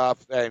with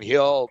stuff, and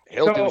he'll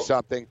do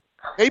something.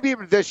 Maybe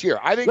even this year.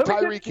 I think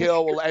Tyreek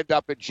Hill will end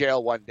up in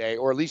jail one day,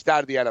 or at least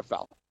out of the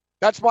NFL.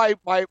 That's my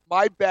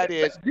bet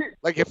is,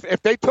 like,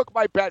 if they took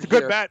my bet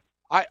good bet.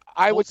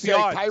 I would say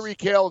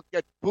Tyreek Hill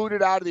gets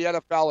booted out of the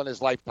NFL in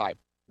his lifetime.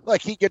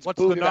 Like, he gets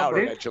booted out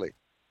eventually.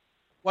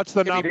 What's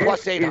the number?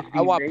 Plus 800.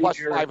 I want plus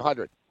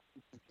 500.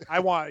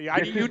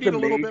 You need a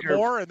little bit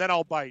more, and then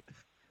I'll bite.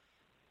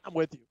 I'm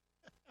with you.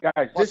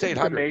 Guys, this is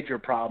a major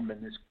problem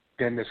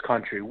in this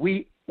country.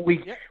 We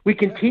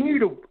continue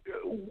to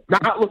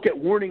not look at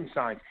warning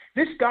signs.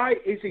 This guy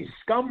is a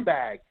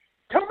scumbag.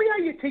 Tell me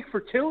how you take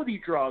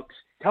fertility drugs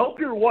to help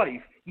your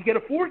wife. You get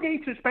a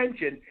 4-game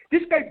suspension.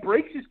 This guy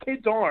breaks his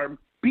kid's arm,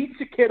 beats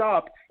the kid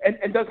up,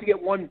 and doesn't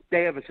get 1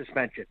 day of a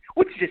suspension.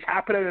 What's just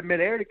happened out of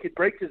midair? The kid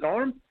breaks his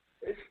arm?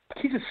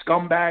 He's a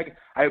scumbag.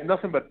 I have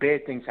nothing but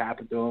bad things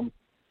happen to him.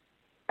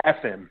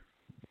 F him.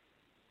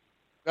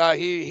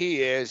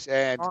 He is.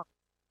 And,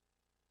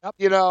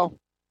 you know,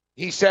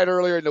 he said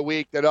earlier in the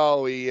week that,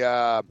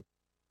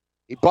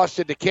 he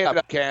busted the kid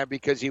up, Cam,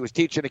 because he was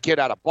teaching the kid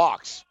how to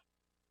box.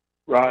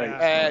 Right.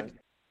 And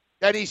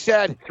then he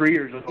said, 3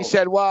 years old. He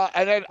said, well,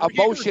 and then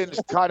emotions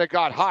kind of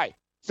got high.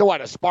 So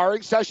what, a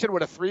sparring session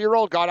with a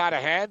 3-year-old got out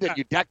of hand and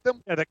you decked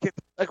him? Yeah, the kid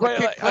I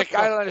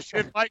don't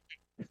understand.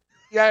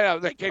 Yeah,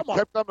 the kid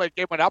tripped him, gave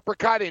him an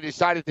uppercut, and he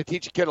decided to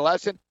teach a kid a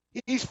lesson.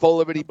 He's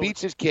full of it. He beats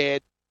his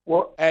kid,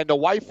 and the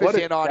wife is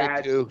in on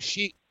it too.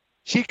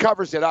 She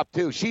covers it up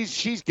too.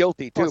 She's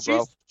guilty too,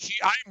 bro.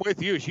 I'm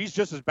with you. She's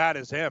just as bad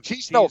as him.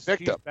 She's no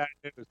victim. She's bad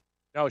news.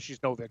 No, she's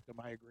no victim.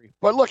 I agree.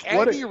 But look,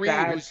 what Andy a Reid,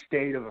 sad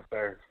state of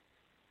affairs.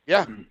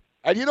 Yeah,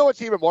 and you know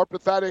what's even more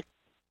pathetic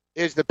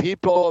is the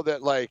people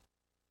that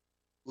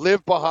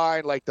live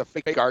behind the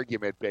fake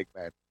argument, big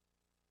man.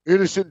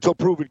 Innocent until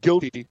proven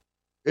guilty.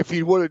 If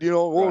he would have,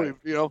 if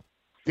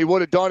he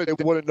would have done it,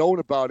 they would have known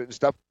about it and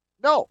stuff.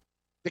 No,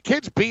 the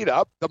kid's beat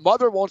up. The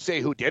mother won't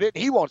say who did it.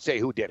 He won't say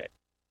who did it.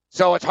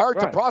 So it's hard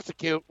to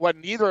prosecute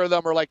when neither of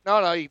them are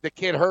no, the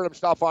kid hurt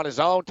himself on his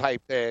own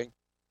type thing.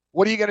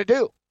 What are you going to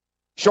do?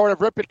 Short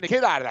of ripping the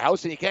kid out of the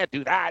house, and you can't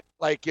do that.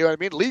 You know what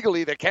I mean?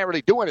 Legally, they can't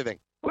really do anything.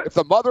 If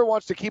the mother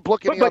wants to keep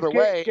looking the other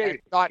way and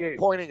not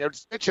pointing and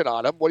snitching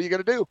on him, what are you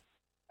going to do?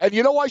 And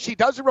you know why she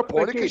doesn't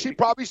report it? Because she's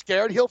probably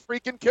scared he'll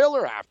freaking kill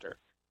her after.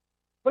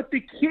 But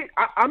the kid,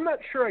 I'm not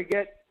sure I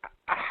get,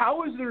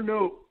 how is there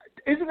no,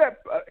 isn't that,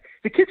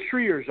 the kid's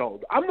 3 years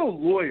old. I'm no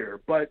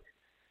lawyer, but.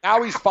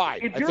 Now he's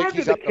 5. If you're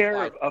under the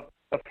care of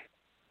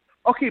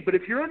okay, but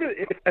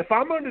if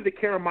I'm under the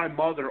care of my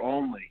mother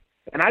only,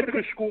 and I go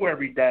to school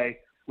every day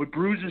with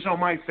bruises on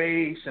my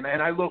face, and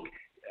I look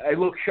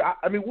shot,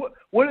 I mean,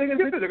 what are they going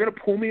to do? They're going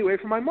to pull me away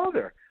from my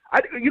mother.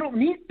 You don't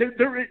need,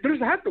 there's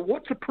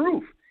what's the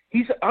proof?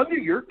 He's under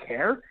your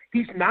care.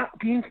 He's not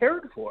being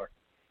cared for.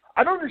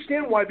 I don't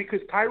understand why,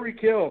 because Tyreek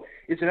Hill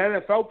is an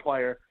NFL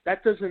player,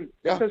 that doesn't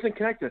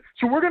connect it.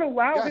 So we're going to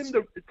allow him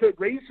to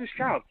raise his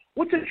child.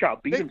 What's a child?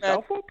 Beat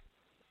himself up?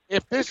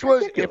 If this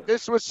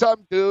was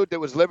some dude that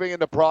was living in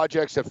the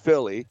projects of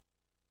Philly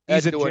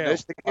and doing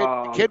this, the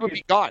kid would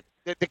be gone.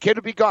 The kid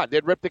would be gone.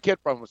 They'd rip the kid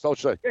from him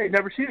socially. Yeah,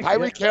 never seen it.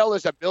 Tyreek Hill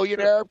is a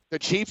millionaire. The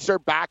Chiefs are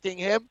backing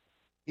him.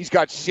 He's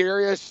got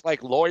serious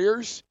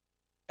lawyers,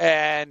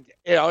 and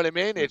you know what I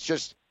mean. It's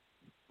just.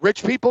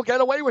 Rich people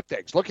get away with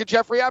things. Look at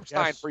Jeffrey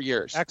Epstein for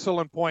years.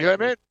 Excellent point. You know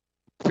what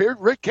I mean?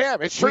 Rick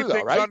Cam. It's true,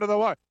 though, right? Under the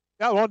what?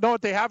 Yeah, well, know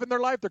what they have in their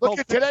life? They're look called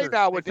at today fixers.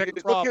 Now. Look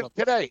at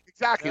today.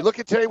 Exactly. Yeah. Look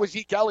at today with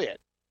Zeke Elliott.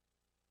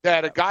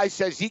 That a guy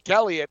says Zeke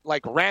Elliott,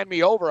 ran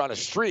me over on a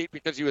street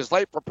because he was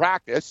late for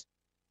practice.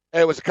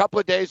 And it was a couple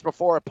of days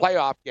before a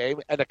playoff game,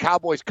 and the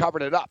Cowboys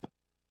covered it up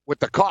with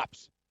the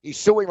He's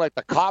suing, the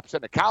cops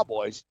and the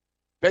Cowboys,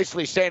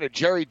 basically saying that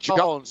Jerry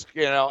Jones,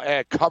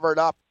 covered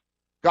up.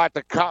 Got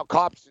the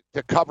cops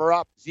to cover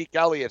up Zeke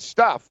Elliott's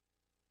stuff,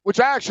 which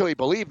I actually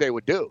believe they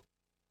would do.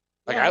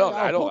 I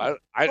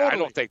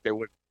don't think they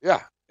would.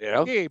 Yeah,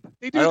 Gabe,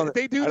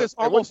 they do this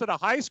almost at a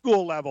high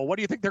school level. What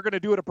do you think they're going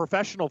to do at a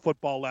professional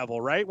football level,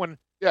 right? Come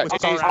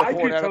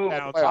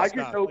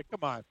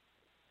on.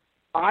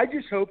 I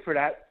just hope for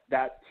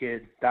that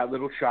kid, that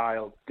little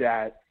child,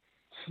 that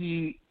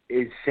he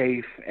is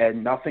safe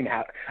and nothing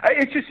happens.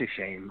 It's just a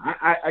shame.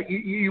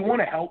 You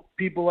want to help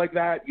people like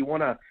that. You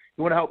want to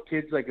help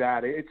kids like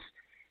that.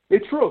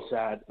 It's real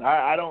sad.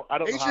 I don't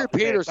Adrian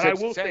Peterson. But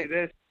I will say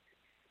this.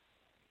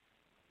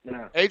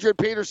 Yeah. Adrian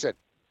Peterson.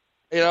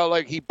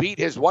 He beat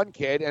his one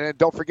kid, and then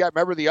don't forget,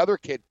 remember the other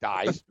kid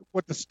dies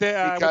with the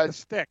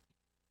stick.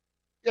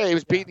 Yeah, he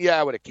was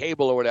beaten with a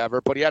cable or whatever,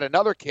 but he had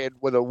another kid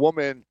with a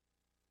woman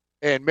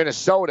in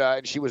Minnesota,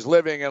 and she was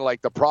living in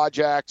the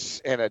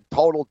projects in a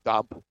total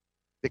dump.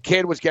 The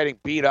kid was getting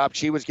beat up.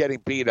 She was getting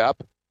beat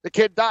up. The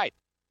kid died.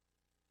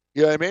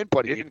 You know what I mean?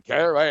 But he didn't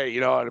care. Hey,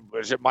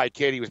 was it my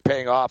kid? He was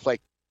paying off.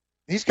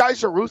 These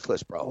guys are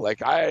ruthless, bro.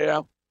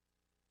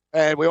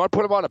 And we want to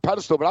put him on a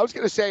pedestal. But I was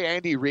going to say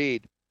Andy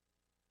Reid.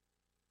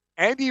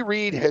 Andy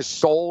Reid has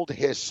sold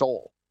his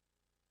soul.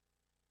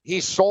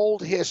 He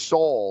sold his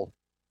soul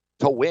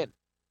to win.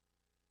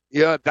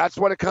 Yeah, that's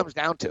what it comes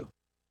down to.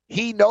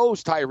 He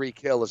knows Tyreek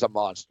Hill is a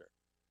monster.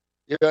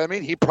 You know what I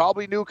mean? He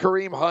probably knew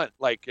Kareem Hunt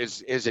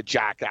is a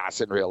jackass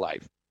in real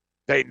life.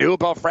 They knew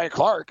about Frank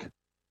Clark.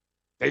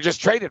 They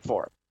just traded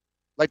for him.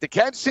 The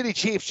Kansas City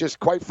Chiefs just,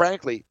 quite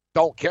frankly,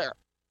 don't care,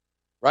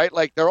 right?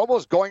 They're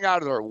almost going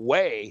out of their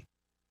way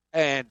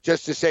and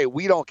just to say,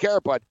 we don't care.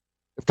 But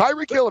If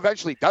Tyreek Hill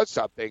eventually does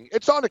something,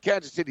 it's on the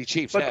Kansas City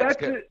Chiefs. But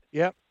that's it.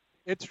 Yep,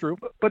 it's true.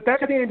 But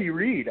that's Andy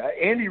Reid.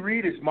 Andy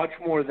Reid is much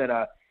more than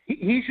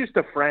he's just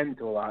a friend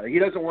to a lot. He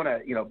doesn't want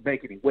to,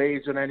 make any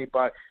waves on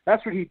anybody.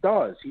 That's what he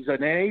does. He's an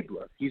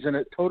enabler. He's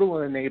a total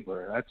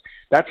enabler.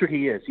 That's what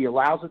he is. He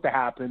allows it to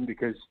happen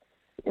because,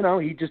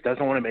 he just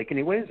doesn't want to make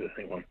any waves with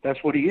anyone.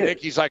 That's what he is. I think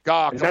he's like,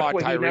 oh, come on,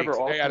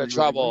 Tyreek, stay out of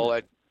trouble.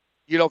 And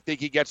you don't think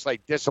he gets,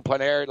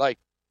 disciplinary?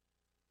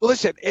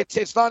 Listen,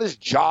 it's not his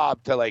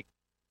job to,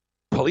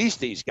 police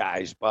these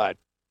guys, but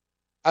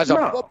as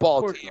a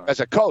football team, as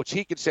a coach,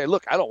 he can say,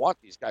 look, I don't want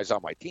these guys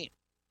on my team.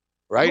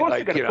 Right? You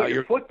also got to put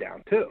your foot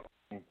down, too.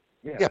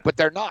 Yeah, but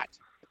they're not.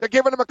 They're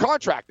giving him a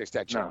contract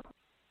extension. No.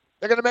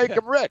 They're going to make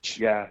him rich.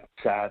 Yeah,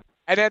 sad.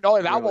 And then,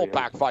 that won't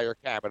backfire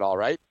Cam at all,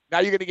 right? Now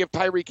you're going to give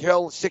Tyreek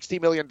Hill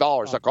 $60 million.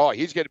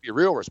 He's going to be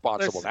real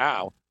responsible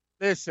now.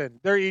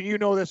 Listen, you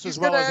know this as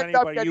well as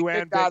anybody. You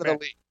and out of the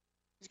league.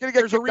 He's going to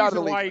get kicked out of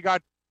the league.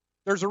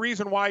 There's a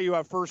reason why you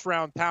have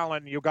first-round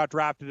talent and you got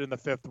drafted in the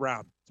 5th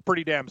round. It's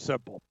pretty damn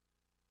simple.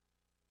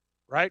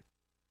 Right?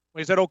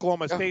 When he's at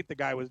Oklahoma State, the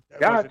guy was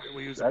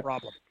a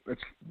problem.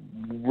 It's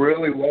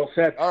really well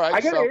said. All right,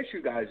 I got to ask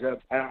you guys.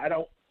 I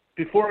don't.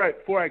 Before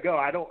I go,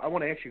 I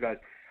want to ask you guys.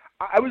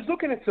 I was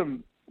looking at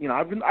some.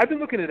 I've been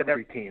looking at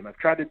every team. I've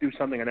tried to do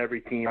something on every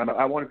team.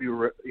 I want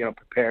to be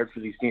prepared for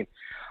these teams.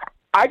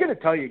 I got to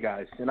tell you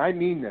guys, and I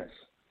mean this.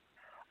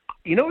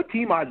 You know a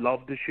team I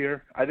love this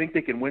year? I think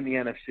they can win the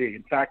NFC.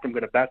 In fact, I'm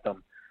going to bet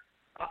them.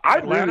 I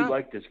really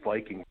like this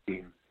Vikings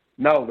team.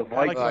 No, the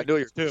Vikings. I knew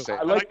you were too.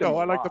 I like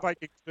the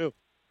Vikings too.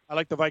 I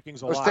like the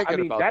Vikings a lot. I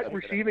mean, that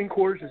receiving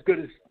core is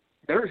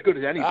they're as good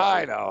as anybody.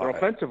 I know. Their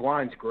offensive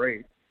line's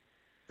great.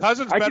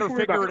 Cousins better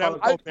figure it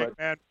out, big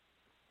man.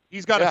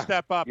 He's got to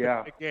step up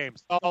in big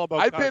games. It's all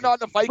about I've Cousins. been on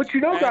the Vikings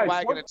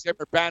bandwagon and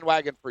Zimmer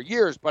bandwagon for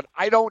years, but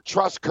I don't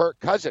trust Kirk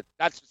Cousins.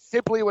 That's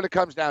simply what it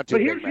comes down to.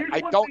 Here's I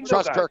don't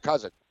trust Kirk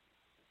Cousins.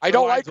 I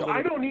don't like him.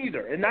 I don't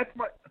either, and that's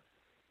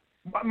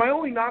my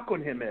only knock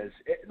on him is,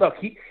 look,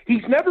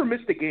 he's never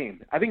missed a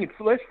game. I think in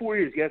the last 4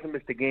 years he hasn't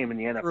missed a game in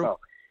the NFL. True.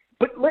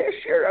 But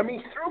last year, I mean,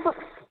 he threw for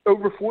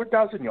over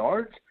 4,000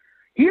 yards.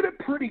 He had a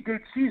pretty good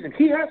season.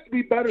 He has to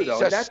be better,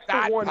 though. And that's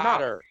the one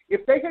knock.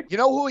 If they had, you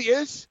know who he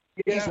is?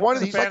 He's he's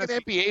like an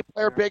NBA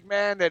player, big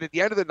man. And at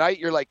the end of the night,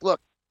 you're like, look,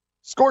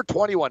 scored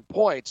 21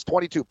 points,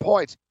 22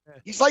 points.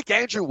 He's like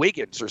Andrew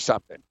Wiggins or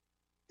something.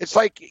 It's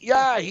like,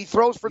 he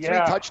throws for 3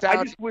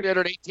 touchdowns,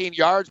 318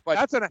 yards, but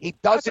he doesn't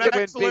that's an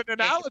excellent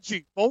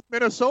analogy. Both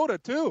Minnesota,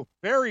 too.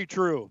 Very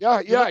true. Yeah,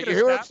 you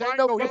hear what I'm saying?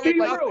 No,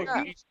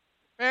 he's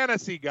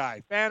fantasy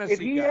guy. Fantasy if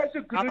he guy. has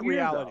a good not year,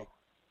 reality.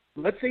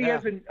 Though, let's say he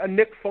has a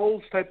Nick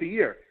Foles type of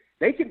year.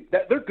 They're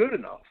good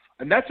enough.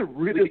 And that's a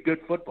really good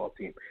football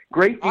team.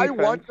 Great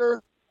defense.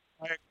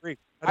 I agree.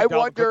 I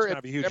wonder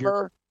if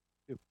Zimmer,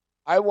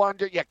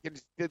 can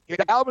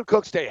Dalvin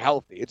Cook stay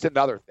healthy? It's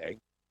another thing.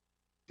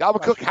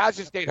 Dalvin Cook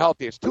hasn't stayed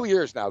healthy. It's 2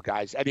 years now,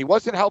 guys. And he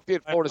wasn't healthy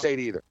at Florida State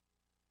either.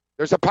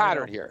 There's a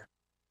pattern here.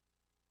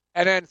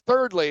 And then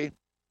thirdly,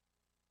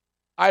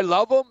 I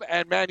love him.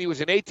 And, man, he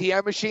was an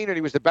ATM machine, and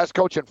he was the best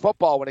coach in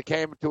football when it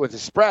came to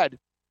his spread.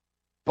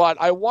 But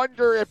I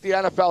wonder if the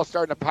NFL is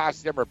starting to pass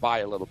Zimmer by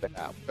a little bit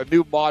now, the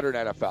new modern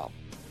NFL.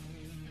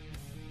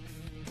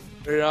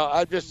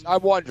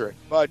 I'm wondering.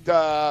 But,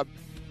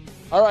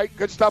 all right,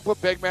 good stuff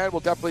with Big Man. We'll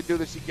definitely do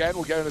this again.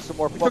 We'll get into some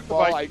more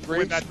football. I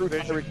agree.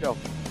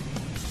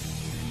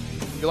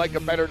 You like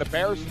them better than the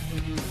Bears?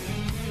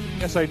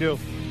 Yes, I do.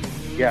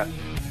 Yeah,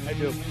 I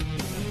do.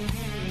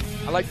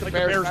 I like the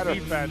Bears better.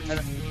 Defense.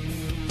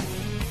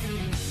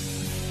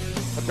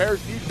 The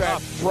Bears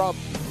defense trumps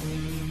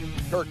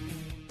Kirk.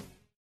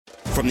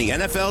 From the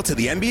NFL to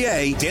the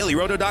NBA,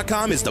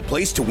 DailyRoto.com is the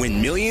place to win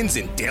millions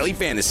in daily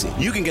fantasy.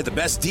 You can get the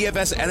best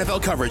DFS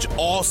NFL coverage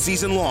all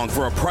season long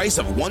for a price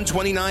of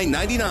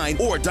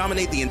 $129.99 or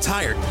dominate the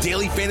entire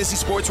daily fantasy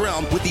sports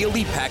realm with the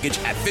Elite Package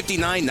at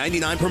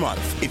 $59.99 per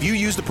month. If you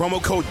use the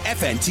promo code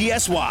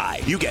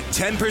FNTSY, you get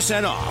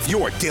 10% off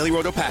your Daily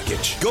Roto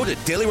package. Go to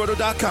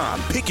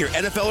DailyRoto.com, pick your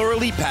NFL or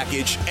Elite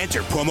Package,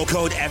 enter promo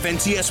code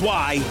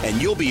FNTSY, and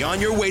you'll be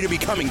on your way to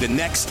becoming the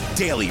next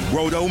Daily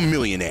Roto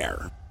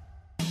millionaire.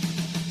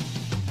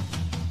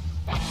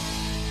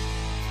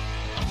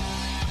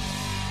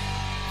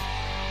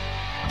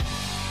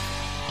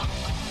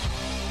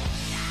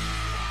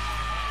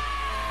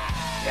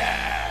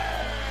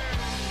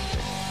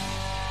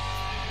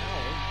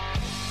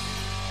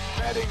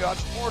 Betting on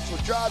sports will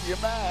drive you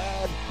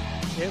mad.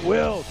 It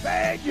will.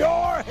 Bang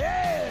your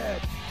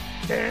head.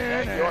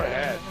 Bang your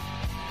head.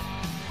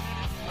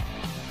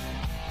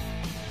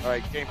 All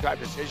right, game time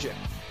decision.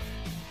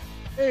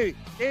 Hey,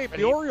 Gabe,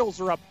 the Orioles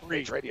are up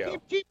 3.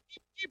 Radio. Keep.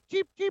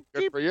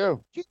 Good for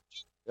you.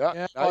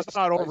 Yeah, well, it's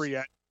not over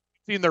yet.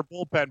 I've seen their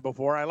bullpen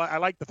before. I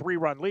like the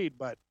 3-run lead,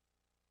 but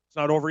it's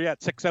not over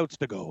yet. 6 outs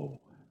to go.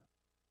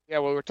 Yeah,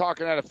 well, we're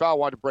talking NFL. I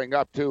wanted to bring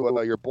up, too,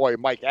 your boy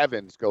Mike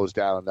Evans goes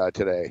down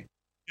today.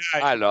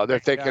 Yeah, I don't know. They're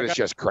thinking it's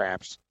just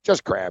cramps.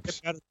 Just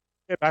cramps.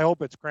 I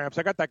hope it's cramps.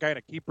 I got that guy in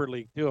a keeper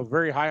league, too. I'm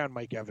very high on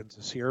Mike Evans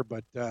this year,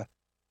 but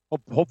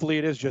hopefully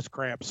it is just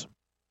cramps.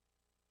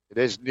 It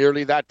is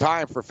nearly that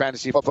time for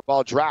fantasy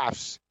football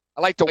drafts.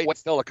 I like to wait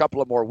still a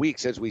couple of more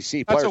weeks as we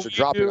see players are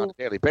dropping on a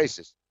daily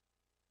basis.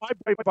 I'm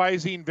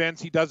advising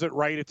Vince. He does it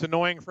right. It's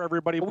annoying for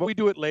everybody, but we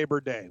do it Labor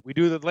Day. We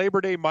do the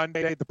Labor Day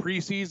Monday. The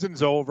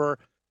preseason's over.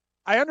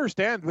 I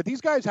understand, but these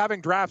guys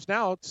having drafts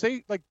now,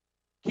 say, like,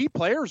 key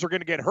players are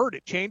going to get hurt.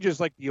 It changes,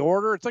 like, the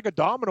order. It's like a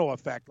domino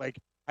effect. Like,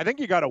 I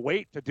think you got to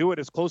wait to do it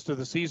as close to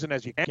the season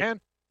as you can.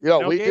 We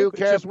do,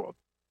 Kev.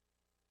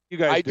 You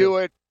guys I do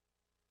it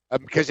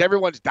because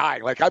everyone's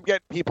dying. Like, I'm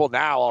getting people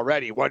now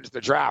already. When's the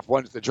draft?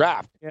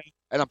 Yeah.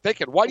 And I'm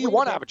thinking, why do you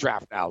want to have a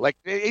draft now? Like,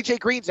 AJ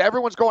Green's,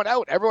 everyone's going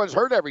out. Everyone's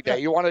hurt every day.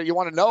 You want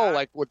to know,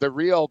 like, with the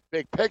real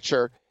big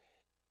picture.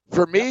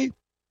 For me,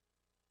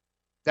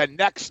 the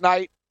next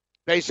night,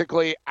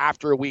 basically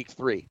after week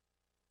 3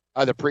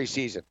 of the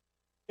preseason.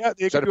 Yeah,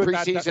 so the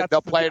preseason,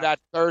 they'll play that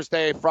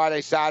Thursday,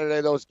 Friday,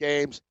 Saturday, those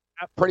games.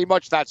 Pretty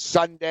much that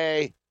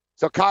Sunday.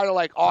 So kind of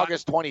like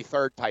August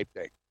 23rd type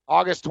thing.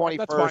 August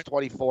 21st,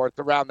 24th,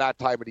 around that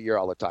time of the year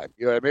all the time.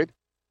 You know what I mean?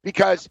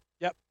 Because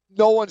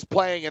no one's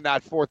playing in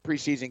that 4th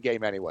preseason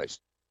game anyways.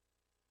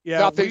 Yeah,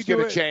 nothing's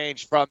going to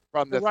change from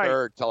the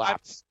 3rd till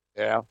after.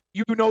 Yeah.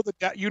 You know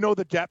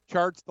the depth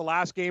charts. The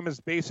last game is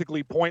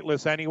basically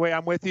pointless anyway.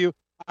 I'm with you.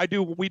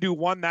 We do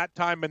one that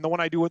time, and the one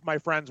I do with my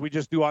friends, we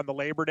just do on the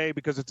Labor Day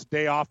because it's a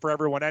day off for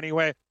everyone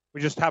anyway.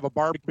 We just have a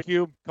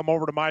barbecue, come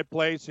over to my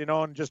place,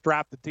 and just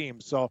draft the team.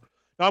 So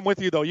I'm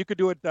with you, though. You could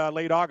do it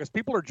late August.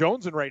 People are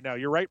jonesing right now.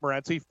 You're right,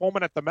 Morency,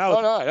 foaming at the mouth.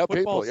 Oh, no, I know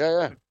people.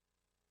 Yeah.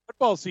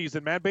 Football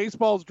season, man.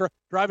 Baseball's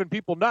driving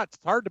people nuts.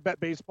 It's hard to bet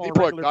baseball.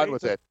 People are done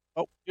with it.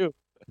 Oh, you.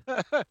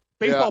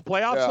 Baseball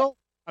playoffs, though?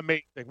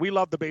 Amazing. We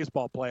love the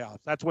baseball playoffs.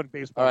 That's when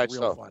baseball is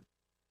real fun.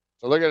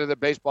 So looking at the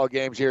baseball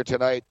games here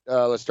tonight,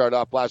 let's start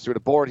off blast through the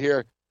board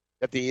here.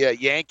 Got the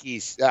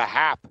Yankees,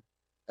 Hap,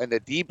 and the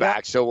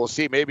D-backs. So we'll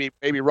see. Maybe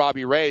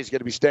Robbie Ray is going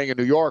to be staying in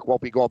New York.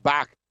 Won't be going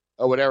back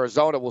with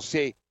Arizona. We'll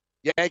see.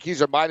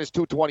 Yankees are minus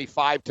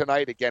 225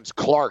 tonight against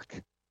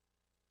Clark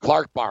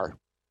Bar.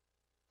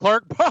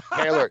 Clark Bar.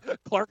 Taylor.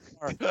 Clark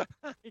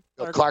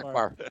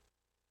Bar.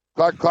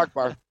 Clark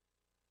Bar.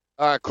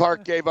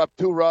 Clark gave up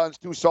 2 runs,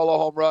 2 solo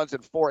home runs,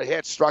 and 4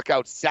 hits. Struck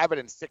out 7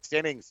 in 6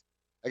 innings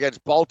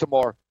against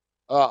Baltimore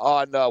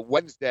on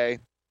Wednesday.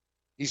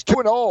 He's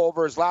 2-0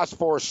 over his last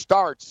 4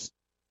 starts.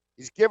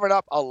 He's given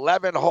up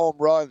 11 home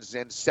runs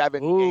in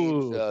 7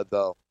 games,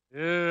 though.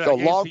 So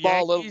long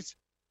ball, little.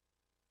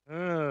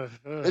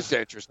 This is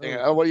interesting.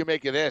 What do you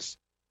make of this?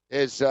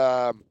 His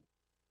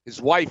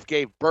wife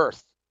gave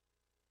birth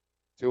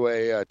to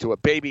a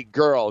baby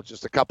girl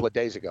just a couple of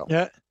days ago.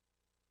 Yeah,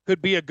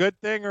 could be a good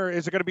thing, or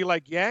is it going to be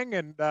like Yang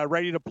and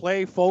ready to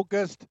play,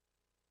 focused,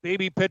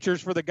 baby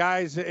pitchers for the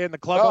guys in the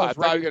clubhouse?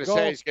 Oh, I thought you were going to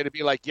say it's going to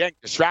be like Yang,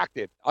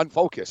 distracted,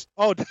 unfocused.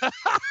 Oh,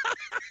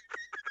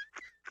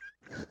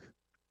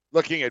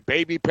 looking at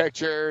baby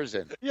pictures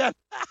and yeah.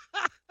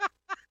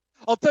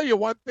 I'll tell you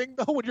one thing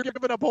though, when you're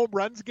giving up home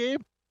runs,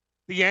 Gabe,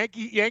 the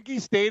Yankee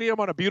Stadium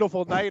on a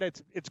beautiful night,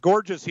 it's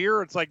gorgeous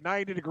here. It's like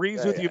 90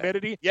 degrees with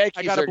humidity. Yankees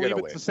I gotta believe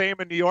it's win. the same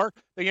in New York.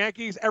 The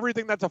Yankees,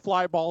 everything that's a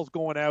fly ball is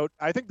going out.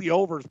 I think the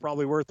over is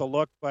probably worth a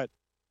look, but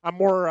I'm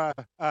more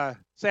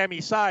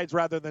Sammy sides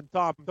rather than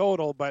Tom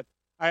total. But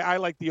I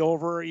like the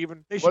over.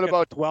 Even they should what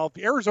about 12?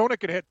 Arizona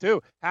can hit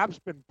too. Hap's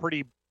been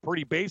pretty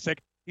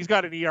basic. He's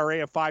got an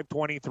ERA of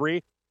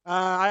 5.23.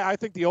 I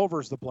think the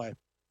over is the play.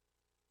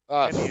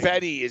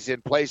 Fetty is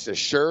in place of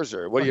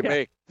Scherzer. What do you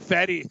make?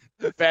 Fetty.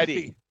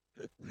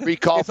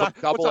 Recall from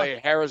Double-A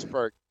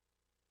Harrisburg.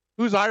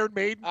 Who's Iron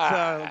Maiden's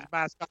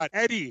mascot?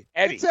 Eddie.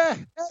 It's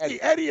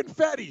Eddie and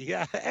Fetty.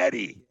 Yeah,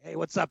 Eddie. Hey,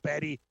 what's up,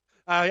 Eddie?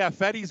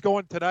 Fetty's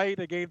going tonight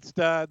against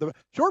the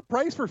short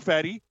price for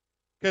Fetty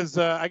because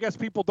I guess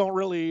people don't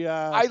really.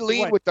 I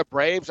lean with the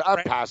Braves.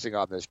 I'm passing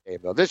on this game,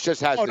 though. This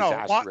just has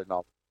disaster written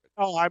off.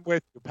 Oh, I'm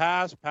with you.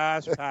 Pass.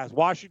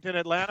 Washington,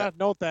 Atlanta,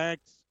 no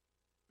thanks.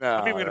 No,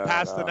 I'm even going to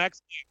pass the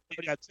next game.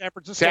 We got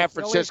San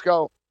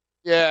Francisco.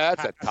 Yeah,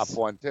 that's a tough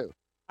one, too.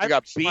 You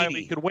got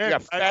Beatty. Could win. You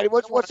got Fetty.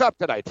 What's up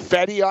tonight?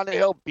 Fetty on the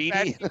hill,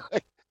 Beatty.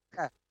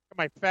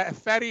 My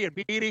Fetty and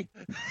Beatty.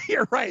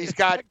 You're right. He's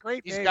got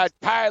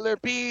Tyler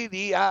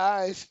Beatty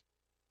Eyes.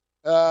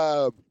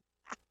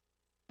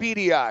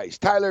 Beatty Eyes.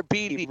 Tyler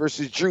Beatty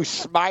versus Drew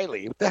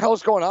Smiley. What the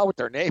hell's going on with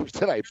their names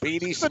tonight?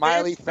 Beatty,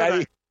 Smiley,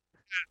 Fetty.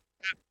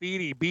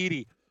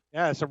 Beatty.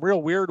 Yeah, some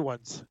real weird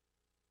ones.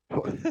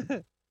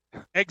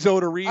 Exo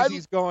to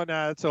Reezy's going.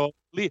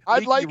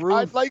 I'd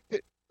like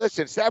to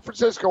listen. San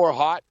Francisco are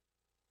hot.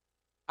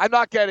 I'm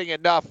not getting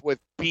enough with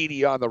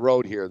Beatty on the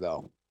road here,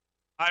 though.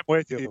 I'm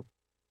with you.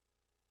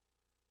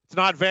 It's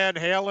not Van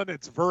Halen.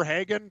 It's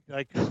Verhagen.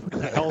 Like, what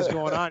the hell's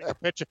going on?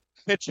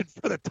 Pitching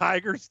for the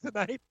Tigers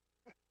tonight.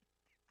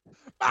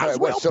 Might as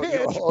well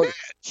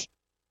pitch.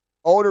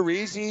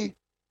 Odorizzi.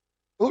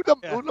 Who the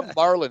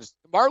Marlins?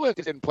 The Marlins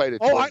didn't play the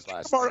Twins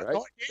last night,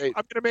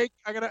 right?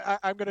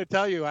 I'm gonna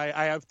tell you.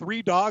 I have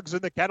 3 dogs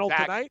in the kennel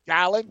tonight.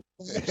 Gallen.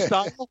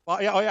 I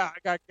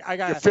got.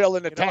 You're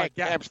filling the tank.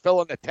 Cam's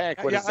filling the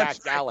tank with a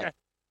Zach Gallen.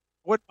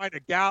 Wouldn't mind a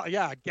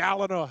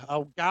gallon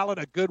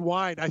of good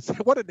wine. I said,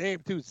 what a name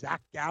too,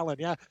 Zach Gallen.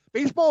 Yeah,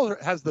 baseball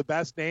has the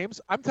best names.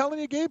 I'm telling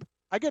you, Gabe.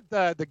 I get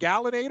the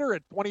Gallinator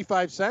at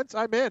 25 cents.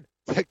 I'm in.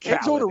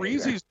 Eggs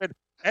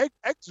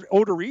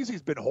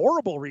Odorizzi's been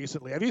horrible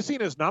recently. Have you seen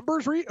his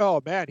numbers?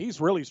 Oh man, he's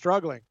really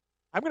struggling.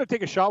 I'm going to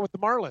take a shot with the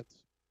Marlins.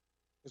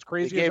 As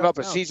crazy. He gave up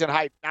a season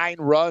high 9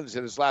 runs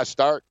in his last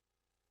start.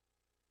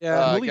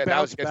 Yeah, really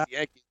that was against the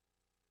Yankees.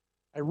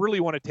 I really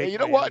want to take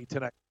Miami what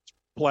tonight.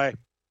 Play.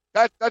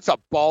 That's a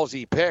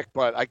ballsy pick,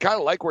 but I kind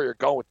of like where you're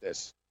going with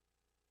this.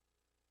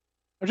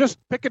 I'm just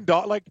picking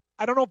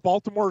I don't know if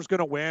Baltimore is going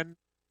to win.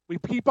 We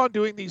keep on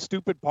doing these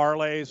stupid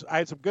parlays. I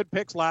had some good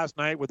picks last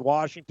night with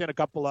Washington, a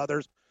couple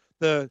others.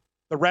 The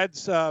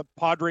Reds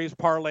Padres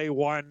parlay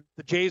won.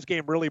 The Jays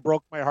game really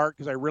broke my heart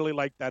because I really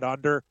liked that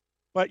under.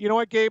 But you know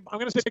what, Gabe? I'm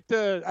going to stick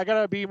to. I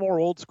got to be more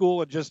old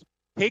school and just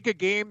take a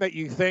game that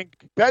you think.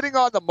 Betting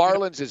on the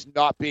Marlins is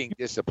not being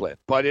disciplined,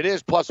 but it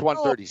is plus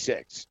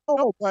 136.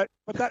 No, but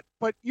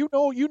you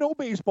know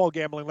baseball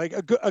gambling. Like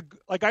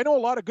I know a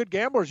lot of good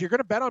gamblers. You're going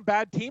to bet on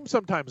bad teams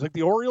sometimes, like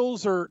the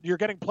Orioles, or you're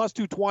getting plus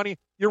 220.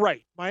 You're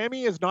right.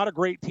 Miami is not a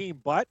great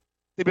team, but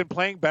they've been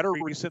playing better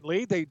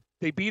recently. They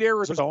beat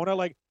Arizona.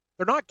 Like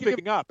they're not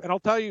giving up. And I'll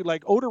tell you,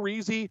 like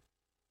Odorizzi,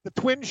 the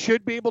Twins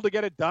should be able to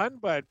get it done,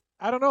 but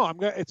I don't know.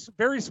 It's a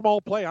very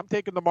small play. I'm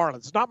taking the Marlins.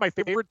 It's not my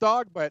favorite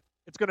dog, but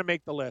it's going to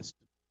make the list.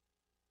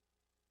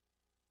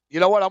 You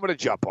know what? I'm going to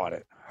jump on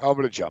it. I'll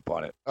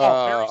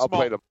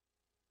play them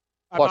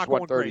plus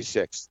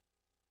 136.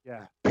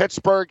 Yeah.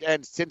 Pittsburgh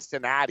and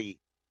Cincinnati.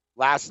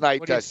 Last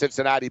night,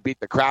 Cincinnati beat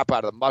the crap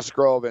out of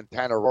Musgrove and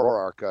Tanner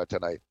Roark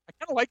tonight. I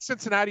kind of like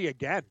Cincinnati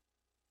again.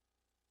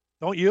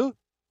 Don't you?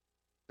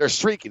 They're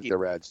streaking, the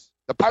Reds.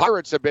 The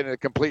Pirates have been in a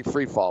complete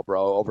free fall,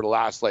 bro, over the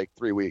last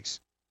 3 weeks.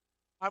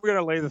 I'm going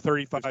to lay the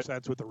 35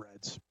 cents with the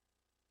Reds.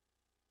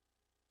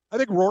 I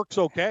think Rourke's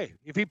okay.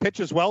 If he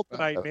pitches well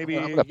tonight, maybe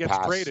he gets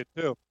traded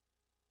too.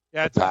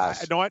 Yeah, I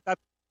know what.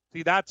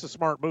 That's a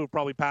smart move,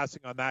 probably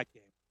passing on that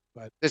game.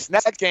 But this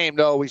next game,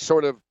 though, we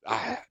sort of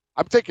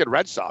I'm thinking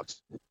Red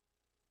Sox.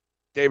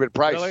 David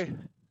Price. Really?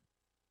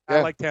 Yeah.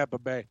 I like Tampa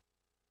Bay.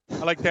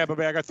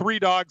 I got 3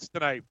 dogs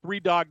tonight.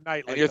 3-dog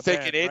night. And you're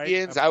thinking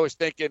Indians? Right? I was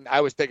thinking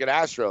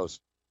Astros.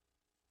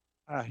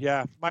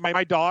 Yeah.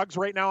 My dogs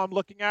right now I'm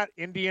looking at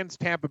Indians,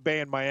 Tampa Bay,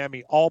 and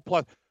Miami, all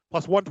plus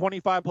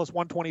 125, plus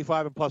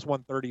 125, and plus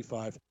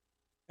 135.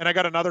 And I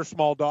got another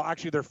small dog.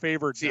 Actually, they're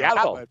favored.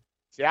 Seattle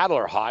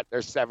are hot.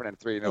 They're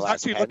 7-3 in their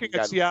last 10. Actually looking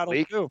at Seattle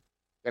too.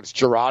 Against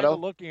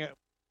Toronto.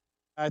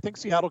 I think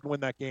Seattle can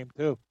win that game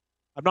too.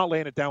 I'm not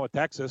laying it down with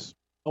Texas.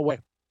 No way.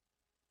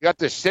 You got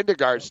the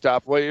Syndergaard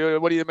stuff. What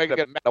do you make of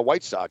the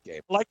White Sox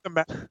game? I like the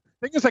Mets.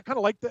 Thing is, I kind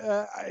of like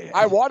the.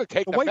 I want to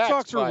take the White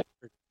Mets, Sox.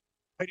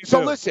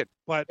 Listen,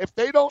 but if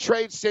they don't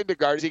trade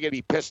Syndergaard, is he going to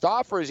be pissed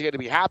off or is he going to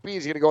be happy?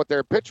 Is he going to go out there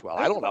and pitch well?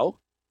 I don't know.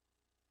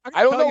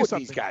 I don't know with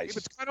these guys.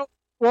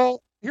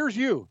 Well, here's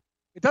you.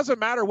 It doesn't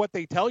matter what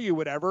they tell you,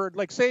 whatever.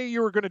 Like, say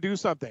you were going to do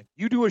something.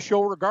 You do a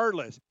show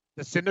regardless.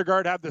 Does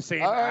Syndergaard have the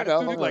same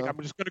attitude? Like, I'm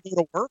just going to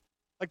go to work?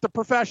 Like the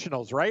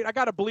professionals, right? I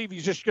got to believe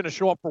he's just going to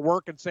show up for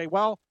work and say,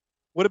 well,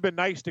 would have been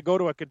nice to go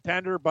to a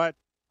contender, but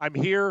I'm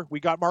here. We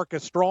got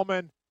Marcus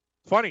Stroman.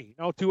 Funny,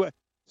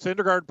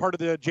 Syndergaard, part of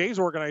the Jays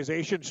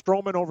organization,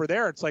 Stroman over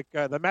there. It's like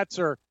the Mets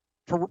are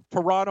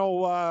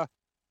Toronto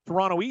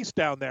East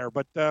down there,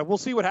 but we'll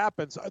see what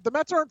happens. The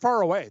Mets aren't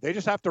far away. They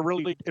just have to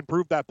really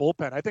improve that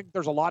bullpen. I think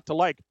there's a lot to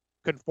like.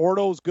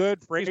 Conforto's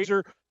good.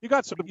 Frazier, you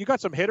got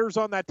some hitters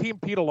on that team.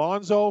 Pete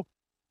Alonso.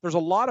 There's a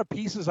lot of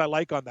pieces I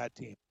like on that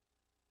team.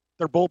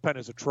 Their bullpen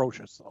is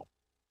atrocious, though.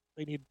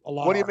 They need a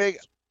lot. What do you make?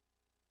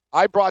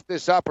 I brought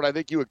this up, and I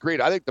think you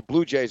agreed. I think the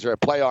Blue Jays are a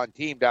play-on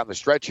team down the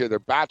stretch here. Their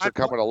bats are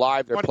coming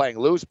alive. They're playing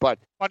loose. But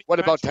what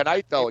about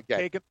tonight, though,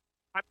 again?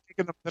 I'm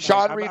taking them tonight.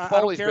 Sean Reed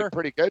Foley's been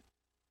pretty good.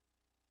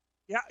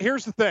 Yeah,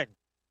 here's the thing.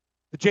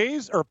 The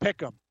Jays are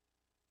pick 'em.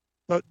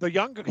 The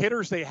young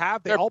hitters they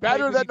have, they're all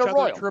better than the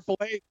Royals.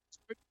 AAA.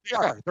 They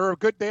are. They're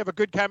good. They have a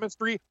good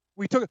chemistry.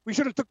 We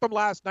should have took them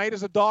last night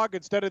as a dog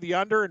instead of the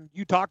under, and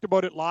you talked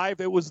about it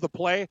live. It was the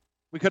play.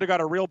 We could have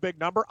got a real big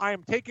number. I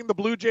am taking the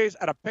Blue Jays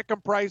at a pick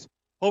 'em price.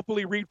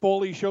 Hopefully Reed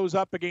Foley shows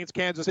up against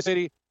Kansas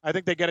City. I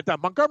think they get it done.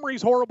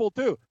 Montgomery's horrible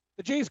too.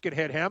 The Jays can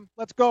hit him.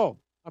 Let's go.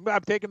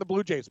 I'm taking the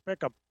Blue Jays. Pick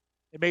them.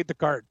 They made the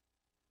card.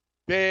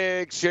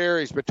 Big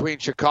series between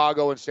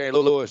Chicago and St.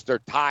 Louis.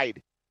 They're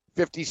tied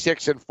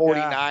 56-49.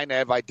 Yeah. They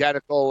have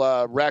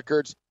identical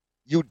records.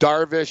 Yu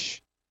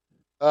Darvish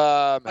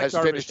has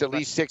finished at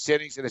least 6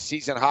 innings in a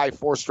season-high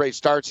 4 straight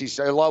starts. He's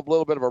a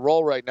little bit of a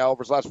roll right now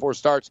over his last 4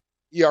 starts.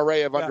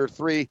 ERA of under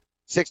 3,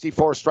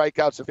 64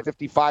 strikeouts and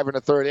 55 in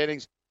the 3rd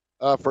innings.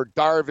 For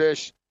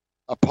Darvish,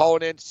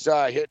 opponents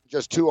hitting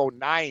just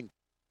 209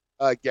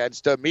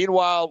 against him.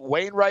 Meanwhile,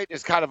 Wainwright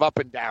is kind of up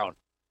and down.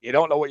 You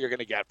don't know what you're going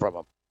to get from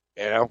him.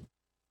 You know?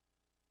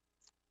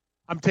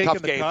 I'm taking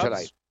Tough the game Cubs.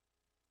 Tonight.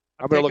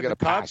 I'm going to look at a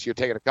pass. You're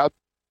taking a Cub?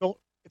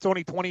 It's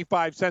only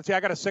 25 cents. Yeah, I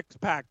got a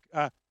 6-pack.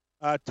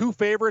 2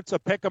 favorites, a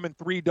pick 'em, and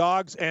 3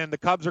 dogs, and the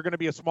Cubs are going to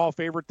be a small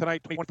favorite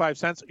tonight, 25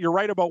 cents. You're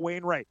right about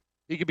Wainwright.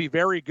 He could be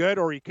very good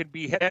or he could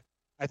be hit.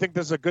 I think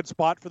this is a good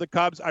spot for the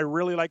Cubs. I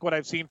really like what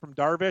I've seen from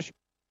Darvish.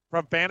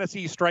 From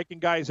fantasy, he's striking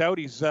guys out.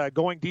 He's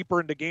going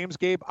deeper into games,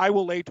 Gabe. I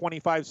will lay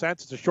 25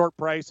 cents. It's a short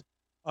price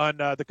on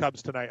the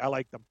Cubs tonight. I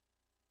like them.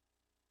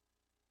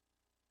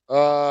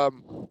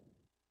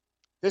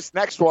 This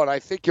next one, I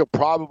think you'll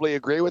probably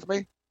agree with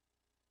me.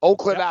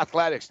 Oakland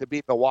Athletics to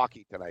beat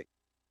Milwaukee tonight.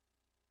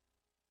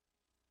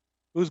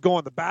 Who's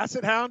going? The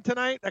Bassett Hound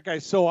tonight? That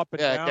guy's so up and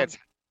down.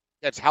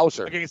 Against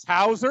Hauser. Against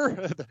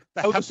Hauser?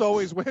 The House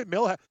always wins.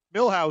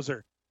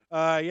 Millhauser.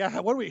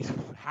 What do we?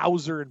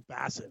 Hauser and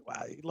Bassett.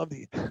 Wow, you love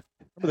remember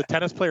the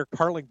tennis player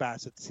Carling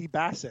Bassett. See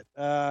Bassett.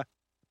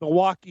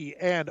 Milwaukee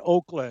and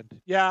Oakland.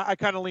 Yeah, I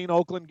kind of lean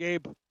Oakland,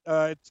 Gabe.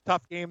 It's a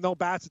tough game, though.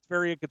 Bassett's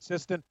very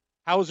inconsistent.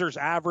 Hauser's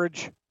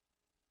average.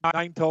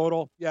 9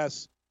 total.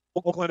 Yes.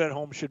 Oakland at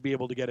home should be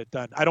able to get it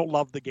done. I don't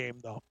love the game,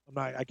 though.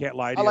 I can't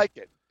lie to you. I like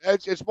it.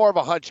 It's more of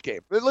a hunch game.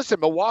 But listen,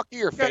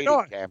 Milwaukee are fading,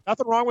 Cam.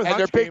 Nothing wrong with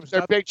hunch games.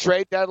 Their big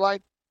trade deadline.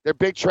 Their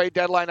big trade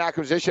deadline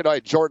acquisition,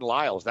 Jordan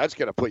Lyles. That's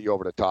going to put you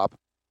over the top.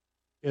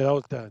 Yeah,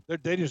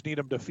 they just need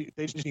him to.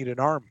 They just need an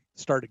arm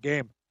to start a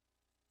game.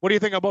 What do you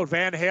think about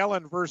Van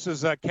Halen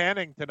versus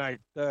Canning tonight?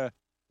 Playing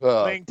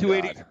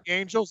 280 for the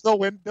Angels. They'll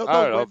win. They'll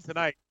win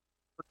tonight.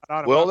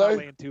 Will they?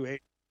 Laying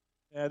 280.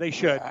 Yeah, they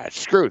should.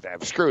 Screw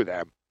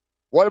them.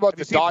 What about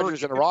the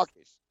Dodgers and the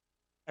Rockies?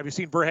 Have you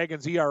seen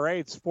Verhagen's ERA?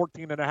 It's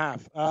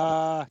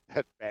 14.5.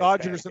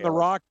 Dodgers and the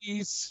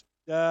Rockies.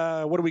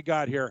 What do we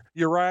got here?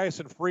 Urias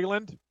and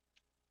Freeland.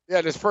 Yeah,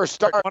 in his first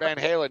start, Van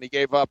Halen, he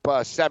gave up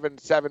seven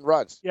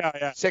runs.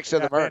 Yeah. 6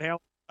 of them earned. Van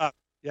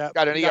Halen,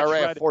 got an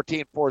ERA of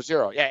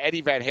 14.40. Yeah,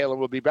 Eddie Van Halen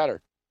will be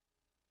better.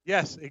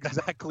 Yes,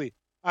 exactly.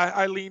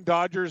 I lean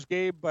Dodgers,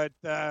 Gabe, but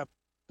pass.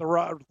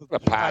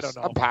 I don't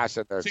know. I'm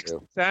passing there, 6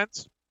 too.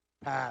 cents?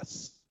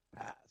 Pass.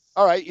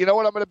 All right, you know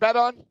what I'm going to bet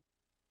on?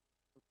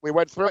 We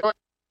went through it.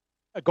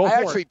 I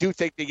actually do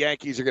think the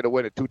Yankees are going to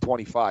win at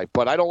 225,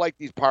 but I don't like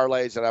these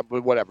parlays,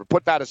 and whatever.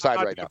 Put that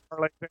aside right now.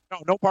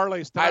 No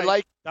parlays tonight. I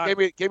like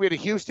give me the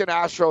Houston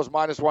Astros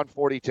minus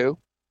 142.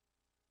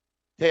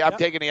 Okay, I'm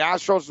taking the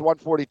Astros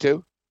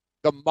 142.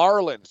 The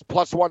Marlins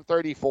plus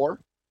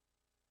 134.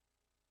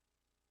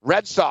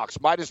 Red Sox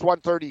minus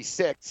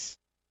 136.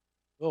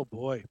 Oh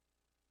boy.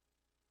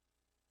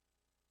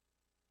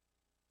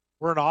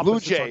 We're in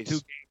opposites. Blue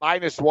Jays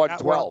minus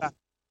 112.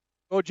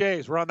 Go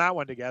Jays. We're on that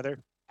one together.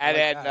 And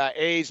then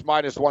A's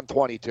minus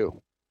 122.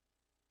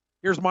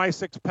 Here's my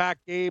 6-pack,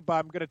 Gabe.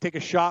 I'm going to take a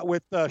shot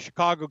with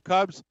Chicago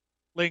Cubs,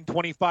 laying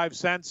 25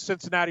 cents.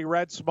 Cincinnati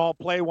Reds, small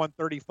play,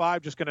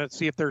 135. Just going to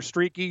see if they're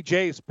streaky.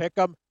 Jays, pick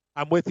them.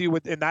 I'm with you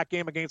in that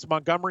game against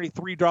Montgomery.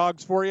 3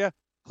 dogs for you.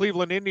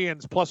 Cleveland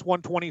Indians, plus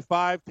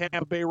 125.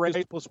 Tampa Bay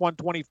Rays, plus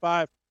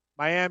 125.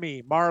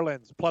 Miami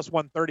Marlins, plus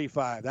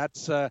 135.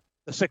 That's the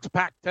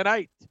 6-pack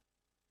tonight.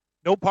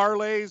 No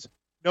parlays,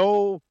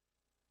 no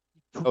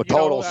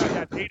totals.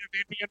 Native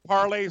Indian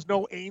parlays,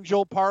 no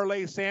Angel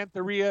parlays,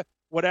 Santeria,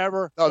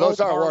 whatever. No, those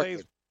aren't parlays,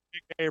 working.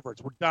 Big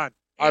favorites. We're done.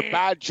 Our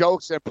bad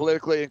jokes and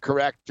politically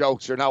incorrect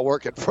jokes are not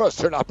working for us.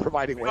 They're not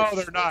providing wins. No,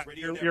 they're not.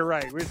 You're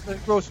right. We're going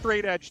to go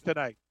straight edge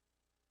tonight.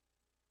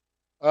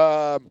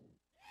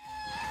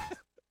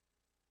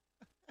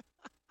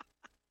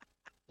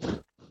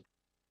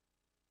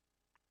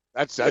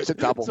 That's a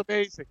double. It's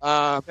amazing.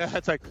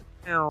 That's like...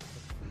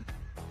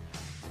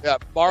 Yeah,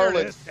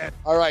 Marlins.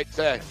 All right,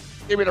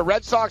 give me the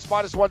Red Sox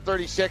minus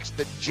 136,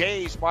 the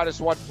Jays minus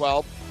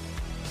 112,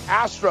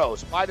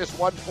 Astros minus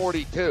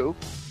 142,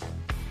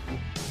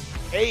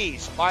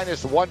 A's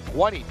minus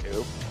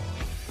 122.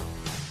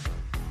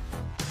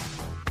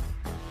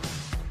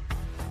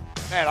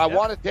 Man, I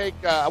want to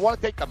take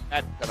the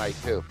Mets tonight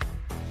too.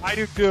 I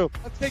do too.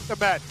 Let's take the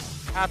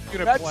Mets. Half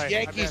unit Mets play.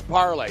 Yankees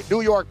parlay, New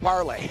York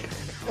parlay.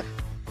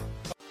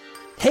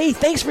 Hey,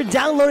 thanks for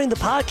downloading the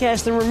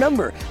podcast. And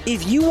remember,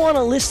 if you want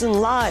to listen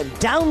live,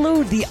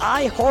 download the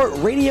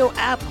iHeartRadio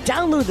app,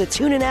 download the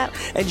TuneIn app,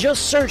 and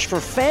just search for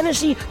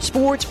Fantasy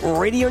Sports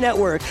Radio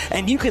Network,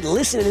 and you can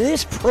listen to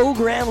this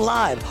program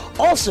live.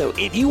 Also,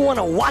 if you want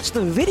to watch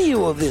the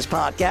video of this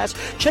podcast,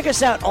 check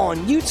us out on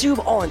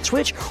YouTube, on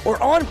Twitch,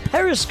 or on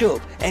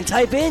Periscope, and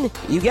type in,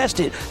 you guessed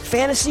it,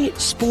 Fantasy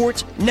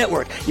Sports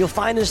Network. You'll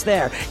find us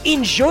there.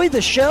 Enjoy the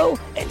show,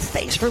 and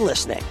thanks for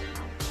listening.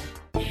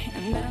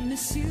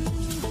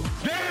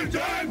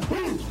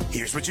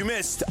 Here's what you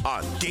missed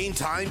on Game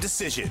Time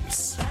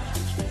Decisions.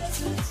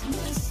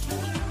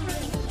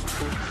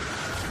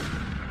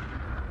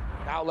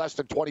 Now less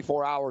than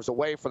 24 hours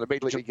away from the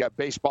Major League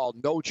Baseball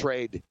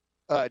no-trade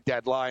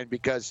deadline,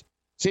 because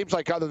it seems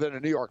like other than the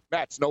New York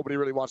Mets, nobody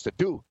really wants to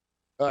do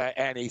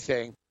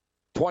anything.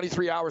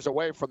 23 hours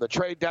away from the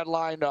trade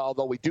deadline,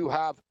 although we do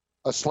have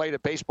a slate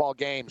of baseball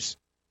games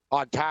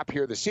on tap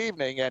here this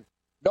evening, and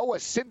Noah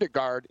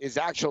Syndergaard is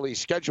actually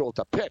scheduled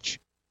to pitch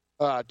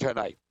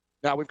tonight.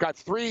 Now, we've got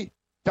 3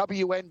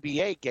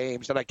 WNBA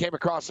games, and I came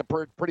across some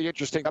pretty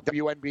interesting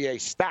WNBA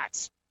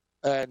stats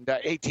and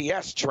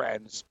ATS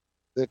trends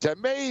that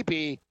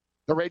maybe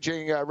the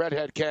raging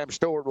redhead Cam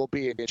Stewart will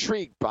be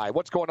intrigued by.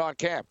 What's going on,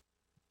 Cam?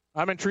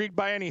 I'm intrigued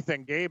by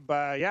anything, Gabe.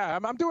 Yeah,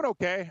 I'm doing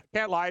okay.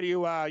 Can't lie to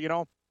you.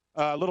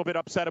 A little bit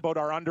upset about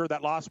our under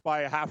that lost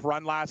by a half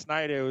run last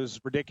night. It was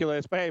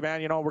ridiculous. But, hey,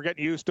 man, we're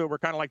getting used to it. We're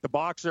kind of like the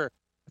boxer.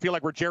 I feel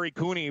like we're Jerry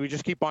Cooney. We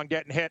just keep on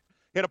getting hit.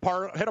 Hit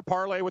a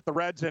parlay with the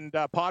Reds and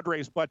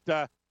Padres. But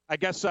I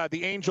guess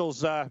the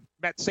Angels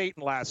met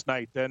Satan last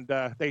night, and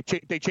they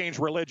changed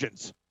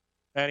religions.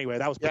 Anyway,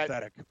 that was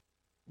pathetic.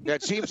 Yeah,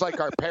 it seems like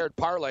our paired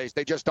parlays,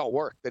 they just don't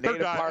work. The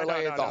native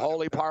parlay, the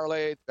holy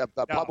parlay, the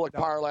public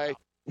parlay.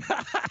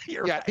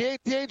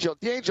 The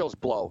Angels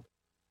blow.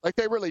 Like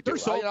they really do.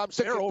 I'm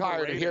sick and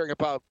tired of hearing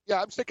about.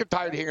 Yeah, I'm sick and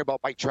tired of hearing about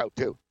Mike Trout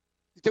too.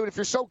 Dude, if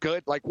you're so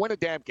good, like win a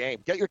damn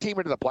game, get your team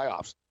into the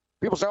playoffs.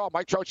 People say, "Oh,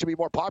 Mike Trout should be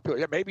more popular."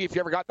 Yeah, maybe if you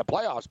ever got in the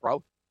playoffs,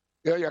 bro.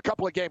 You're a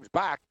couple of games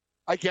back.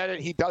 I get it.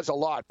 He does a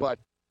lot, but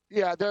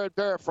yeah,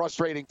 they're a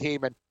frustrating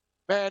team. And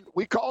man,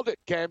 we called it,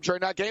 Cam,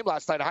 during that game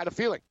last night. I had a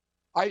feeling.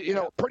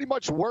 Pretty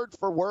much word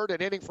for word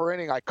and inning for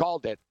inning, I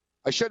called it.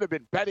 I should have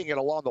been betting it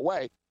along the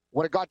way.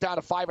 When it got down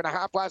to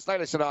 5.5 last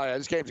night, I said, "Oh yeah,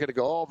 this game's going to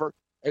go over.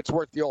 It's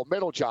worth the old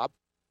middle job."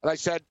 And I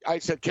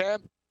said,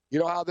 Cam, you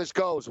know how this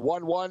goes.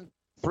 1-1,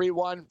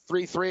 3-1,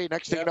 3-3.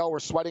 Next thing you know, we're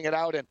sweating it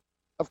out. And,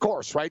 of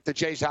course, right, the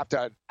Jays have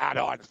to add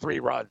on 3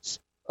 runs.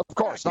 Of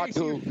course, not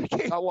 2,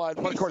 not 1,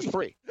 but, of course,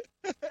 3.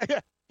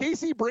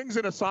 Casey brings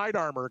in a side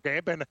armor,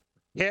 Gabe, and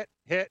hit.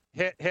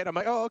 I'm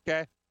like, oh,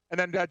 okay. And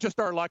then just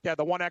our luck,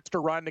 the one extra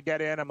run to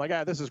get in. I'm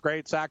like, this is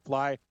great, sack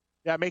fly.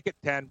 Yeah, make it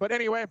 10. But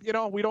anyway,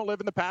 we don't live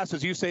in the past.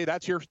 As you say,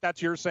 that's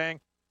your saying.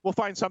 We'll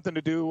find something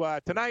to do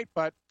tonight,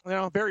 but,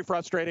 very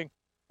frustrating.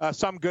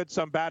 Some good,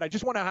 some bad. I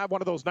just want to have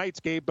one of those nights,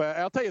 Gabe.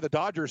 I'll tell you, the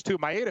Dodgers, too.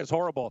 Maeda is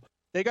horrible.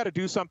 They got to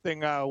do something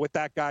with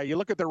that guy. You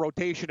look at the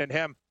rotation and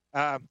him.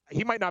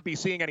 He might not be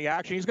seeing any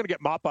action. He's going to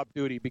get mop-up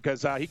duty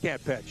because he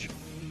can't pitch.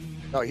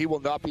 No, he will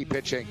not be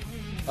pitching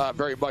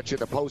very much in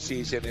the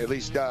postseason, at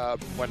least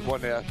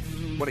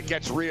when it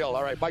gets real.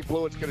 All right, Mike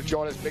Blewett's going to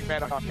join us, big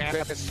man on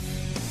campus.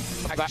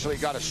 I've actually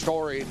got a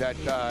story that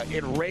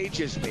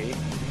enrages me.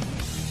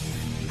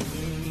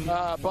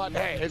 But,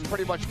 hey, it's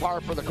pretty much par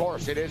for the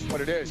course. It is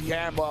what it is.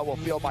 Cam will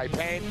feel my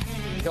pain.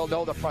 He'll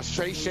know the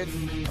frustration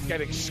of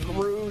getting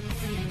screwed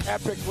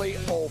epically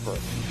over.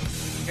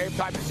 Game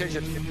time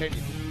decisions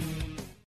continue.